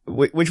disagree.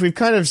 Which we've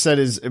kind of said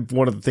is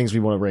one of the things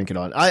we want to rank it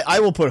on. I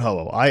will put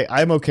Ho-Oh.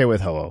 I'm okay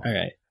with Ho-Oh.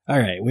 All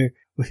right.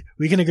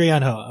 We can agree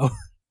on Ho-Oh.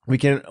 We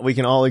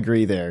can all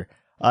agree there.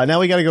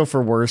 Now we got to go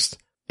for worst.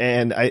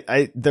 And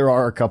there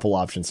are a couple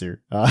options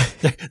here.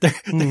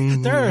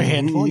 There are a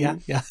handful. Yeah.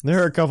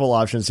 There are a couple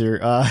options here.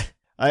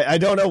 I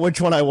don't know which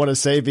one I want to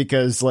say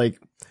because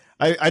like,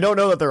 I don't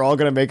know that they're all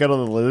going to make it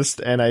on the list,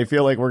 and I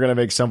feel like we're going to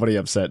make somebody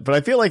upset. But I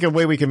feel like a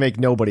way we can make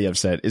nobody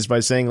upset is by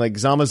saying like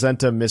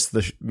Zamazenta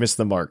missed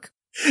the mark.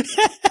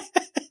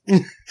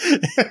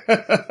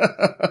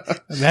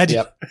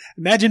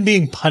 Imagine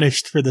being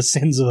punished for the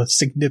sins of a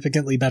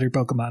significantly better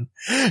Pokemon.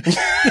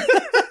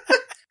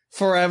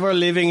 Forever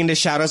living in the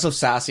shadows of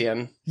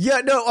Zacian. Yeah,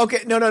 no,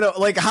 okay, no.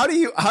 Like, how do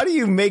you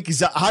make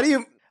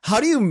Zacian?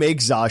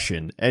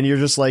 And you're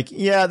just like,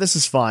 yeah, this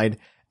is fine.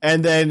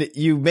 And then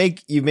you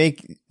make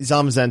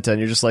Zamazenta, and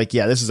you're just like,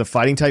 yeah, this is a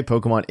fighting type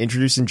Pokemon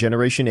introduced in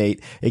Generation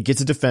 8. It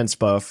gets a defense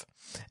buff,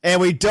 and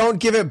we don't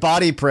give it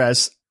Body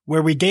Press.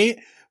 Where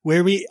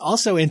we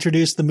also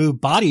introduced the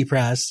move Body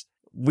Press.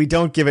 We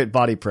don't give it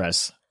Body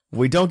Press.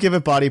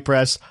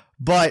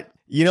 But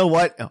you know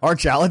what?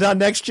 Archaludon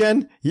next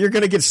gen, you're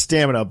gonna get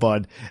Stamina,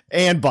 bud,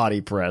 and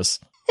Body Press.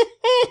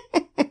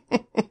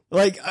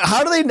 Like,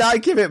 how do they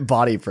not give it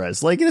Body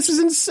Press? Like, this is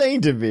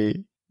insane to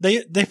me.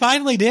 They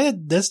finally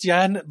did this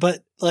gen,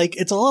 but like,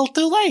 it's a little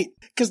too late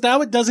because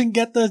now it doesn't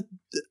get the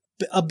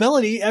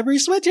ability every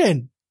switch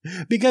in.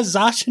 Because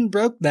Zacian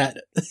broke that.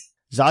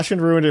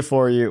 Zacian ruined it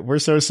for you. We're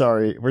so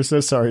sorry. We're so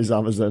sorry,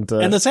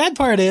 Zamazenta. And the sad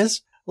part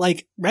is,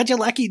 like,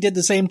 Regieleki did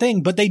the same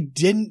thing, but they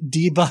didn't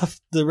debuff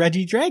the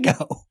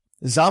Regidrago.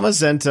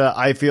 Zamazenta,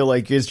 I feel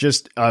like, is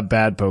just a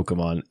bad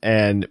Pokemon.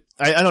 And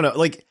I don't know,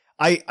 like,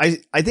 I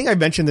think I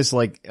mentioned this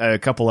like a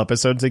couple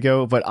episodes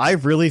ago, but I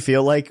really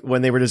feel like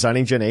when they were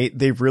designing Gen 8,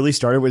 they really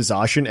started with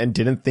Zacian and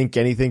didn't think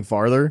anything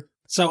farther.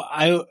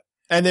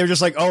 And they were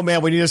just like, oh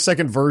man, we need a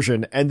second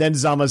version. And then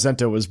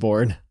Zamazenta was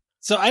born.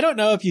 So I don't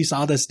know if you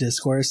saw this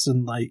discourse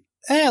in like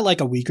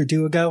a week or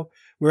two ago,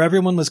 where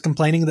everyone was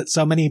complaining that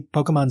so many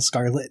Pokemon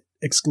Scarlet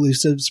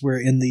exclusives were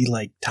in the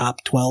like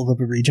top 12 of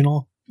a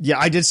regional. Yeah,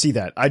 I did see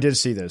that. I did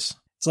see this.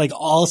 It's like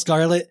all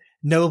Scarlet,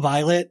 no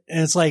Violet.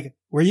 And it's like,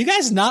 were you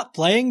guys not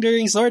playing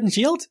during Sword and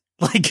Shield?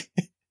 Like,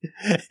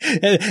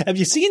 have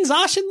you seen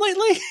Zacian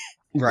lately?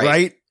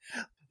 Right.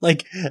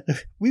 Like,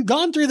 we've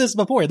gone through this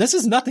before. This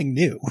is nothing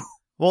new.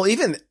 Well,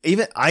 even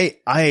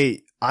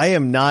I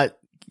am not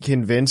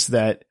convinced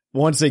that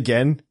once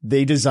again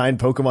they designed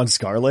Pokemon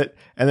Scarlet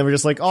and then we're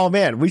just like, oh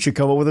man, we should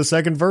come up with a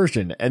second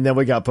version, and then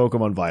we got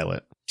Pokemon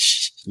Violet.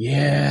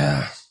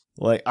 Yeah.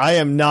 Like, I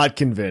am not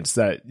convinced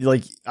that,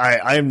 like,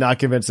 I am not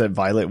convinced that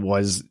Violet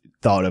was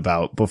thought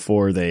about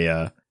before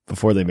they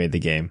made the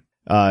game.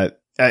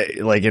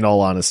 Like, in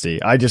all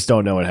honesty, I just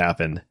don't know what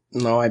happened.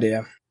 No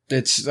idea.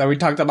 It's we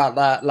talked about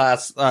that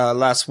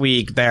last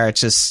week there.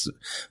 It's just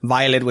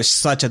Violet was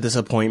such a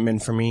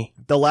disappointment for me.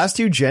 The last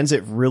two gens,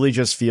 it really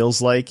just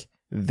feels like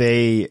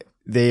they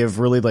have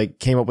really like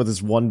came up with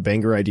this one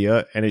banger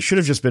idea, and it should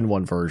have just been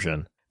one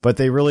version, but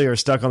they really are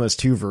stuck on this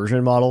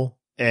 2-version model,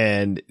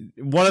 and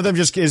one of them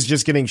is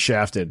just getting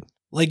shafted.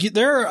 Like,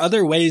 there are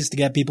other ways to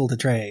get people to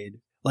trade.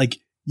 Like,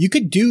 you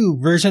could do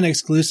version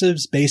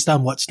exclusives based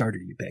on what starter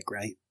you pick,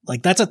 right?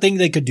 Like, that's a thing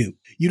they could do.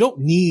 You don't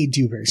need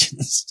 2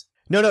 versions.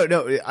 No.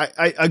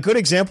 A good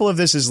example of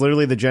this is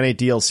literally the Gen 8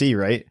 DLC,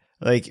 right?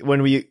 Like,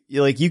 when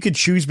you could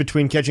choose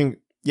between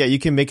you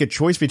can make a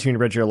choice between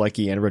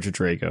Regieleki and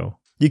Regidrago.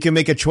 You can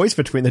make a choice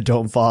between the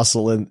Dome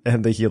Fossil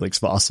and the Helix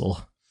Fossil.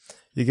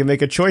 You can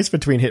make a choice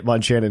between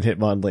Hitmonchan and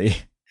Hitmonlee.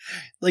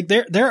 Like,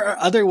 there are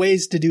other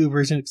ways to do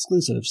version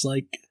exclusives,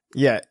 like...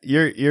 Yeah,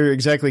 you're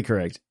exactly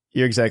correct.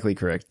 You're exactly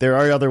correct. There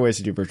are other ways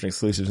to do version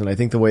exclusives, and I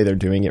think the way they're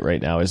doing it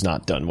right now is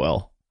not done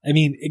well. I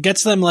mean, it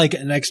gets them like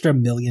an extra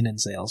 1 million in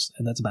sales,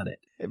 and that's about it.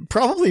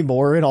 Probably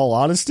more, in all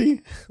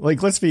honesty.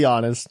 Like, let's be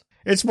honest.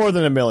 It's more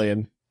than 1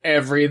 million.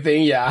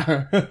 Everything,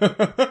 yeah.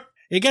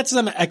 It gets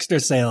them extra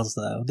sales,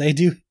 though. They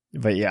do.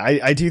 But yeah,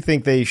 I do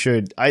think they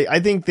should. I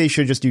think they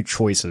should just do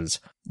choices.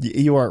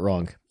 You aren't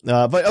wrong.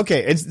 But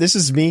okay, this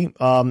is me.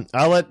 I'll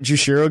let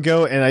Jushiro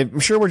go, and I'm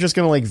sure we're just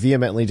gonna like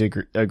vehemently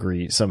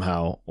agree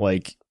somehow,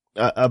 like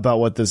about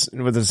what this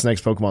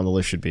next Pokemon on the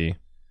list should be.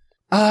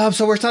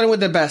 So we're starting with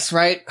the best,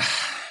 right?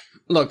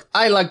 Look,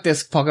 I like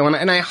this Pokemon,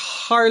 and I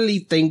hardly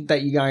think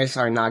that you guys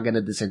are not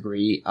gonna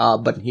disagree.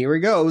 But here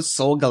we go,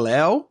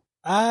 Solgaleo.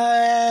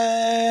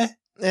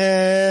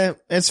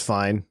 It's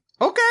fine.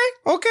 Okay.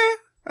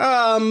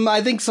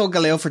 I think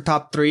Solgaleo for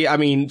top 3. I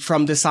mean,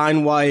 from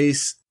design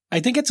wise, I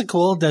think it's a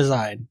cool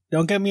design.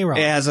 Don't get me wrong.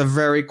 It has a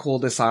very cool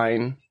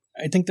design.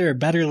 I think there are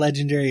better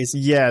legendaries.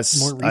 Yes,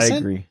 more recent. I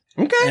agree.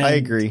 Okay. I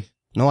agree.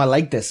 No, I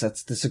like this.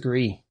 Let's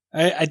disagree.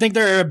 I think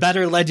there are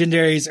better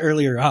legendaries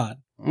earlier on.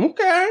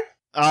 Okay.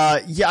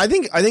 Yeah, I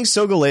think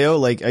Solgaleo,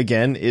 like,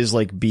 again, is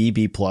like B+.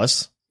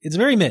 It's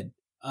very mid.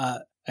 I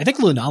think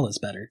Lunala's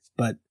better,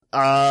 but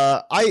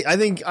I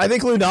think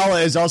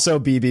Lunala is also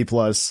B+.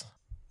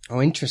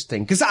 Oh,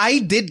 interesting. Because I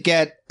did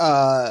get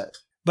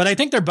but I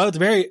think they're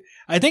both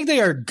I think they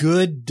are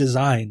good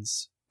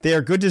designs. They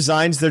are good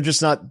designs. They're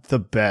just not the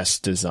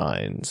best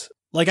designs.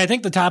 Like, I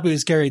think the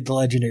Tapu's carried the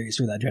legendaries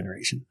for that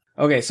generation.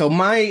 Okay, so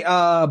my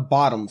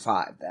bottom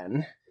 5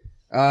 then.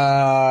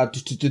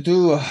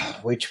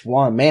 Which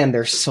one? Man,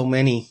 there's so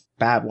many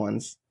bad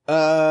ones.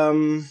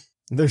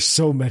 There's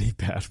so many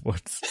bad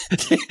ones.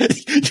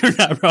 You're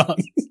not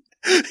wrong.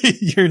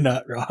 You're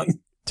not wrong.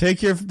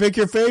 Pick your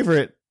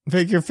favorite.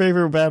 Pick your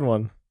favorite bad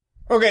one.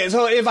 Okay,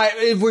 so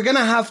if we're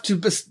gonna have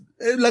to,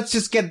 let's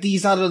just get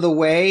these out of the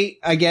way.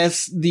 I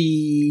guess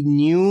the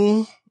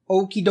new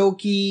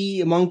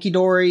Okidoki,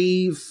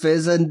 Monkidori,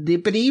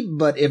 Fizzandipity,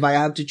 but if I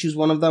have to choose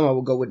one of them, I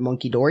will go with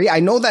Monkidori.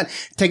 I know that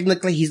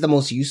technically he's the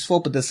most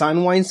useful, but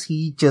design-wise,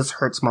 he just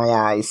hurts my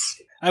eyes.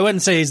 I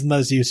wouldn't say he's the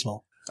most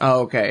useful.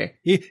 Oh, okay.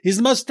 He's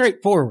the most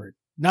straightforward,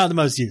 not the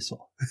most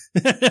useful.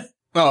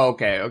 Oh,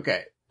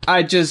 okay.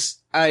 I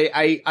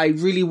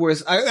really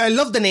was, I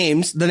love the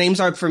names. The names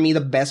are, for me, the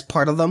best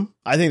part of them.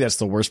 I think that's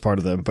the worst part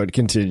of them, but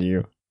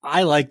continue.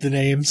 I like the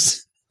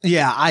names.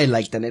 Yeah, I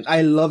like the names.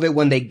 I love it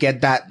when they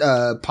get that,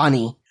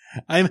 punny.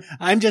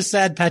 I'm just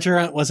sad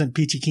Petrarunt wasn't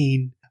Peachy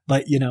Keen,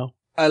 but you know.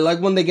 I like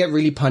when they get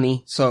really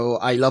punny, so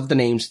I love the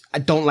names. I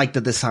don't like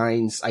the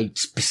designs. I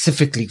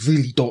specifically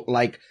really don't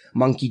like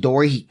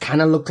Monkidori. He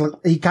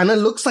kinda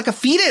looks like a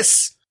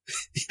fetus.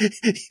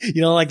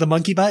 You don't like the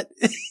monkey butt?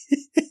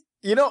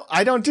 You know,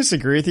 I don't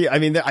disagree with you. I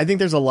mean, I think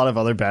there's a lot of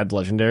other bad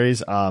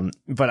legendaries.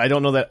 But I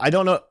don't know that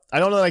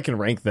I can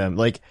rank them.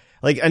 Like,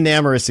 like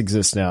Enamorus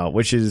exists now,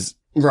 which is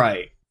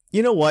right.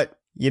 You know what?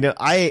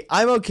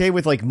 I'm okay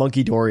with like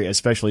Monkey Dory,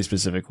 especially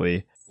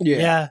specifically.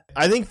 Yeah.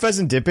 I think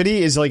Pheasantipity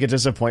is like a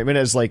disappointment,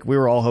 as like we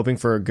were all hoping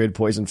for a good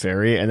poison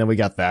fairy, and then we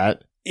got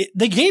that.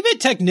 They gave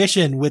it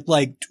Technician with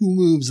like 2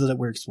 moves that it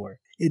works for.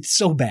 It's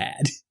so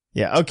bad.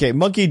 Yeah. Okay.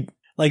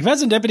 Like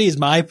Pheasantipity is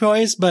my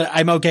choice, but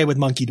I'm okay with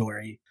Monkey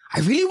Dory. I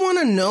really want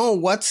to know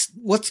what's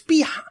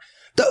behind.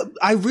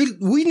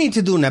 We need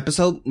to do an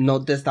episode.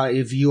 Note this down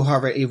if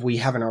we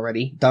haven't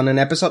already done an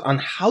episode on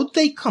how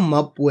they come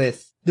up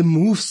with the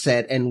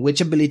moveset and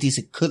which abilities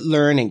it could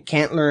learn and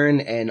can't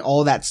learn and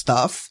all that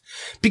stuff.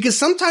 Because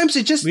sometimes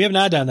it just... We have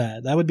not done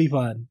that. That would be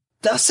fun.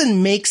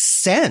 Doesn't make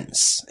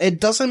sense. It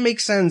doesn't make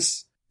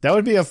sense. That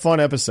would be a fun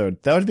episode.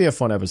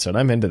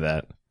 I'm into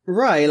that.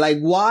 Right. Like,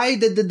 why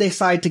did they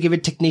decide to give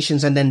it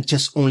Technicians and then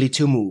just only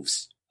 2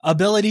 moves?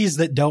 Abilities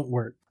that don't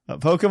work. A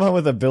Pokemon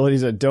with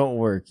abilities that don't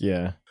work,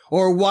 yeah.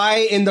 Or why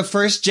in the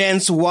first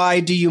gens, why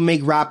do you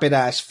make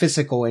Rapidash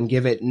physical and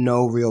give it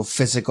no real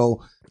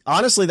physical?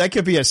 Honestly, that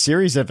could be a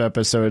series of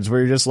episodes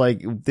where you're just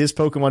like, this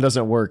Pokemon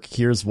doesn't work,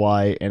 here's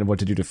why, and what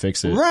to do to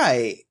fix it.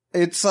 Right.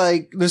 It's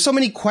like, there's so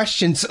many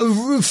questions.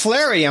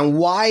 Flareon,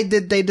 why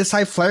did they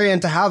decide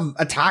Flareon to have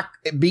attack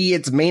be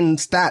its main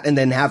stat and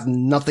then have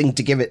nothing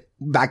to give it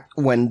back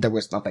when there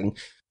was nothing?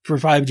 For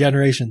 5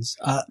 generations.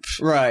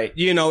 Right.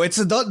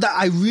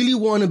 I really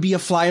want to be a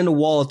fly on the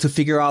wall to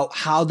figure out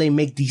how they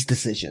make these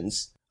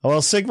decisions.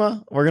 Well,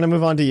 Sigma, we're going to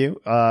move on to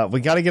you. We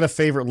got to get a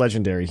favorite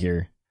legendary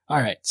here. All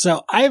right.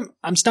 So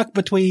I'm stuck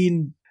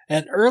between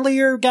an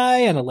earlier guy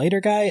and a later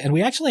guy. And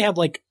we actually have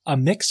like a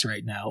mix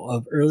right now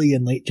of early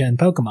and late gen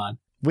Pokemon.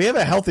 We have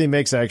a healthy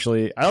mix,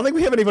 actually. I don't think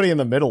we have anybody in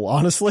the middle,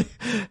 honestly.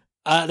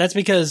 That's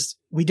because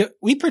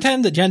we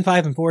pretend that Gen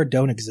 5 and 4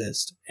 don't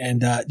exist.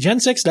 And, Gen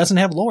 6 doesn't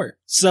have lore.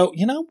 So,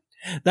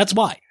 that's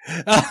why.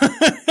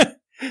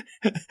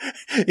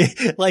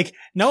 Like,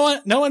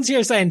 no one's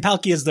here saying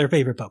Palkia is their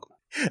favorite Pokemon.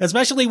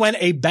 Especially when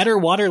a better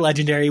water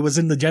legendary was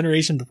in the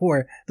generation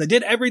before that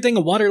did everything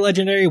a water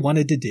legendary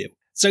wanted to do.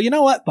 So you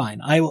know what? Fine.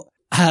 I will,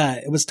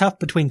 it was tough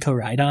between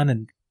Koraidon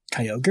and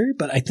Kyogre,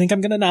 but I think I'm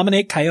going to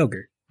nominate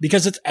Kyogre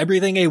because it's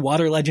everything a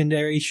water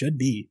legendary should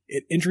be.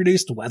 It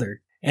introduced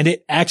weather and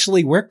it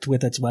actually worked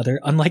with its weather,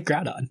 unlike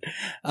Groudon.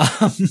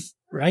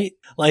 Right?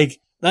 Like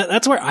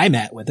that's where I'm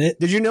at with it.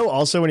 Did you know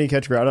also when you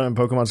catch Groudon in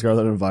Pokemon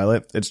Scarlet and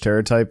Violet, its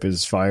Terra type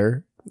is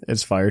fire?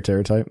 It's fire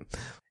Terra type.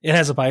 It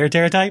has a fire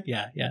Terra type?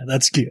 Yeah,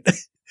 that's cute.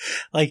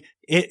 Like,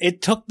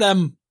 it took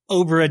them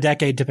over a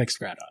decade to fix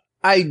Groudon.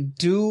 I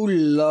do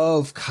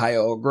love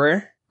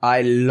Kyogre.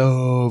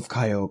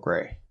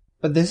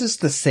 But this is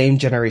the same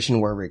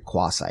generation where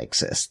Rayquaza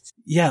exists.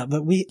 Yeah,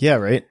 but Yeah,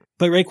 right?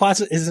 But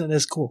Rayquaza isn't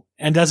as cool.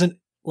 And doesn't,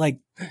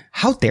 like...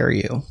 How dare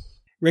you?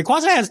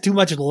 Rayquaza has too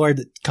much lore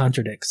that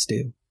contradicts,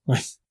 too.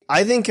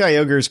 I think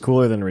Kyogre is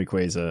cooler than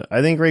Rayquaza.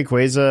 I think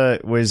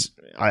Rayquaza was...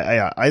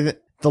 the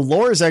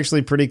lore is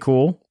actually pretty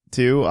cool.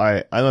 Too.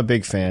 I'm a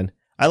big fan.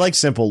 I like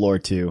simple lore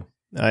too.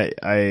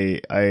 I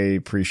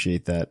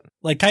appreciate that.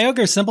 Like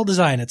Kyogre's simple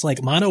design, it's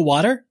like mono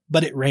water,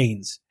 but it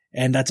rains.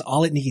 And that's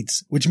all it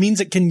needs, which means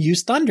it can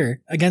use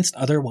thunder against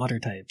other water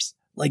types.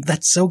 Like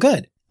that's so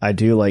good. I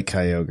do like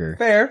Kyogre.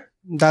 Fair.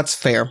 That's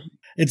fair.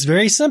 It's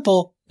very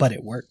simple, but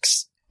it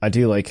works. I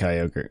do like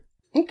Kyogre.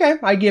 Okay,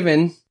 I give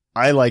in.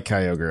 I like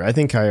Kyogre. I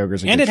think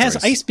Kyogre's a good choice. And it has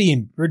Ice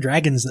Beam for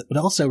dragons that would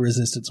also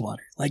resist its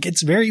water. Like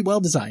it's very well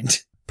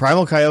designed.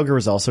 Primal Kyogre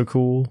was also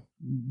cool.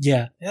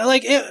 Yeah.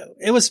 Like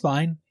it was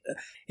fine.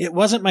 It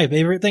wasn't my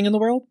favorite thing in the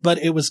world, but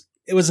it was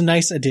a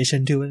nice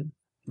addition to it.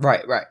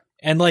 Right.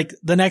 And like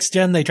the next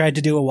gen, they tried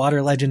to do a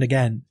water legend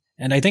again.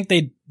 And I think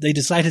they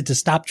decided to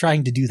stop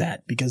trying to do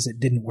that because it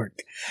didn't work.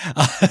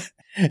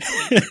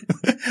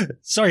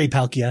 Sorry,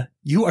 Palkia.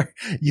 You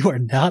are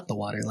not the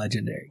water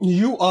legendary.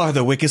 You are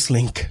the weakest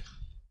link.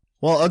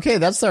 Well, okay.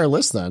 That's our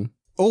list then.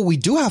 Oh, we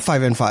do have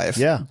 5 and 5.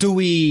 Yeah. Do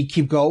we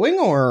keep going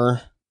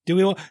or? Do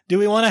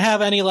we want to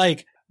have any,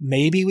 like,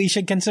 maybe we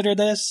should consider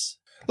this?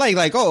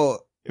 Oh.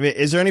 I mean,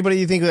 is there anybody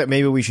you think that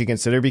maybe we should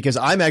consider? Because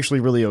I'm actually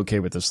really okay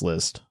with this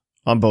list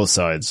on both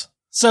sides.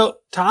 So,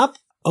 top,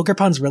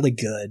 Ogerpon's really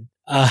good.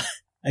 I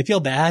feel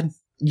bad.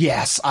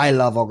 Yes, I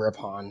love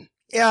Ogerpon.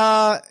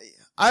 Yeah,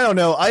 I don't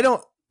know. I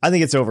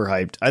think it's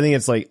overhyped. I think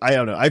it's like, I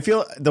don't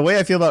know. The way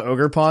I feel about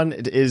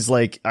Ogerpon is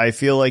like, I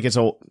feel like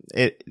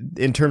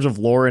in terms of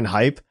lore and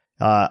hype,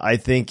 I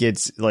think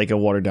it's like a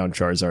watered down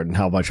Charizard and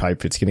how much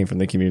hype it's getting from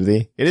the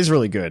community. It is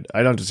really good.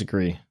 I don't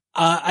disagree.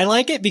 I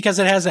like it because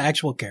it has an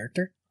actual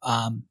character.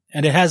 And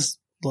it has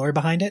lore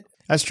behind it.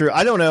 That's true.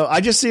 I don't know.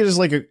 I just see it as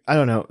like I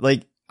don't know.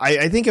 Like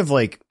I think of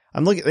like,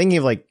 thinking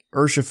of like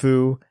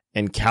Urshifu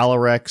and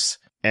Calyrex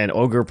and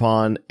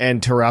Ogerpon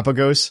and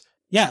Terrapagos.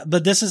 Yeah,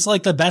 but this is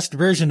like the best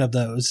version of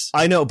those.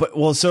 I know, but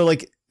well, so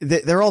like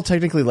they're all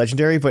technically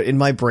legendary, but in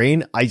my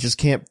brain, I just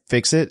can't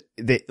fix it.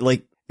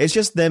 It's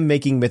just them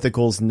making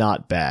mythicals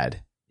not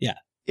bad. Yeah.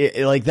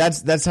 Like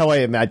that's how I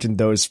imagine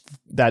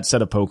that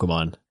set of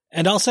Pokemon.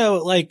 And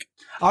also, like,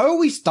 I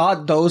always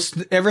thought those,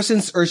 ever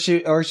since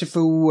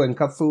Urshifu and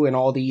Kung and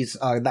all these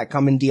that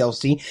come in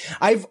DLC,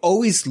 I've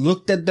always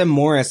looked at them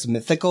more as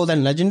mythical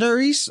than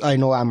legendaries. I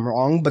know I'm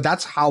wrong, but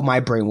that's how my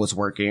brain was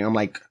working. I'm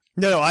like...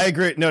 No, I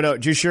agree. No,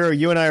 Jushiro,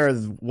 you and I are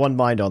one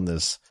mind on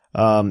this.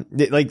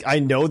 Like, I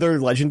know they're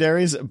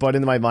legendaries, but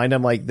in my mind,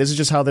 I'm like, this is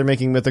just how they're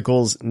making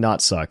mythicals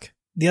not suck.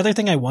 The other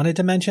thing I wanted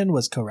to mention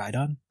was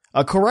Koraidon.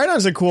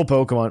 Koraidon's a cool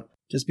Pokemon.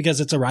 Just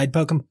because it's a ride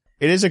Pokemon?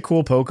 It is a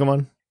cool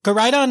Pokemon.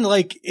 Koraidon,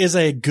 like, is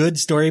a good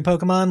story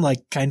Pokemon,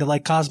 like, kind of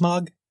like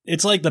Cosmog.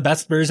 It's like the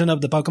best version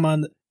of the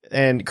Pokemon.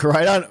 And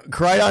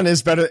Koraidon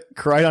is better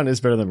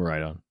than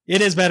Miraidon.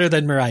 It is better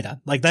than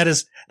Miraidon. Like, that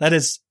is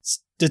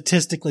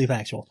statistically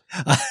factual.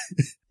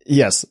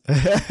 Yes.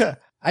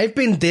 I've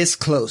been this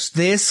close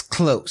to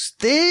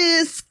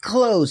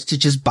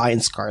just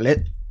buying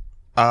Scarlet.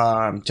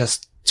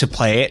 Just to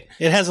play it.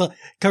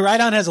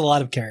 Koraidon has a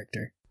lot of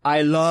character.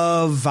 I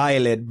love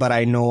Violet, but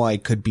I know I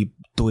could be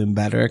doing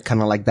better.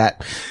 Kind of like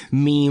that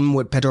meme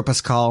with Pedro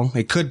Pascal.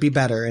 It could be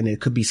better, and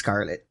it could be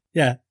Scarlet.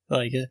 Yeah,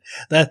 like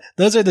that.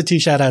 Those are the two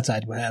shoutouts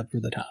I'd have for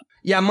the top.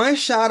 Yeah, my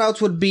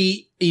shoutouts would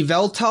be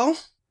Yveltal.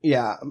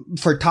 Yeah,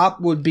 for top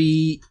would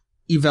be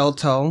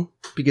Yveltal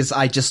because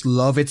I just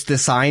love its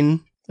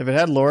design. If it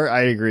had lore,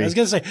 I agree. I was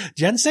gonna say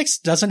Gen 6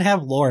 doesn't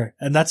have lore,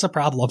 and that's a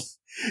problem.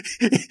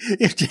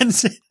 If Gen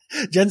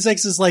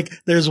 6 is like,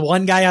 there's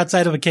one guy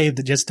outside of a cave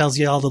that just tells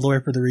you all the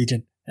lore for the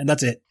region, and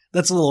that's it.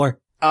 That's the lore.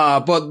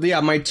 But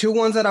yeah, my two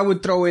ones that I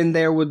would throw in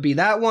there would be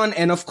that one,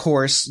 and of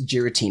course,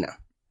 Giratina.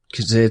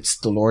 Because it's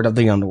the Lord of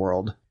the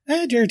Underworld.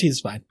 Giratina's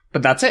fine.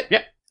 But that's it,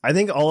 yeah. I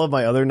think all of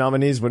my other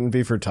nominees wouldn't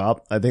be for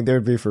top. I think they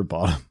would be for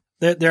bottom.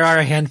 There are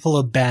a handful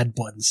of bad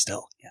ones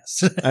still,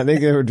 yes. I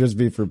think they would just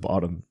be for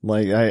bottom.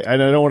 Like, I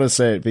don't want to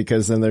say it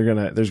because then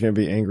there's gonna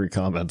be angry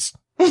comments.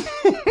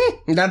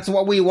 That's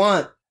what we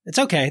want. It's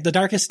okay. The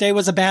Darkest Day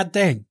was a bad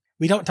thing.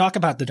 We don't talk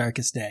about the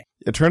Darkest Day.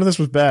 Eternus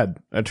was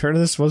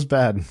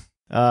bad.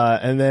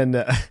 And then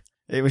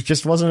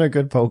it wasn't a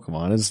good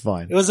Pokemon. It's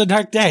fine. It was a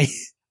dark day.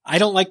 I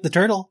don't like the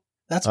turtle.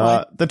 That's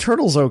why. The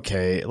turtle's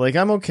okay. Like,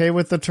 I'm okay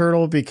with the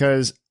turtle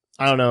because,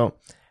 I don't know,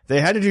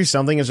 they had to do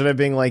something instead of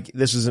being like,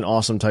 this is an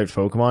awesome type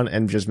Pokemon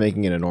and just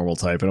making it a normal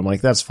type. And I'm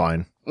like, that's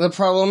fine. The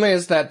problem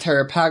is that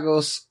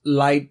Terrapagos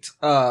light,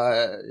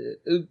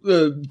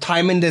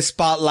 time in the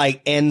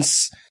spotlight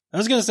ends. I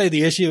was going to say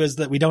the issue is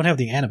that we don't have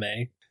the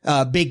anime.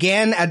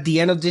 Began at the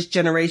end of this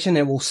generation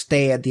and will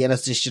stay at the end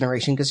of this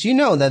generation because you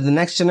know that the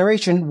next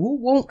generation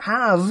won't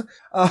have,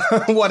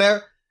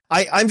 whatever.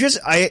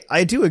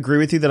 I do agree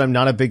with you that I'm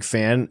not a big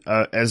fan,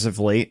 as of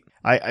late.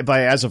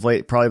 By as of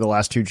late, probably the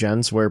last two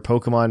gens where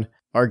Pokemon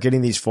are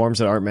getting these forms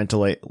that aren't meant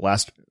to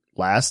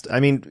last. I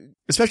mean,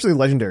 especially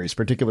legendaries,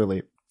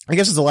 particularly. I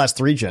guess it's the last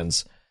 3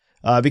 gens.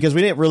 Because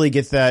we didn't really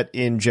get that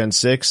in Gen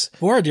 6.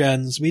 4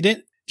 gens. We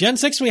didn't. Gen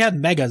 6 we had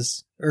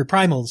Megas or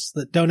Primals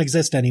that don't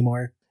exist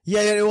anymore.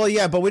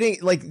 Yeah, but we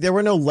didn't, like, there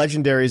were no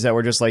legendaries that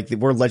were just like,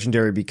 we're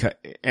legendary because,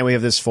 and we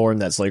have this form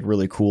that's like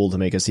really cool to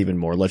make us even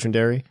more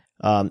legendary.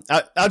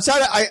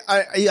 Outside,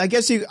 I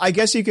guess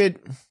you could.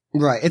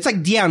 Right. It's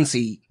like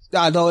Diancie.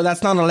 Though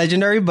that's not a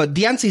legendary, but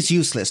Diancie's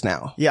useless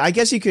now. Yeah, I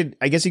guess you could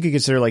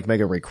consider like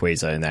Mega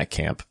Rayquaza in that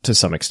camp to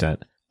some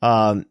extent.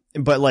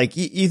 But like,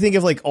 you think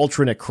of like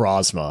Ultra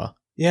Necrozma.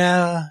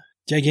 Yeah.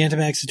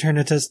 Gigantamax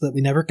Eternatus that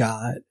we never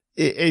got.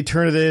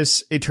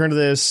 Eternatus,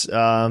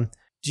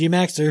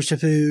 G-Max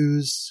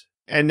Urshifus.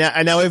 And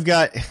now we've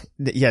got,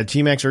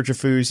 G-Max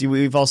Urshifus.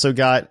 We've also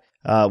got,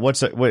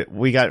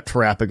 we got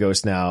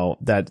Terrapagos now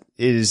that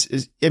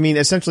is, I mean,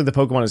 essentially the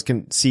Pokemon is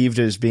conceived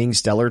as being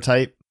stellar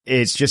type.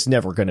 It's just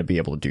never going to be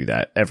able to do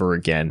that ever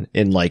again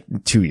in like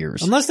 2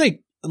 years. Unless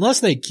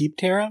they keep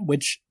Terra,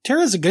 which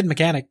Terra's a good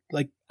mechanic.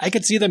 Like, I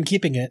could see them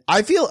keeping it.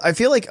 I feel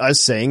like us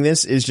saying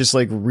this is just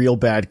like real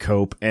bad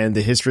cope, and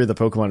the history of the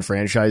Pokemon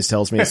franchise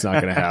tells me it's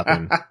not going to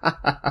happen.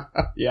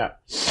 Yeah.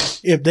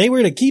 If they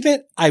were to keep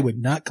it, I would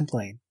not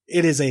complain.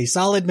 It is a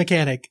solid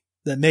mechanic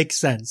that makes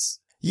sense.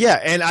 Yeah,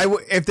 and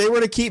if they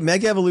were to keep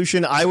Mega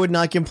Evolution, I would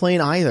not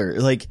complain either.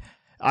 Like,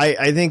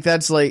 I think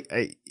that's like,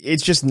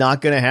 it's just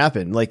not going to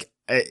happen. Like,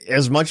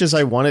 as much as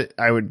I want it,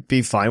 I would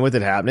be fine with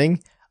it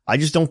happening. I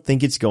just don't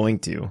think it's going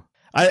to.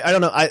 I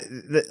don't know.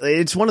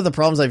 It's one of the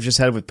problems I've just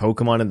had with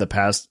Pokemon in the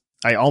past,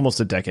 almost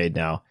a decade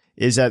now,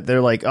 is that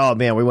they're like, oh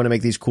man, we want to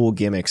make these cool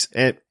gimmicks,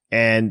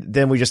 and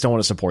then we just don't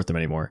want to support them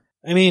anymore.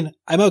 I mean,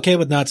 I'm okay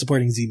with not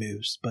supporting Z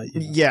moves, but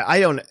yeah,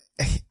 I don't.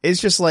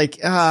 It's just like,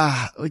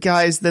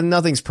 guys, then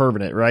nothing's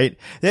permanent, right?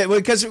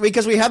 Because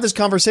we have this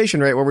conversation,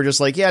 right, where we're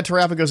just like, yeah,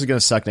 Terrapagos is going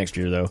to suck next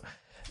year, though,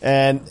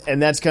 and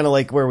that's kind of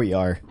like where we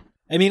are.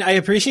 I mean, I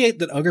appreciate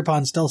that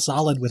Ogerpon's still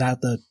solid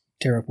without the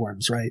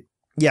terraforms, right?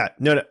 Yeah,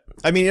 no.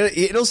 I mean,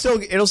 it'll still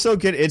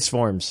get its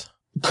forms.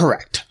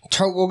 Correct.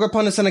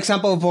 Ogerpon is an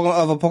example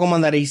of a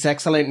Pokemon that is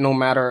excellent no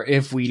matter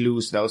if we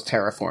lose those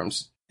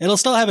terraforms. It'll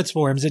still have its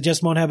forms, it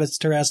just won't have its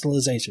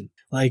terrestrialization.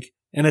 Like,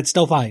 and it's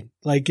still fine.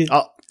 Like,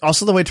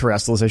 also the way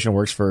terrestrialization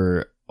works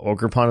for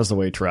Ogerpon is the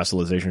way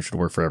terrestrialization should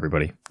work for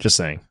everybody. Just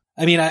saying.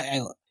 I mean,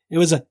 It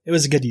was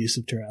a good use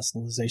of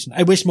terrestrialization.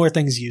 I wish more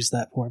things used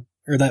that form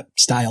or that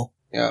style.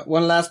 Yeah.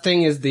 One last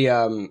thing is the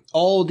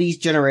all these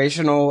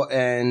generational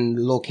and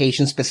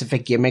location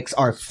specific gimmicks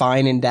are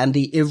fine and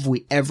dandy if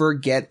we ever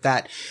get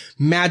that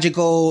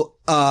magical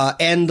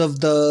end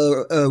of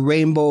the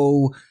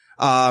rainbow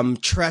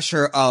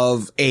treasure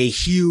of a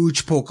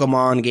huge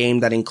Pokemon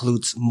game that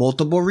includes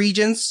multiple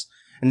regions.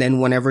 And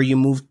then whenever you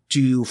move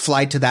to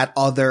fly to that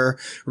other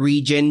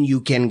region,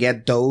 you can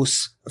get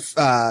those,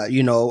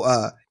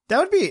 that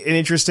would be an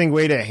interesting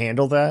way to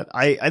handle that.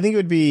 I think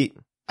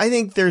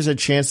there's a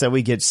chance that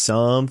we get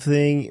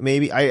something,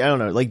 maybe. I don't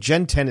know. Like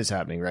Gen 10 is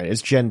happening, right?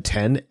 It's Gen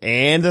 10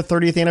 and the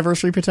 30th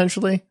anniversary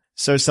potentially.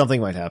 So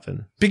something might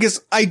happen. Because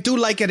I do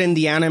like it in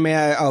the anime.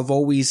 I've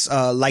always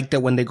liked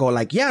it when they go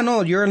like, yeah,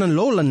 no, you're in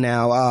Alolan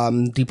now.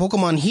 The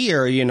Pokemon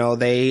here,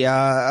 they,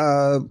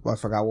 I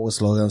forgot what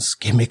was Logan's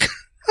gimmick.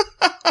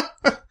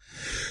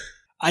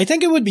 I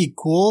think it would be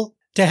cool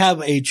to have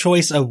a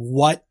choice of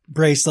what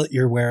bracelet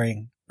you're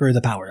wearing for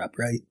the power up,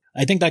 right?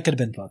 I think that could have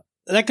been fun.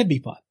 That could be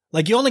fun.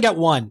 Like, you only got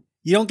one.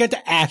 You don't get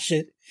to ash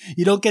it.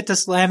 You don't get to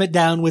slam it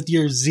down with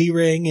your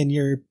Z-Ring and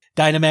your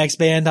Dynamax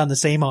band on the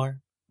same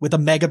arm with a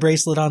Mega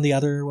Bracelet on the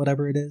other, or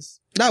whatever it is.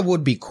 That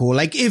would be cool.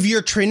 Like, if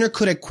your trainer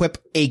could equip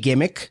a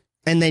gimmick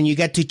and then you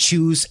get to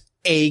choose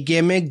a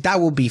gimmick, that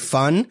would be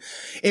fun.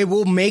 It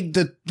will make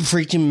the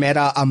freaking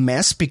meta a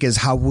mess because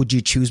how would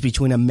you choose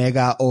between a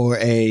Mega or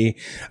a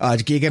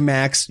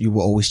Gigamax? You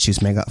will always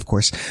choose Mega, of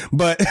course.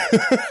 But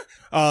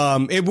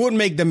it would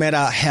make the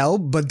meta hell,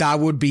 but that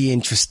would be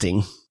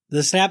interesting.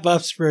 The snap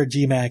buffs for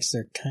G-Max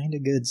are kind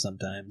of good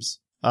sometimes.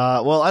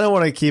 Well, I don't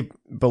want to keep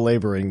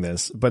belaboring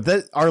this, but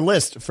our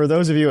list, for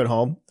those of you at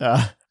home,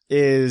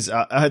 is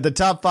the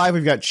top 5.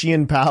 We've got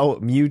Chien Pao,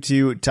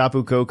 Mewtwo,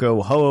 Tapu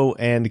Koko, Ho-Oh,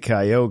 and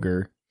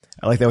Kyogre.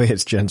 I like that way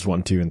it's Gens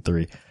 1, 2, and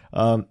 3.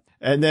 And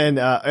then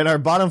in our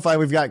bottom 5,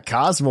 we've got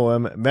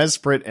Cosmoem,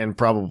 Mesprit, and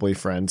probably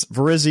friends,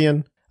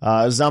 Virizion,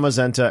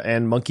 Zamazenta,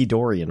 and Monkey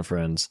Dory and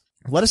friends.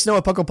 Let us know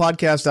at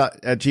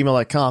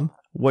pucklepodcast@gmail.com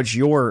what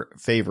your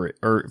favorite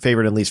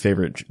and least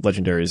favorite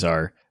legendaries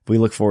are. We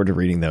look forward to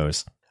reading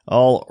those.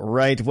 All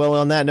right. Well,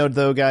 on that note,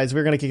 though, guys,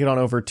 we're going to kick it on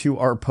over to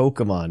our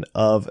Pokemon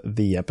of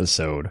the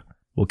episode.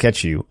 We'll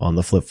catch you on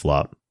the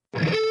flip-flop.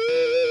 Poke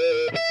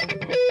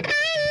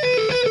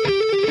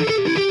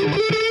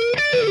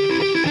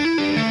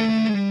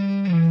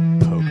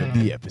of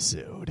the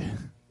episode.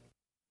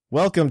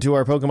 Welcome to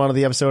our Pokemon of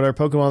the episode. Our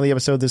Pokemon of the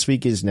episode this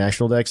week is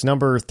National Dex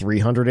number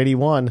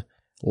 381,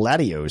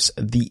 Latios,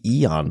 the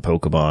Eon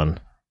Pokemon.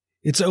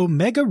 Its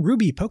Omega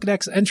Ruby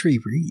Pokedex entry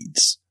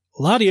reads,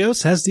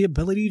 Latios has the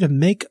ability to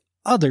make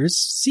others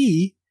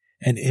see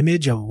an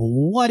image of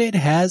what it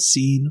has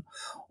seen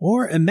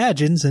or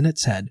imagines in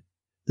its head.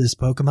 This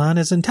Pokemon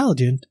is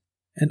intelligent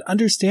and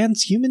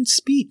understands human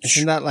speech.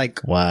 Isn't that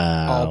like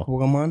wow. all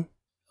Pokemon?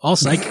 All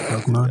psychic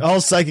Pokemon.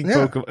 All psychic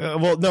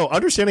Pokemon. Well, no,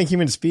 understanding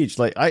human speech.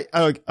 Like,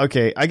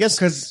 okay, I guess.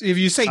 Because if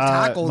you say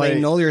tackle,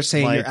 they know you're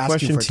saying you're asking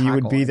question for to you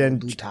would be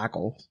then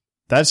tackle.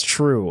 That's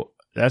true.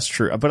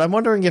 But I'm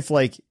wondering if,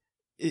 like,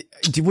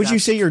 would you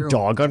say your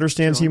dog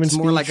understands human speech?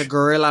 It's more like a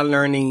gorilla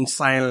learning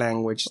sign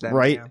language. Then,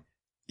 right?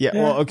 Yeah.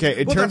 Well, okay.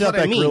 It turned out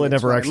that gorilla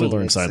never actually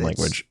learned sign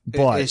language.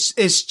 But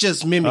it's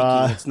just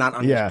mimicking. It's not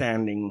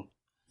understanding.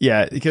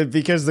 Yeah,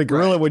 because the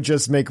gorilla would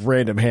just make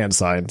random hand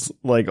signs,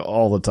 like,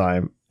 all the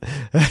time.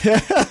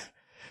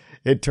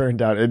 It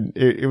turned out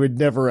it would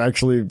never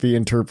actually be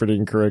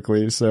interpreting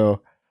correctly.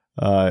 So,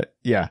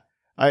 yeah.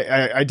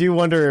 I do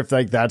wonder if,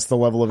 like, that's the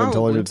level of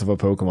intelligence of a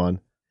Pokemon.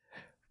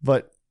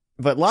 But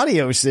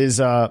Latios is,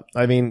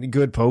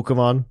 good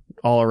Pokemon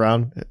all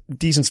around.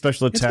 Decent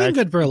special attack. It's been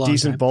good for a long time.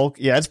 Decent bulk.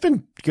 Yeah, it's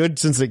been good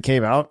since it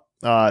came out.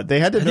 They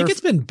had to I think it's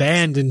been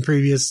banned in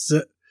previous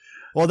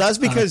well, that's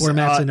because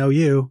formats in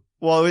OU.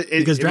 Well,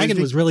 because Dragon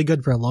was really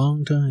good for a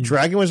long time.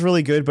 Dragon was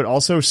really good, but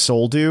also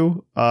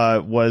Soldew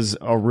was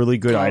a really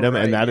good item,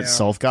 and that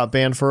itself got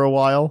banned for a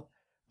while.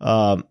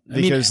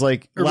 Because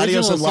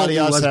Latios and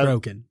Latios had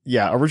broken.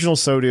 Yeah, original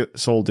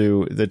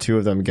Soldew, the two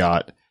of them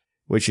got,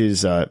 which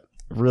is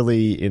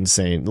really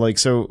insane. Like,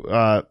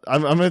 so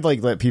I'm gonna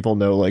like let people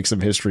know like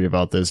some history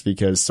about this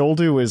because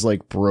Soldew is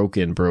like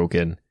broken.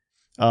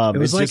 It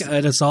was like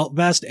an assault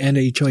vest and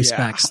a choice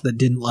specs that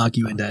didn't lock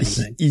you into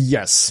anything.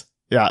 Yes.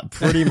 Yeah,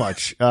 pretty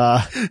much.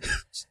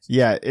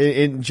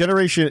 In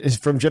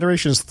from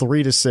generations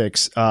 3 to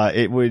 6,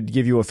 it would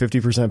give you a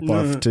 50%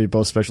 buff to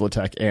both special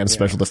attack and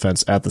special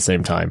defense at the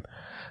same time.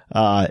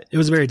 It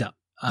was very dumb.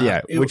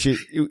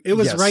 It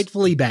was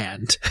rightfully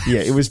banned. Yeah,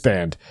 it was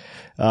banned.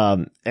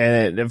 And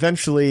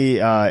eventually,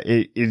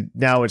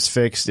 now it's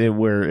fixed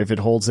where if it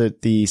holds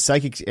it, the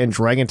psychic and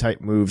dragon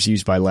type moves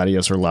used by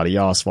Latios or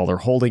Latios while they're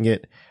holding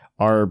it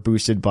are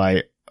boosted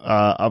by,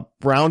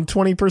 around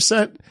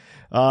 20%.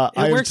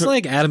 It works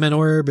like Adamant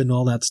Orb and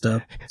all that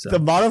stuff. So. The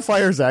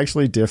modifier is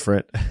actually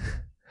different.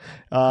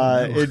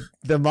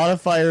 The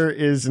modifier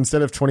is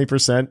instead of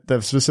 20%,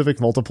 the specific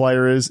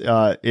multiplier is,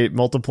 it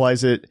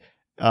multiplies it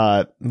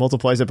by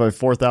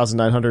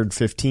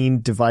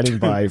 4,915 dividing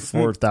by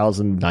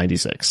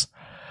 4,096.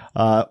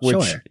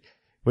 Which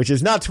which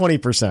is not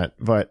 20%,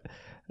 but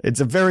it's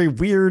a very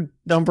weird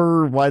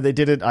number. Why they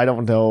did it, I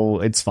don't know.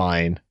 It's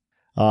fine.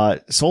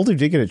 Soldier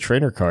did get a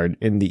trainer card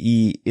in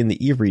the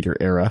e-reader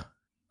era.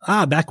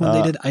 Back when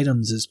they did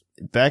items.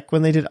 Back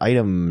when they did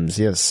items,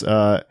 yes.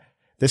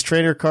 This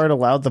trainer card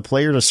allowed the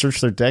player to search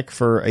their deck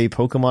for a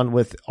Pokemon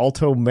with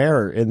Alto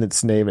Mare in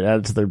its name and add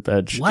it to their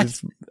bench. What?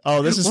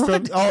 This is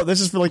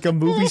for like a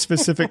movie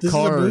specific this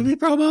card. This is a movie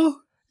promo?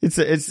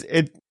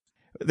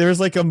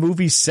 There's like a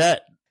movie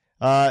set.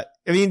 I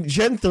mean,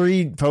 Gen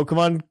 3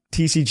 Pokemon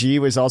TCG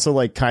was also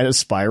like kind of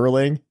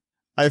spiraling.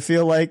 I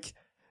feel like.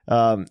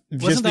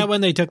 Wasn't that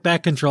when they took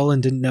back control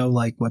and didn't know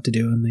like what to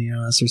do in the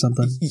US or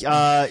something?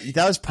 That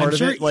was part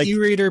of it. Like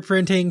e-reader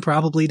printing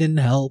probably didn't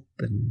help.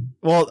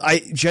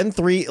 Gen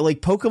 3, like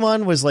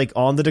Pokemon was like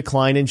on the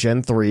decline in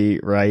Gen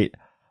 3, right?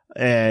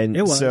 And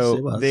it was.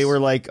 They were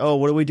like, oh,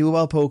 what do we do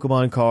about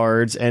Pokemon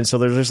cards? And so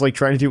they're just like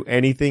trying to do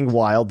anything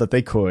wild that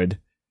they could.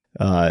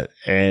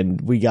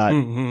 And we got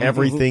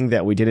everything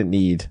that we didn't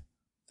need.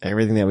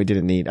 Everything that we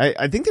didn't need.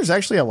 I think there's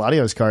actually a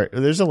Latios card.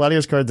 There's a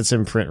Latios card that's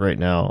in print right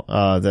now.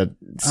 I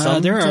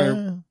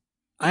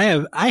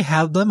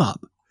have them up.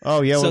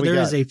 Oh yeah. So there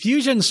is a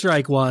Fusion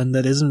Strike one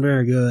that isn't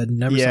very good.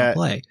 Never saw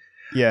play.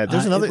 Yeah.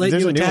 There's another.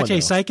 There's you a new attach one,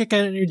 a Psychic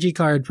Energy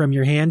card from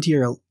your hand to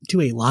a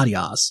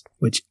Latios,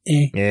 which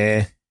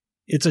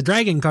it's a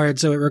dragon card,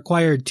 so it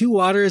required 2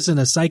 waters and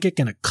a Psychic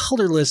and a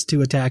colorless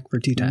to attack for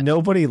 2 times.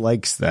 Nobody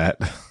likes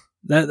that.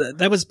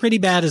 That was pretty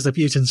bad as a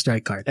Fusion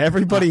Strike card.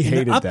 Everybody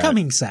hated the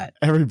upcoming set.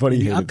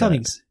 Everybody hated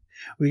that.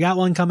 We got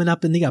one coming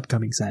up in the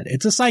upcoming set.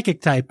 It's a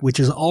Psychic type, which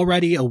is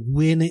already a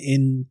win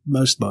in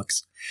most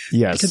books.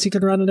 Yes. Because you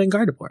could run it in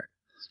Gardevoir.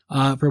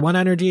 For 1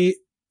 energy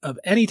of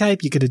any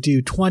type, you could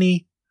do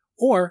 20,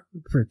 or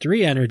for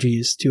 3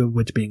 energies, 2 of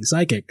which being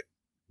Psychic,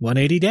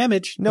 180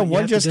 damage. No,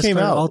 one just came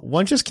out.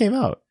 One just came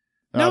out.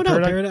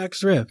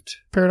 Paradox Rift.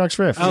 Paradox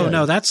Rift. Oh,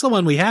 no, that's the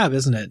one we have,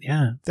 isn't it?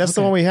 Yeah. That's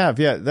the one we have.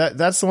 Yeah,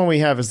 that's the one we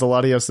have is the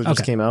Latios that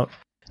just came out.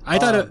 I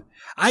thought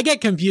I get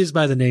confused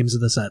by the names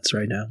of the sets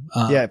right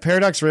now.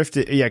 Paradox Rift.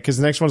 Yeah, because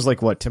the next one's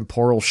like what,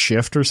 Temporal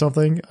Shift or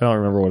something? I don't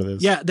remember what it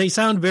is. Yeah, they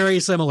sound very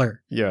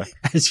similar. Yeah.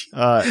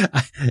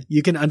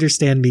 You can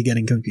understand me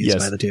getting confused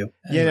by the two.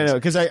 Anyways, no,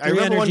 because I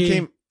remember one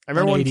came. I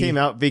remember one came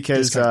out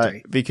because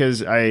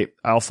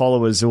I'll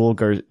follow Azul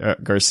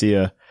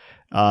Garcia.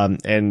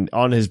 And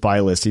on his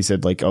buy list, he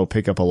said like, "Oh,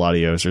 pick up a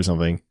Latios or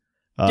something."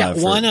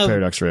 One of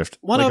Paradox Rift.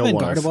 One of in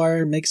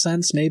Gardevoir makes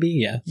sense, maybe.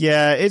 Yeah.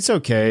 Yeah, it's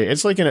okay.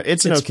 It's like an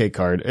okay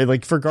card.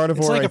 Like for Gardevoir,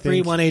 it's like a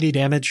free 180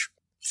 damage.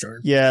 Sure.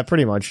 Yeah,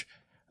 pretty much.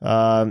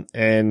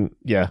 And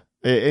yeah,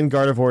 in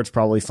Gardevoir, it's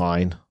probably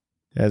fine.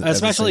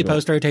 Especially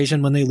post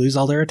rotation when they lose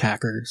all their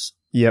attackers.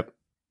 Yep,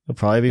 it'll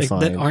probably be fine.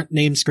 That aren't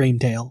named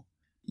Screamtail.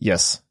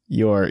 Yes,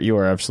 you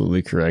are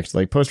absolutely correct.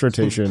 Like post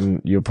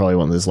rotation, you'll probably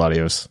want this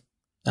Latios.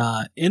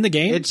 In the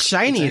game, it's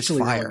shiny as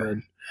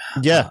fire.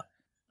 Yeah,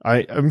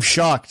 I'm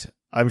shocked.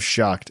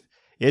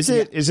 Is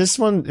this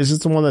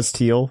the one that's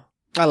teal?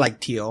 I like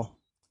teal.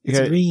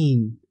 It's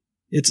green.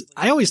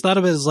 I always thought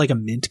of it as like a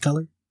mint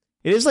color.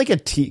 It is like a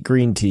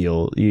green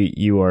teal.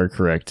 You are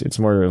correct. It's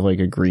more like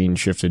a green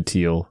shifted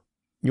teal.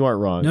 You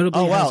aren't wrong.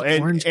 Notably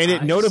and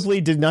it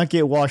notably did not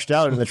get washed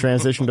out in the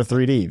transition to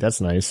 3D. That's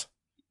nice.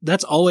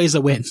 That's always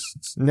a win.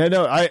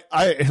 No, I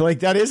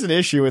like that is an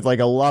issue with like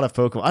a lot of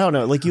Pokemon. I don't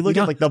know. Like you look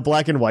at like the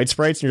black and white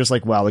sprites and you're just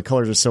like, wow, the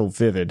colors are so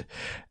vivid.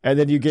 And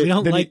then you get. We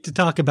don't like to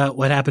talk about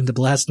what happened to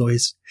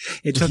Blastoise.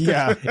 It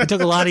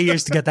took a lot of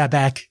years to get that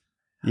back.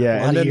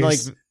 Yeah, and then like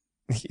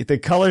the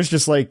colors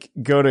just like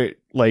go to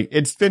like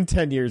it's been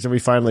 10 years and we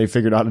finally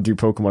figured out how to do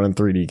Pokemon in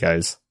 3D,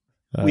 guys.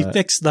 We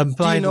fixed them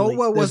finally. Do you know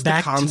what was the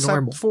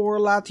concept for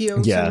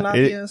Latios and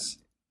Latias?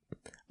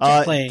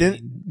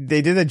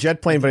 They did a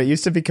jet plane, but it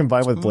used to be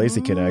combined with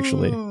Blaziken,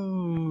 actually.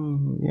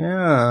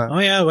 Yeah. Oh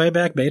yeah, way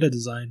back beta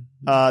design.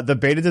 The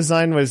beta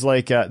design was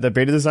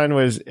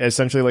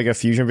essentially like a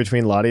fusion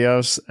between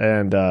Latios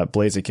and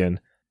Blaziken,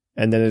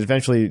 and then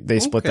eventually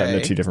they split that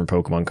into 2 different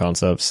Pokemon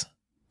concepts.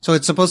 So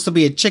it's supposed to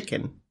be a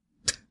chicken.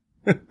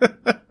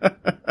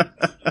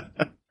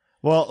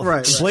 Well,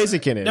 right.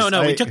 Blaziken is.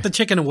 No, we took the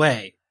chicken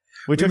away.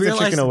 We took the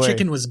chicken away. The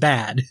chicken was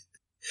bad,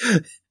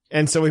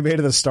 and so we made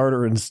it a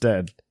starter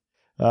instead.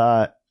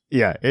 If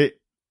you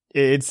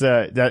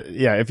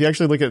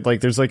actually look at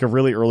like, there's like a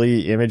really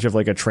early image of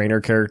like a trainer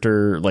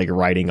character like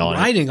riding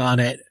on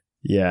it.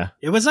 Yeah.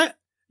 It was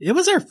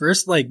our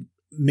first like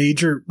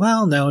major,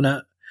 well, no,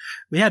 not,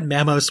 we had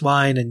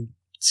Mamoswine and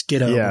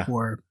Skiddo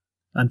before,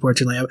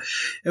 unfortunately.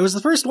 It was the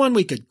first one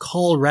we could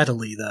call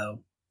readily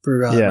though for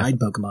ride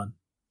Pokemon.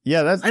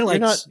 Yeah, you're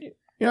not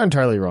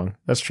entirely wrong.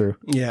 That's true.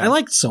 Yeah. I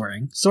liked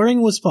Soaring.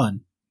 Soaring was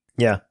fun.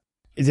 Yeah.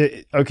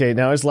 Okay,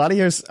 now is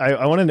Latios,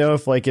 I want to know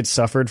if like it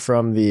suffered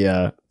from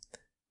the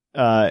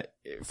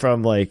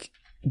from like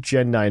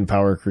Gen 9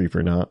 power creep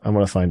or not. I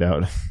want to find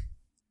out.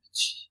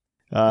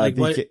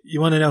 What you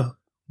want to know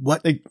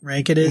what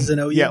rank it is in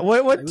OU? Yeah,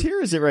 what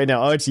tier is it right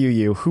now? Oh, it's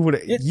UU.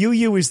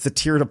 UU is the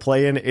tier to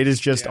play in. It is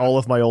just all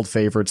of my old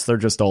favorites. They're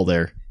just all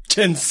there.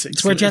 Gen 6.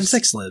 It's where Gen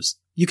 6 lives.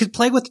 You could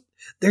play with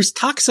there's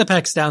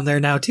Toxapex down there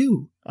now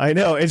too. I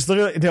know. It's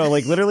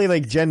literally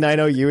like Gen 9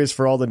 OU is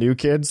for all the new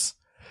kids.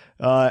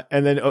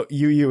 And then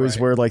UU is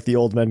where like the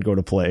old men go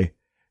to play.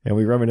 And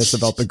we reminisce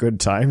about the good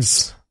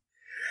times.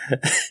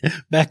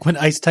 Back when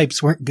ice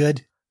types weren't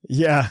good.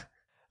 Yeah.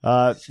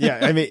 I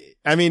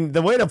mean,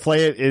 the way to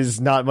play it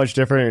is not much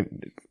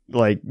different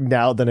like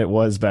now than it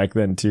was back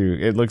then too.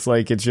 It looks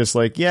like it's just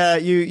like,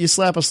 you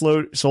slap a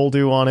Soul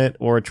Dew on it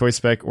or a Choice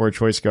Spec or a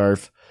Choice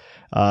Scarf.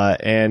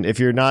 And if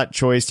you're not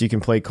choiced, you can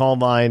play Calm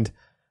Mind,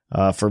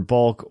 for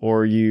bulk,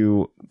 or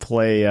you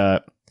play,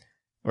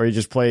 or you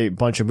just play a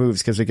bunch of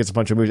moves because it gets a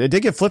bunch of moves. It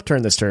did get flip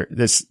turn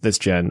this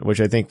gen,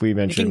 which I think we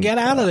mentioned. You can get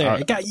out of there.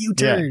 It got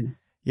U-turn.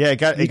 Yeah, it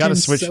got a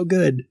switch. So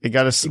good. It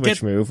got a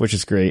switch move, which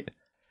is great.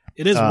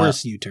 It is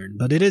worse U-turn,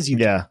 but it is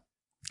U-turn.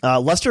 Yeah.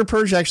 Luster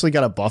Purge actually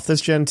got a buff this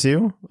gen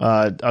too,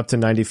 up to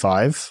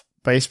 95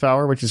 base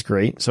power, which is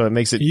great. So it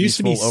makes it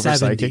useful over 70.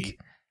 Psychic.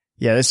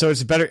 Yeah, so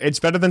it's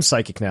better than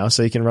Psychic now,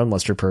 so you can run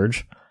Luster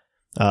Purge.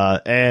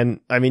 And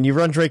I mean, you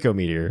run Draco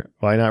Meteor.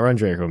 Why not run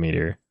Draco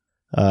Meteor?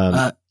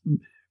 Do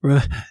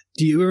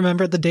you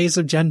remember the days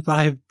of Gen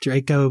 5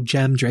 Draco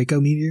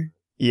Meteor?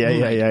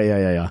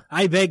 Yeah.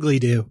 I vaguely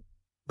do,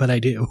 but I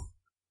do.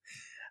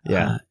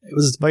 Yeah. It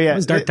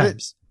was dark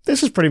times.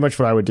 This is pretty much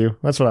what I would do.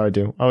 That's what I would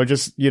do. I would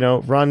just,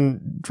 run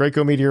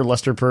Draco Meteor,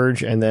 Luster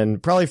Purge, and then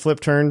probably flip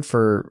turn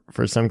for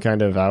some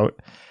kind of out.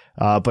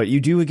 But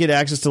you do get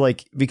access to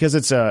like, because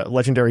it's a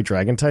legendary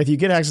dragon type, you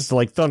get access to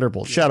like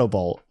Thunderbolt, Shadow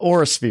Ball,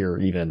 or a Sphere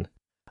even.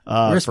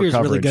 Or a Sphere is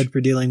really good for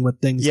dealing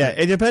with things. Yeah,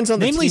 it depends on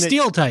namely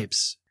steel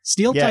types.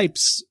 Steel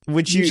types,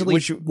 which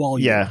wall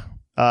you.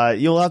 Yeah.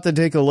 You'll have to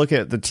take a look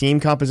at the team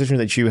composition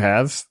that you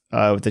have,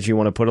 that you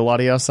want to put a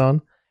Latios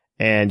on,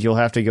 and you'll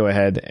have to go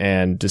ahead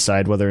and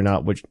decide whether or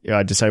not which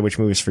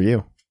move is for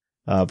you.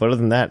 But other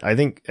than that,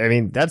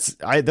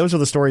 those are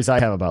the stories I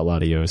have about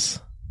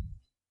Latios.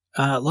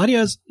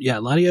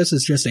 Latios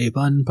is just a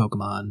fun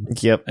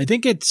Pokemon. Yep. I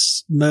think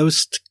it's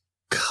most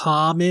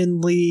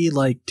commonly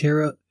like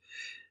Terra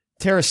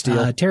Steel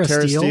or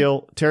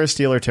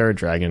Terra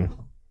Dragon.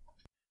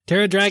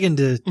 Terra Dragon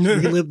to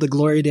relive the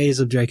glory days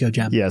of Draco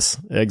Gem. Yes,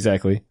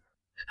 exactly.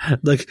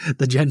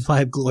 The Gen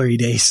 5 glory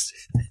days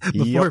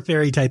before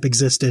Fairy type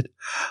existed.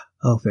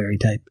 Oh, Fairy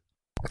type.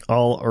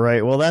 All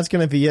right. Well, that's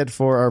going to be it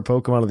for our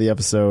Pokemon of the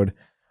episode.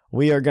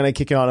 We are going to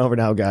kick it on over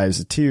now,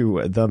 guys,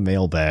 to the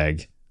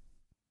mailbag.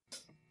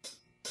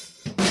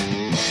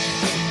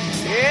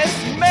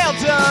 It's mail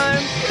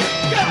time!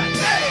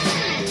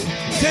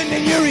 Send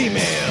in your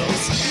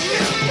emails!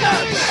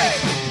 Mail!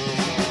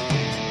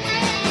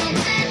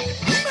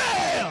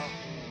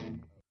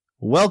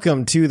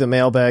 Welcome to the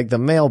mailbag. The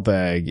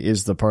mailbag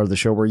is the part of the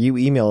show where you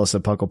email us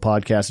at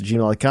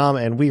pucklepodcast@gmail.com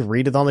and we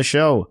read it on the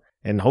show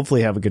and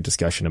hopefully have a good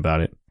discussion about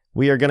it.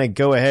 We are going to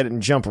go ahead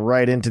and jump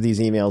right into these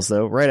emails,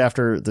 though, right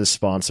after the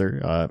sponsor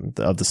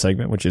of the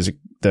segment, which is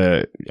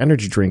the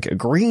energy drink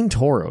Green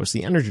Tauros,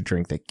 the energy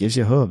drink that gives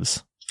you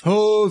hooves.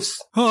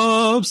 Hooves.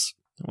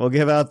 We'll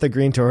give out the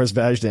Green Tauros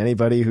badge to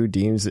anybody who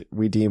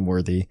we deem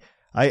worthy.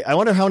 I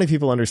wonder how many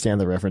people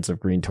understand the reference of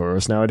Green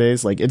Tauros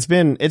nowadays. Like it's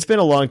been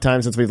a long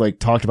time since we've like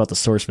talked about the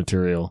source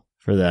material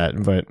for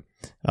that, but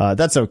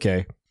that's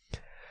okay.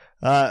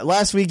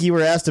 Last week you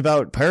were asked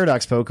about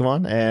Paradox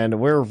Pokemon, and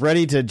we're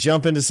ready to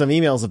jump into some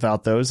emails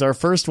about those. Our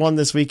first one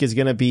this week is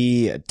going to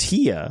be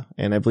Tia,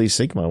 and I believe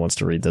Sigma wants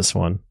to read this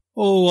one.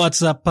 Oh,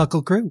 what's up,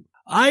 Puckle Crew?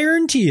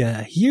 Iron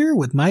Tia here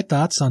with my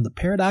thoughts on the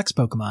Paradox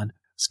Pokemon.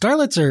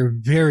 Scarlets are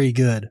very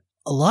good.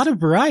 A lot of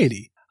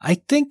variety. I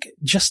think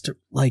just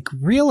like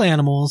real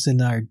animals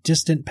in our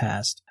distant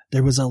past,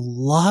 there was a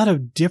lot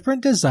of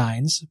different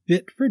designs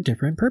fit for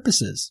different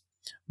purposes.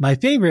 My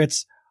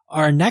favorites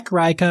are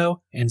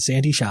Necryko and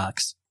Sandy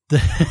Shocks. The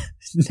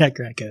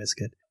Necryko is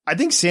good. I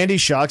think Sandy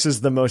Shocks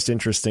is the most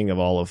interesting of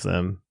all of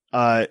them.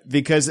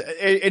 Because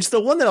it's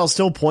the one that I'll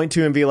still point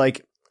to and be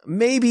like,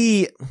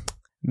 maybe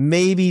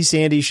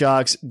Sandy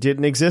Shocks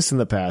didn't exist in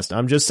the past.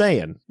 I'm just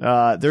saying.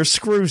 There's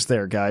screws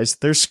there, guys.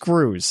 There's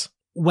screws.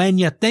 When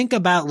you think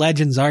about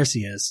Legends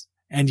Arceus,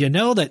 and you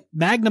know that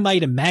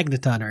Magnemite and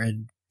Magneton are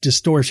in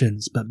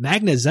distortions, but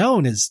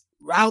Magnezone is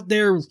out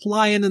there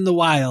flying in the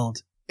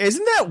wild.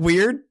 Isn't that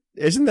weird?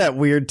 Isn't that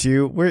weird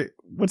too?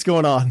 What's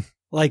going on?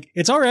 Like,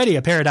 it's already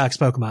a Paradox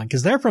Pokemon,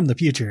 because they're from the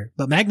future,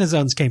 but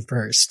Magnezones came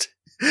first.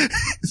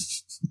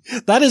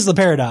 That is the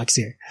paradox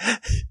here.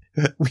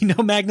 We know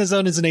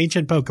Magnezone is an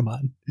ancient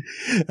Pokemon.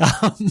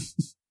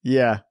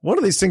 Yeah, one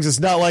of these things is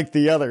not like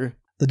the other.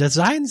 The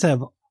designs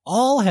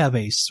all have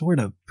a sort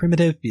of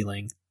primitive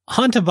feeling.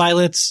 On to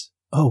Violets.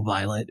 Oh,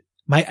 Violet.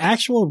 My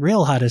actual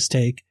real hottest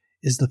take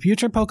is the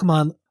future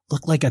Pokemon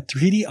look like a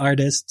 3D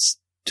artist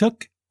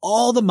took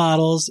all the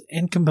models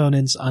and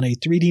components on a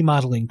 3D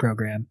modeling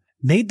program,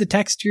 made the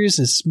textures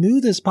as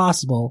smooth as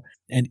possible,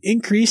 and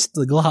increased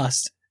the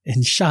gloss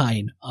and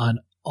shine on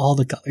all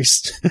the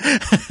colors.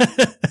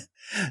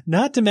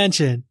 Not to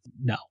mention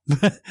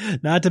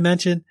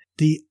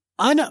the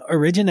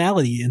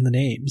unoriginality in the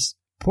names.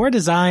 Poor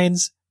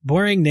designs,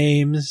 boring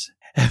names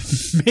have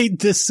made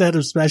this set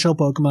of special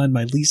Pokemon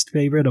my least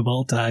favorite of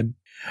all time.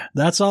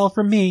 That's all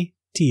from me,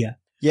 Tia.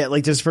 Yeah,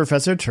 like, does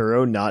Professor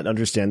Turo not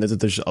understand that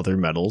there's other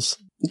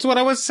metals? That's what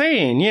I was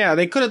saying. Yeah,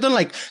 they could have done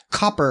like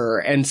copper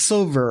and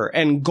silver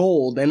and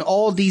gold and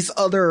all these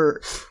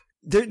other.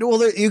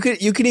 You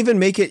can even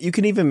make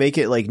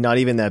it like not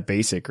even that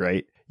basic,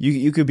 right?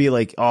 You could be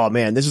like, oh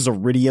man, this is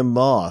iridium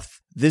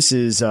moth. This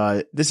is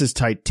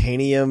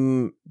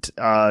titanium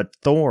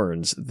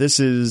thorns. This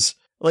is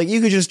like,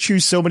 you could just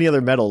choose so many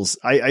other metals.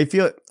 I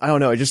don't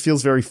know. It just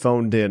feels very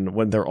phoned in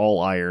when they're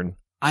all iron.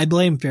 I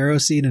blame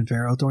Ferroseed and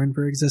Ferrothorn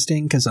for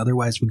existing, because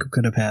otherwise we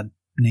could have had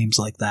names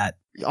like that.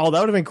 Oh, that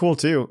would have been cool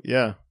too.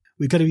 Yeah.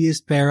 We could have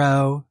used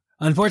Ferro.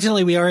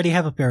 Unfortunately, we already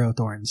have a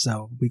Ferrothorn,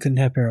 so we couldn't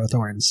have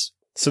Ferrothorns.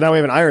 So now we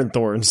have an Iron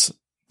Thorns.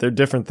 They're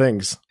different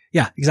things.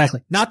 Yeah,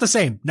 exactly. Not the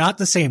same. Not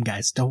the same,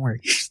 guys. Don't worry.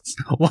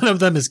 One of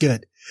them is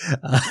good.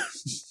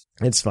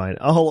 It's fine.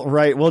 All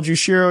right. Well,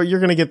 Jushiro, you're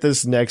going to get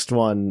this next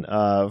one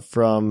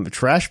from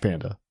Trash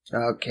Panda.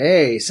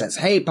 Okay, says,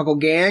 hey,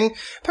 Puckle Gang.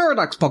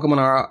 Paradox Pokemon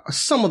are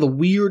some of the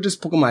weirdest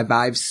Pokemon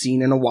I've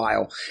seen in a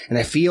while, and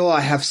I feel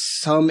I have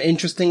some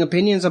interesting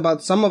opinions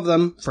about some of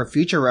them. For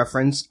future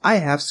reference, I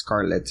have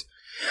Scarlet.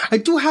 I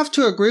do have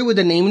to agree with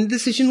the naming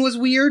decision was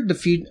weird.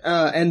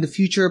 And the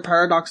future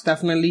Paradox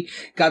definitely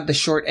got the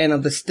short end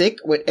of the stick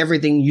with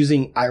everything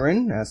using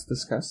iron, as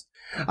discussed.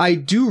 I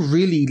do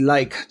really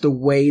like the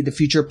way the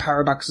future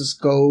Paradoxes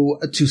go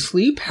to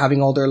sleep,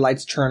 having all their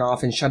lights turn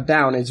off and shut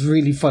down is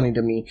really funny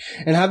to me.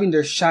 And having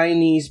their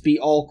shinies be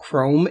all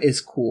chrome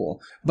is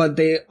cool. But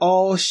they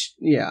all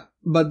should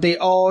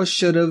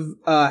have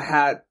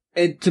had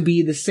it to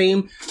be the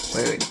same.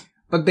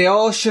 But they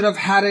all should have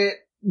had it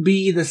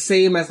be the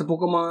same as the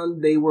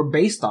Pokemon they were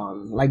based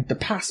on, like the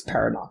past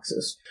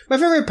Paradoxes. My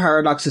favorite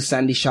Paradox is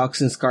Sandy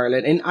Shocks in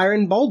Scarlet and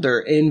Iron Boulder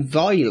in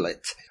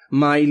Violet.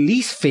 My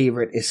least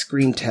favorite is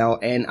Screamtail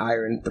and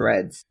Iron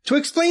Threads. To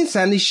explain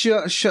Sandy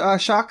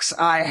Shocks,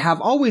 I have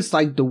always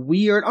liked the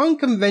weird,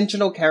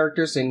 unconventional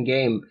characters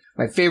in-game.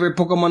 My favorite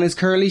Pokemon is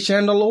currently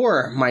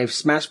Chandelure. My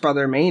Smash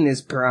Brother main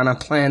is Piranha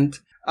Plant.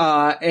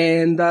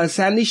 And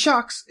Sandy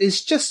Shocks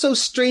is just so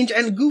strange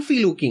and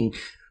goofy looking.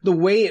 The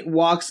way it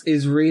walks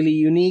is really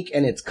unique,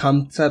 and its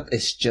concept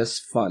is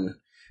just fun.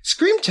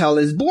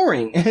 Screamtail is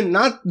boring and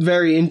not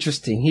very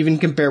interesting, even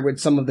compared with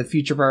some of the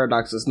future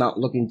Paradoxes not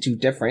looking too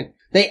different.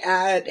 They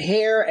add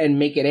hair and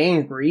make it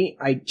angry.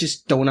 I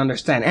just don't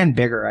understand. And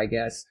bigger, I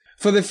guess.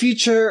 For the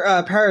future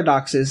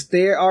Paradoxes,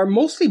 they are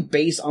mostly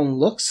based on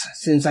looks,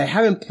 since I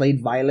haven't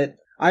played Violet.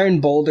 Iron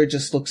Boulder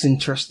just looks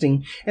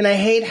interesting, and I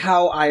hate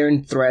how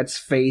Iron Thread's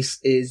face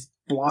is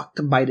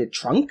blocked by the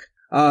trunk.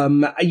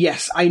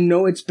 Yes, I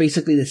know it's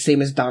basically the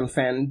same as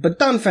Donphan, but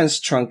Donphan's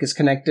trunk is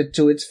connected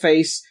to its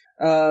face,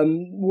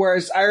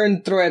 whereas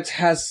Iron Threads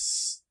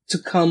has to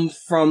come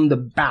from the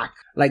back,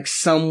 like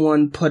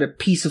someone put a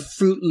piece of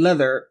fruit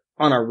leather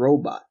on a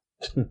robot.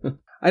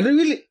 I don't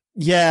really...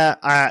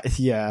 Yeah.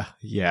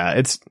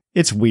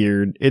 It's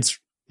weird.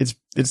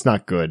 It's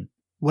not good.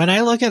 When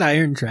I look at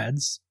Iron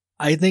Threads,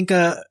 I think,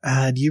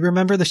 do you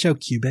remember the show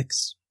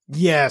Cubics?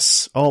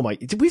 Yes. Oh my,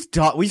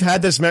 we've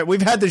had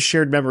this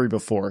shared memory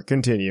before.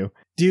 Continue.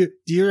 Do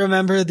you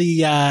remember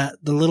the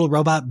little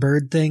robot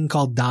bird thing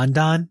called Don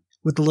Don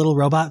with the little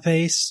robot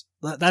face?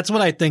 That's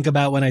what I think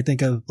about when I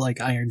think of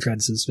like Iron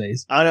Threads'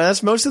 face. I know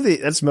that's most of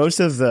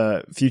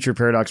the future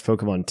Paradox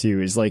Pokemon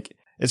too, is like,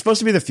 it's supposed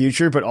to be the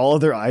future, but all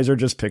of their eyes are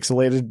just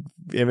pixelated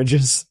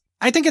images.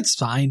 I think it's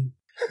fine.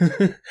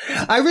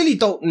 I really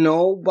don't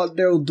know what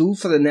they'll do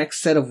for the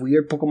next set of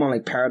weird Pokemon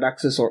like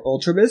Paradoxes or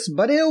Ultrabis,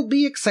 but it'll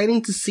be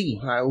exciting to see.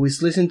 I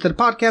always listen to the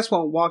podcast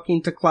while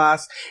walking to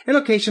class and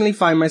occasionally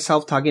find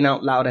myself talking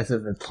out loud as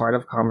if it's part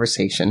of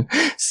conversation.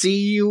 See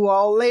you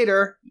all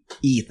later,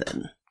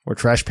 Ethan. Or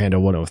Trash Panda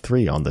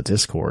 103 on the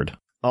Discord.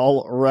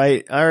 All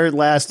right, our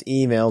last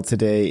email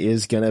today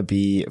is gonna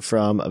be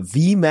from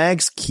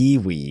VMAX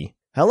Kiwi.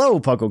 Hello,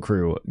 Puckle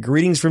Crew.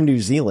 Greetings from New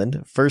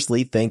Zealand.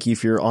 Firstly, thank you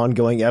for your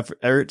ongoing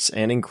efforts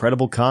and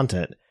incredible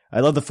content. I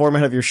love the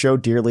format of your show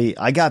dearly.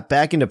 I got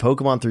back into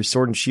Pokemon through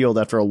Sword and Shield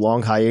after a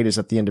long hiatus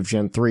at the end of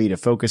Gen 3 to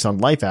focus on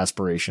life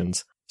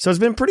aspirations. So it's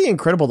been pretty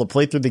incredible to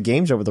play through the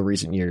games over the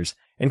recent years,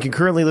 and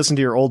concurrently listen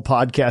to your old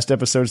podcast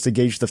episodes to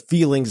gauge the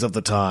feelings of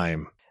the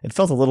time. It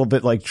felt a little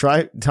bit like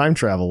time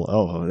travel.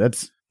 Oh,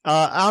 that's...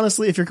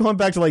 honestly, if you're going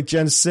back to like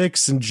Gen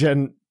 6 and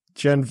Gen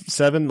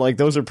 7, like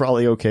those are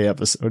probably okay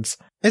episodes.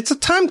 It's a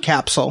time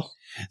capsule.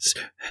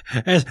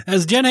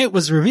 As Gen 8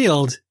 was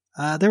revealed,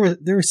 there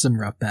were some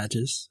rough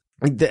patches.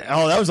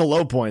 That was a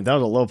low point. That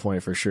was a low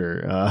point for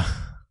sure.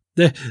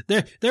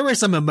 There were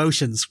some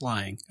emotions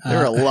flying. There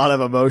were a lot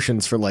of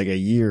emotions for like a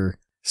year.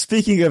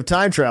 Speaking of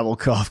time travel,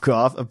 cough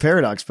cough, a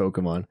Paradox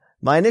Pokemon.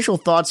 My initial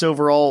thoughts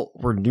overall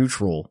were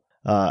neutral.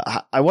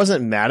 I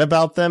wasn't mad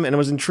about them, and it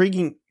was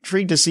intrigued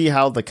to see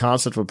how the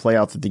concept would play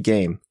out through the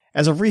game.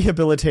 As a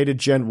rehabilitated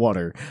Gen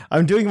 1er,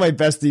 I'm doing my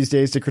best these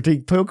days to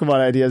critique Pokemon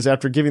ideas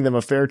after giving them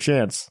a fair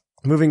chance.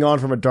 Moving on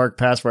from a dark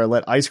past where I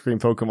let ice cream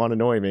Pokemon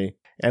annoy me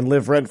and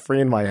live rent-free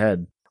in my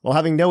head, while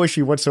having no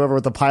issue whatsoever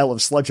with the pile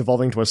of sludge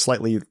evolving to a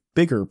slightly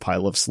bigger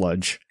pile of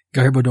sludge.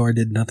 Garbodor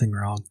did nothing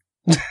wrong.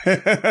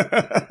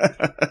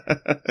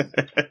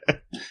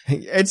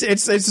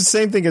 It's the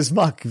same thing as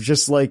Muck,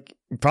 just like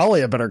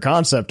probably a better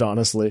concept,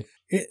 honestly.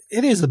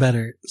 It is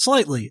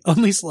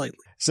only slightly.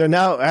 So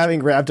now,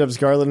 having wrapped up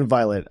Scarlet and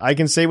Violet, I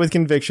can say with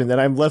conviction that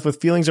I'm left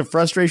with feelings of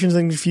frustrations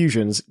and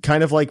confusions,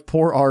 kind of like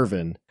poor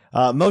Arvin.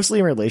 Mostly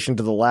in relation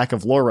to the lack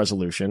of lore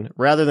resolution,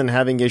 rather than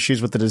having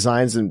issues with the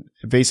designs and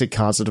basic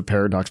concept of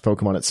Paradox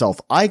Pokemon itself.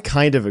 I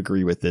kind of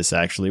agree with this,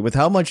 actually, with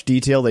how much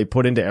detail they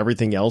put into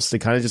everything else to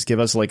kind of just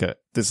give us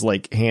this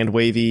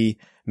hand-wavy,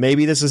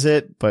 maybe this is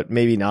it, but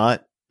maybe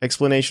not,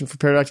 explanation for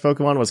Paradox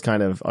Pokemon was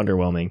kind of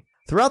underwhelming.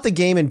 Throughout the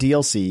game and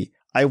DLC,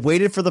 I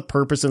waited for the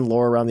purpose and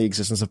lore around the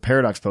existence of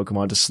Paradox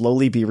Pokemon to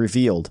slowly be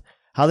revealed,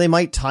 how they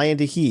might tie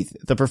into Heath,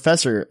 the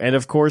Professor, and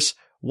of course,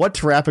 what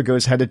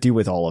Terrapagos had to do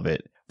with all of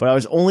it. But I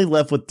was only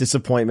left with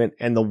disappointment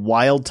and the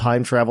wild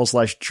time travel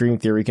 / dream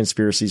theory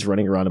conspiracies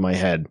running around in my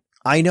head.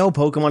 I know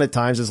Pokemon at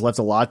times has left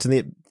a lot to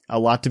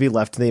be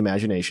left to the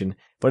imagination,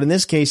 but in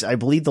this case, I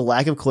believe the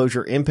lack of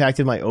closure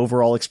impacted my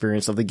overall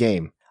experience of the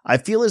game. I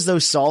feel as though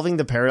solving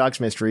the Paradox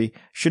mystery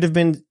should have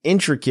been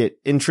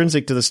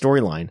intrinsic to the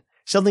storyline,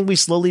 something we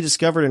slowly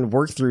discovered and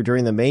worked through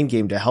during the main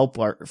game with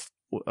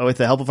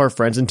the help of our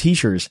friends and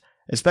teachers,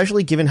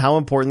 especially given how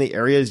important the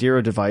Area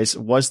Zero device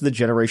was to the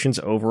generation's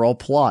overall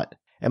plot.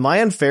 Am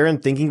I unfair in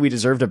thinking we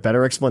deserved a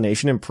better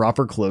explanation and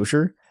proper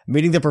closure?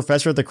 Meeting the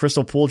professor at the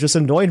Crystal Pool just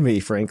annoyed me,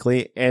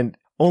 frankly, and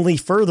only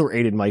further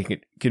aided my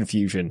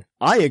confusion.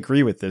 I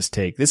agree with this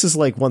take. This is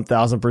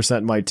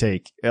 1000% my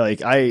take.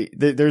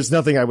 There's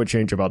nothing I would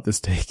change about this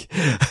take.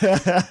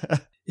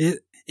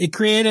 It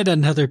created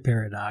another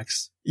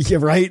paradox. Yeah,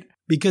 right?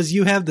 Because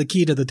you have the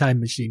key to the time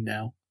machine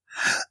now.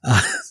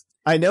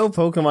 I know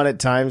Pokemon at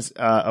times,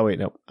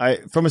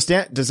 from a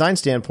design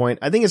standpoint,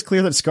 I think it's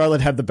clear that Scarlet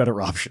had the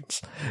better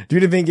options. Due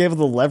to being able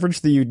to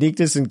leverage the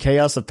uniqueness and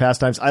chaos of past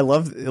times, I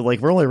love,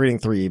 we're only reading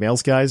 3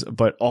 emails, guys,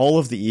 but all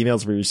of the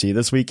emails we received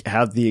this week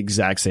have the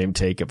exact same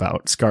take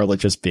about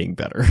Scarlet just being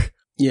better.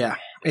 Yeah,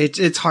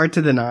 it's hard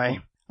to deny.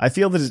 I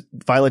feel that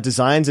Violet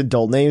designs and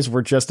dull names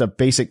were just a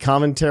basic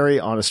commentary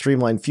on a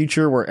streamlined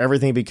future where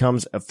everything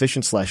becomes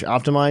efficient /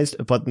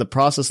 optimized, but in the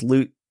process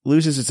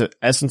loses its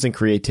essence and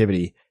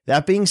creativity.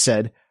 That being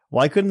said,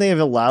 why couldn't they have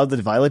allowed the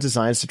Violet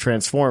designs to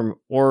transform,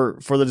 or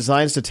for the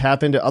designs to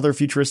tap into other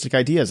futuristic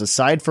ideas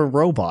aside from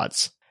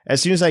robots? As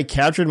soon as I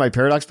captured my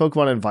Paradox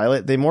Pokemon in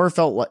Violet, they more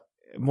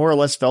or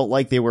less felt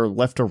like they were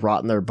left to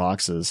rot in their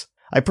boxes.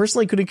 I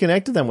personally couldn't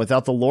connect to them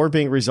without the lore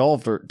being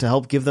resolved or to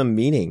help give them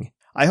meaning.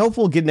 I hope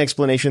we'll get an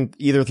explanation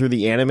either through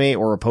the anime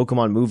or a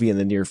Pokemon movie in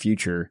the near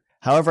future.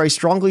 However, I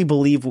strongly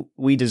believe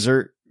we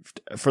deserve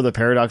for the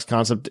Paradox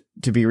concept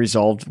to be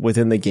resolved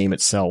within the game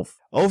itself.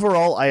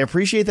 Overall, I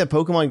appreciate that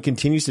Pokemon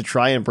continues to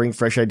try and bring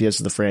fresh ideas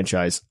to the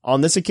franchise. On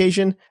this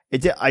occasion,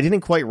 I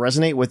didn't quite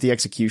resonate with the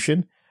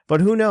execution,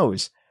 but who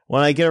knows?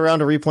 When I get around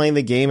to replaying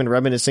the game and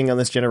reminiscing on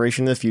this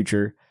generation in the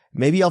future,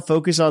 maybe I'll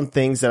focus on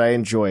things that I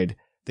enjoyed.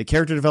 The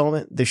character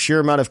development, the sheer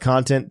amount of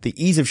content, the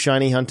ease of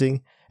shiny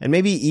hunting, and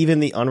maybe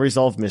even the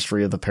unresolved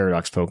mystery of the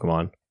Paradox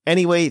Pokemon.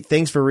 Anyway,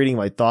 thanks for reading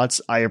my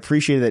thoughts. I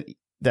appreciate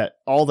that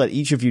all that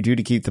each of you do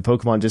to keep the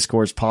Pokemon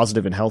discourse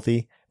positive and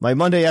healthy. My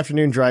Monday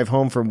afternoon drive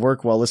home from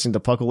work while listening to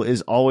PUCL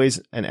is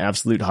always an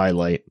absolute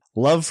highlight.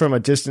 Love from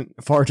a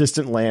far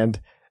distant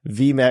land,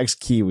 VMAX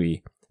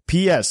Kiwi.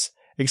 P.S.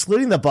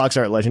 Excluding the box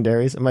art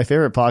legendaries, my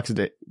favorite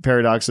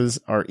paradoxes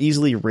are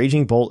easily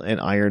Raging Bolt and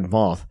Iron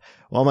Moth,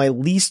 while my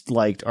least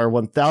liked are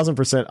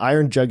 1000%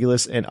 Iron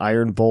Jugulus and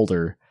Iron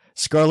Boulder.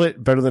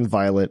 Scarlet better than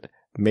Violet.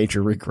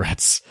 Major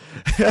regrets.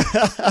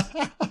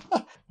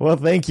 Well,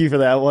 thank you for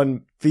that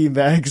one,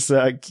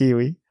 VMAX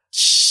Kiwi.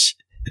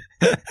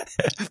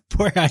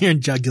 Poor Iron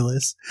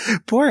Jugulus.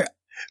 Poor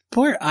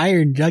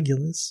Iron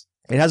Jugulus.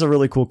 It has a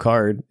really cool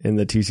card in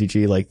the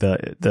TCG.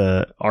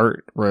 The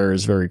art rare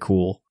is very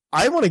cool.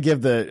 I want to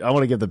give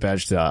the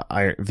badge to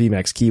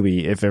VMAX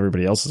Kiwi if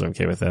everybody else is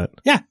okay with that.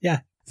 Yeah.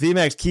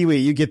 VMAX Kiwi,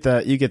 you get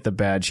the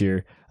badge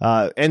here.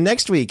 And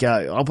next week,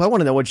 I want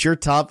to know what your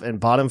top and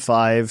bottom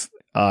 5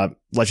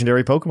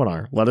 legendary Pokemon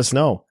are. Let us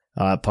know.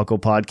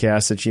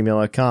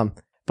 pucklepodcast@gmail.com.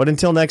 But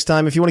until next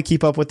time, if you want to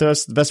keep up with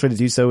us, the best way to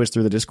do so is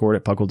through the Discord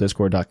at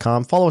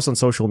pucklediscord.com. Follow us on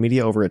social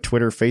media over at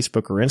Twitter,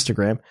 Facebook, or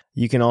Instagram.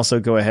 You can also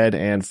go ahead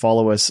and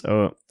follow us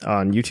on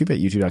YouTube at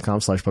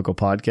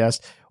youtube.com/pucklepodcast,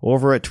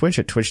 over at Twitch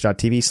at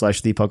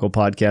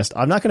twitch.tv/thepucklepodcast.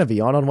 I'm not going to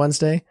be on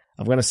Wednesday.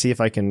 I'm going to see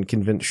if I can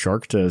convince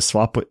Shark to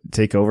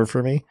take over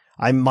for me.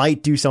 I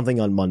might do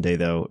something on Monday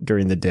though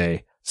during the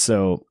day.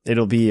 So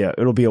it'll be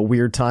a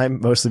weird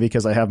time, mostly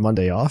because I have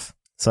Monday off.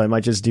 So I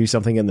might just do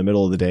something in the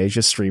middle of the day,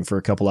 just stream for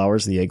a couple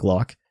hours, the Egg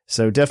Lock.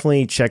 So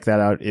definitely check that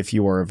out if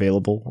you are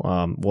available.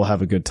 We'll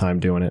have a good time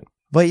doing it.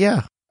 But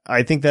yeah,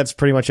 I think that's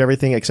pretty much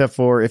everything, except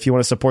for if you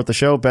want to support the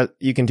show, but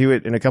you can do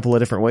it in a couple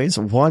of different ways.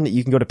 One,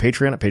 you can go to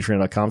Patreon at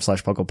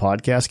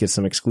patreon.com/pucklepodcast, get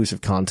some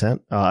exclusive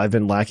content. I've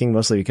been lacking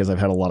mostly because I've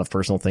had a lot of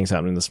personal things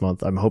happening this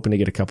month. I'm hoping to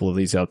get a couple of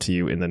these out to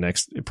you in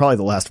probably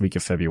the last week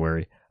of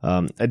February.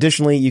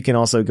 Additionally, you can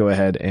also go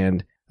ahead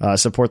and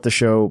support the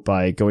show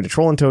by going to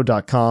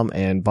trollandtoad.com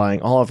and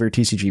buying all of your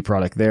TCG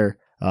product there.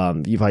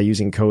 by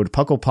using code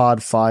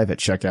PUCLPOD5 at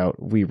checkout.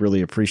 We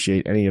really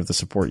appreciate any of the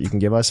support you can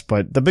give us,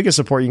 but the biggest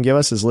support you can give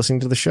us is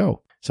listening to the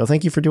show. So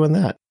thank you for doing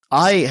that.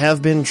 I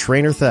have been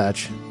Trainer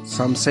Thatch.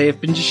 Some say I've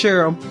been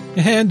Jashiro.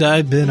 And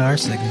I've been our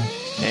Sigma.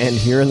 And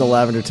here in the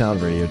Lavender Town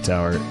Radio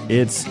Tower,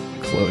 it's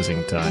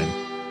closing time.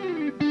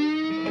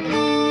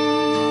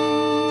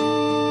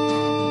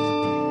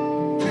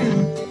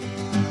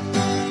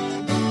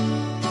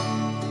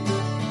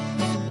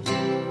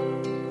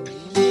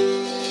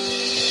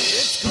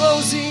 It's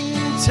closing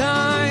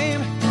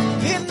time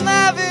in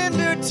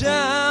Lavender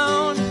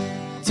Town.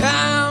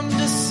 Time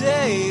to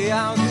say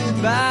our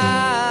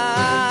goodbyes.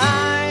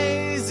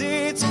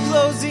 It's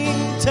closing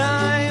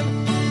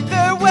time.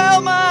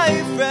 Farewell,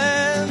 my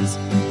friends.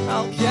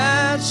 I'll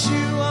catch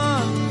you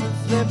on the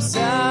flip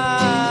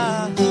side.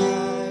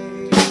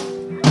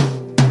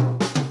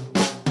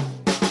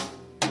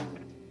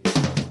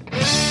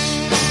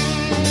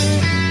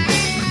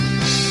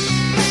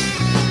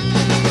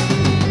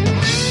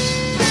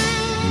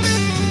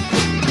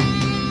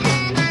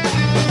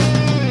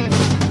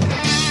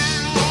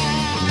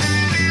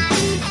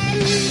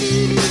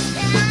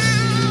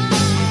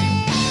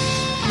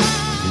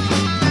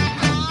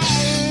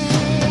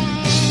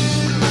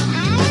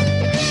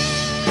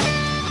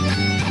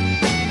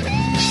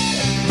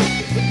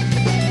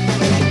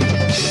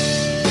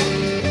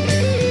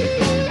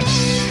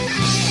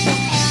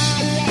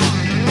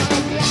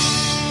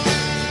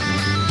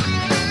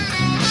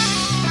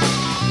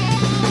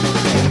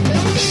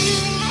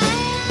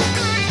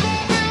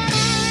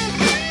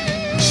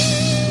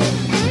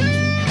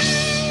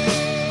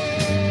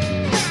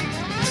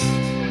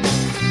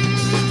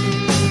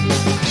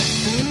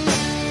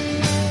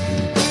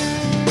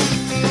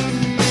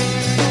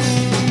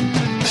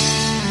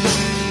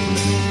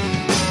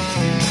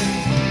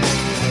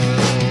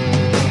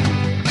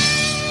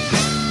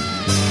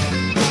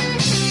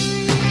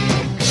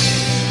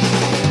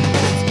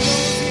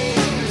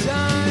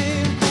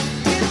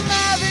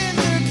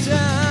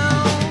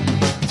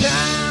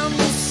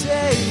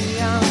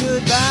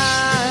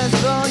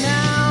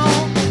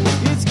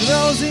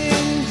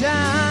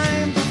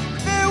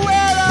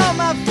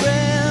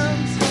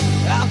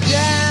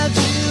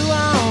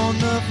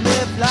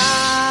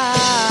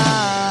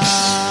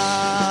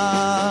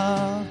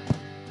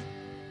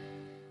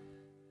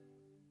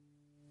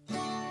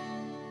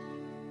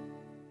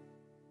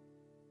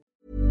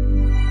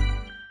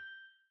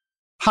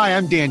 Hi,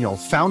 I'm Daniel,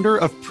 founder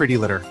of Pretty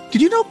Litter.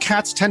 Did you know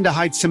cats tend to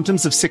hide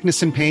symptoms of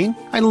sickness and pain?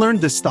 I learned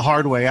this the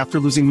hard way after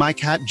losing my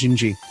cat,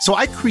 Gingy. So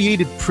I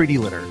created Pretty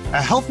Litter,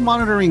 a health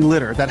monitoring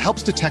litter that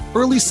helps detect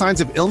early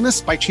signs of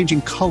illness by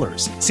changing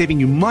colors, saving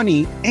you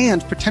money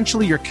and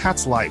potentially your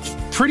cat's life.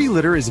 Pretty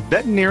Litter is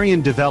veterinarian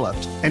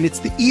developed, and it's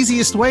the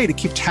easiest way to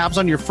keep tabs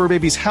on your fur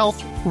baby's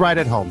health right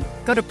at home.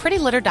 Go to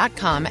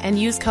prettylitter.com and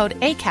use code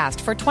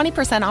ACAST for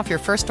 20% off your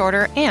first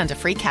order and a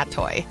free cat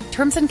toy.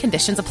 Terms and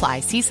conditions apply.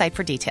 See site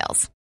for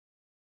details.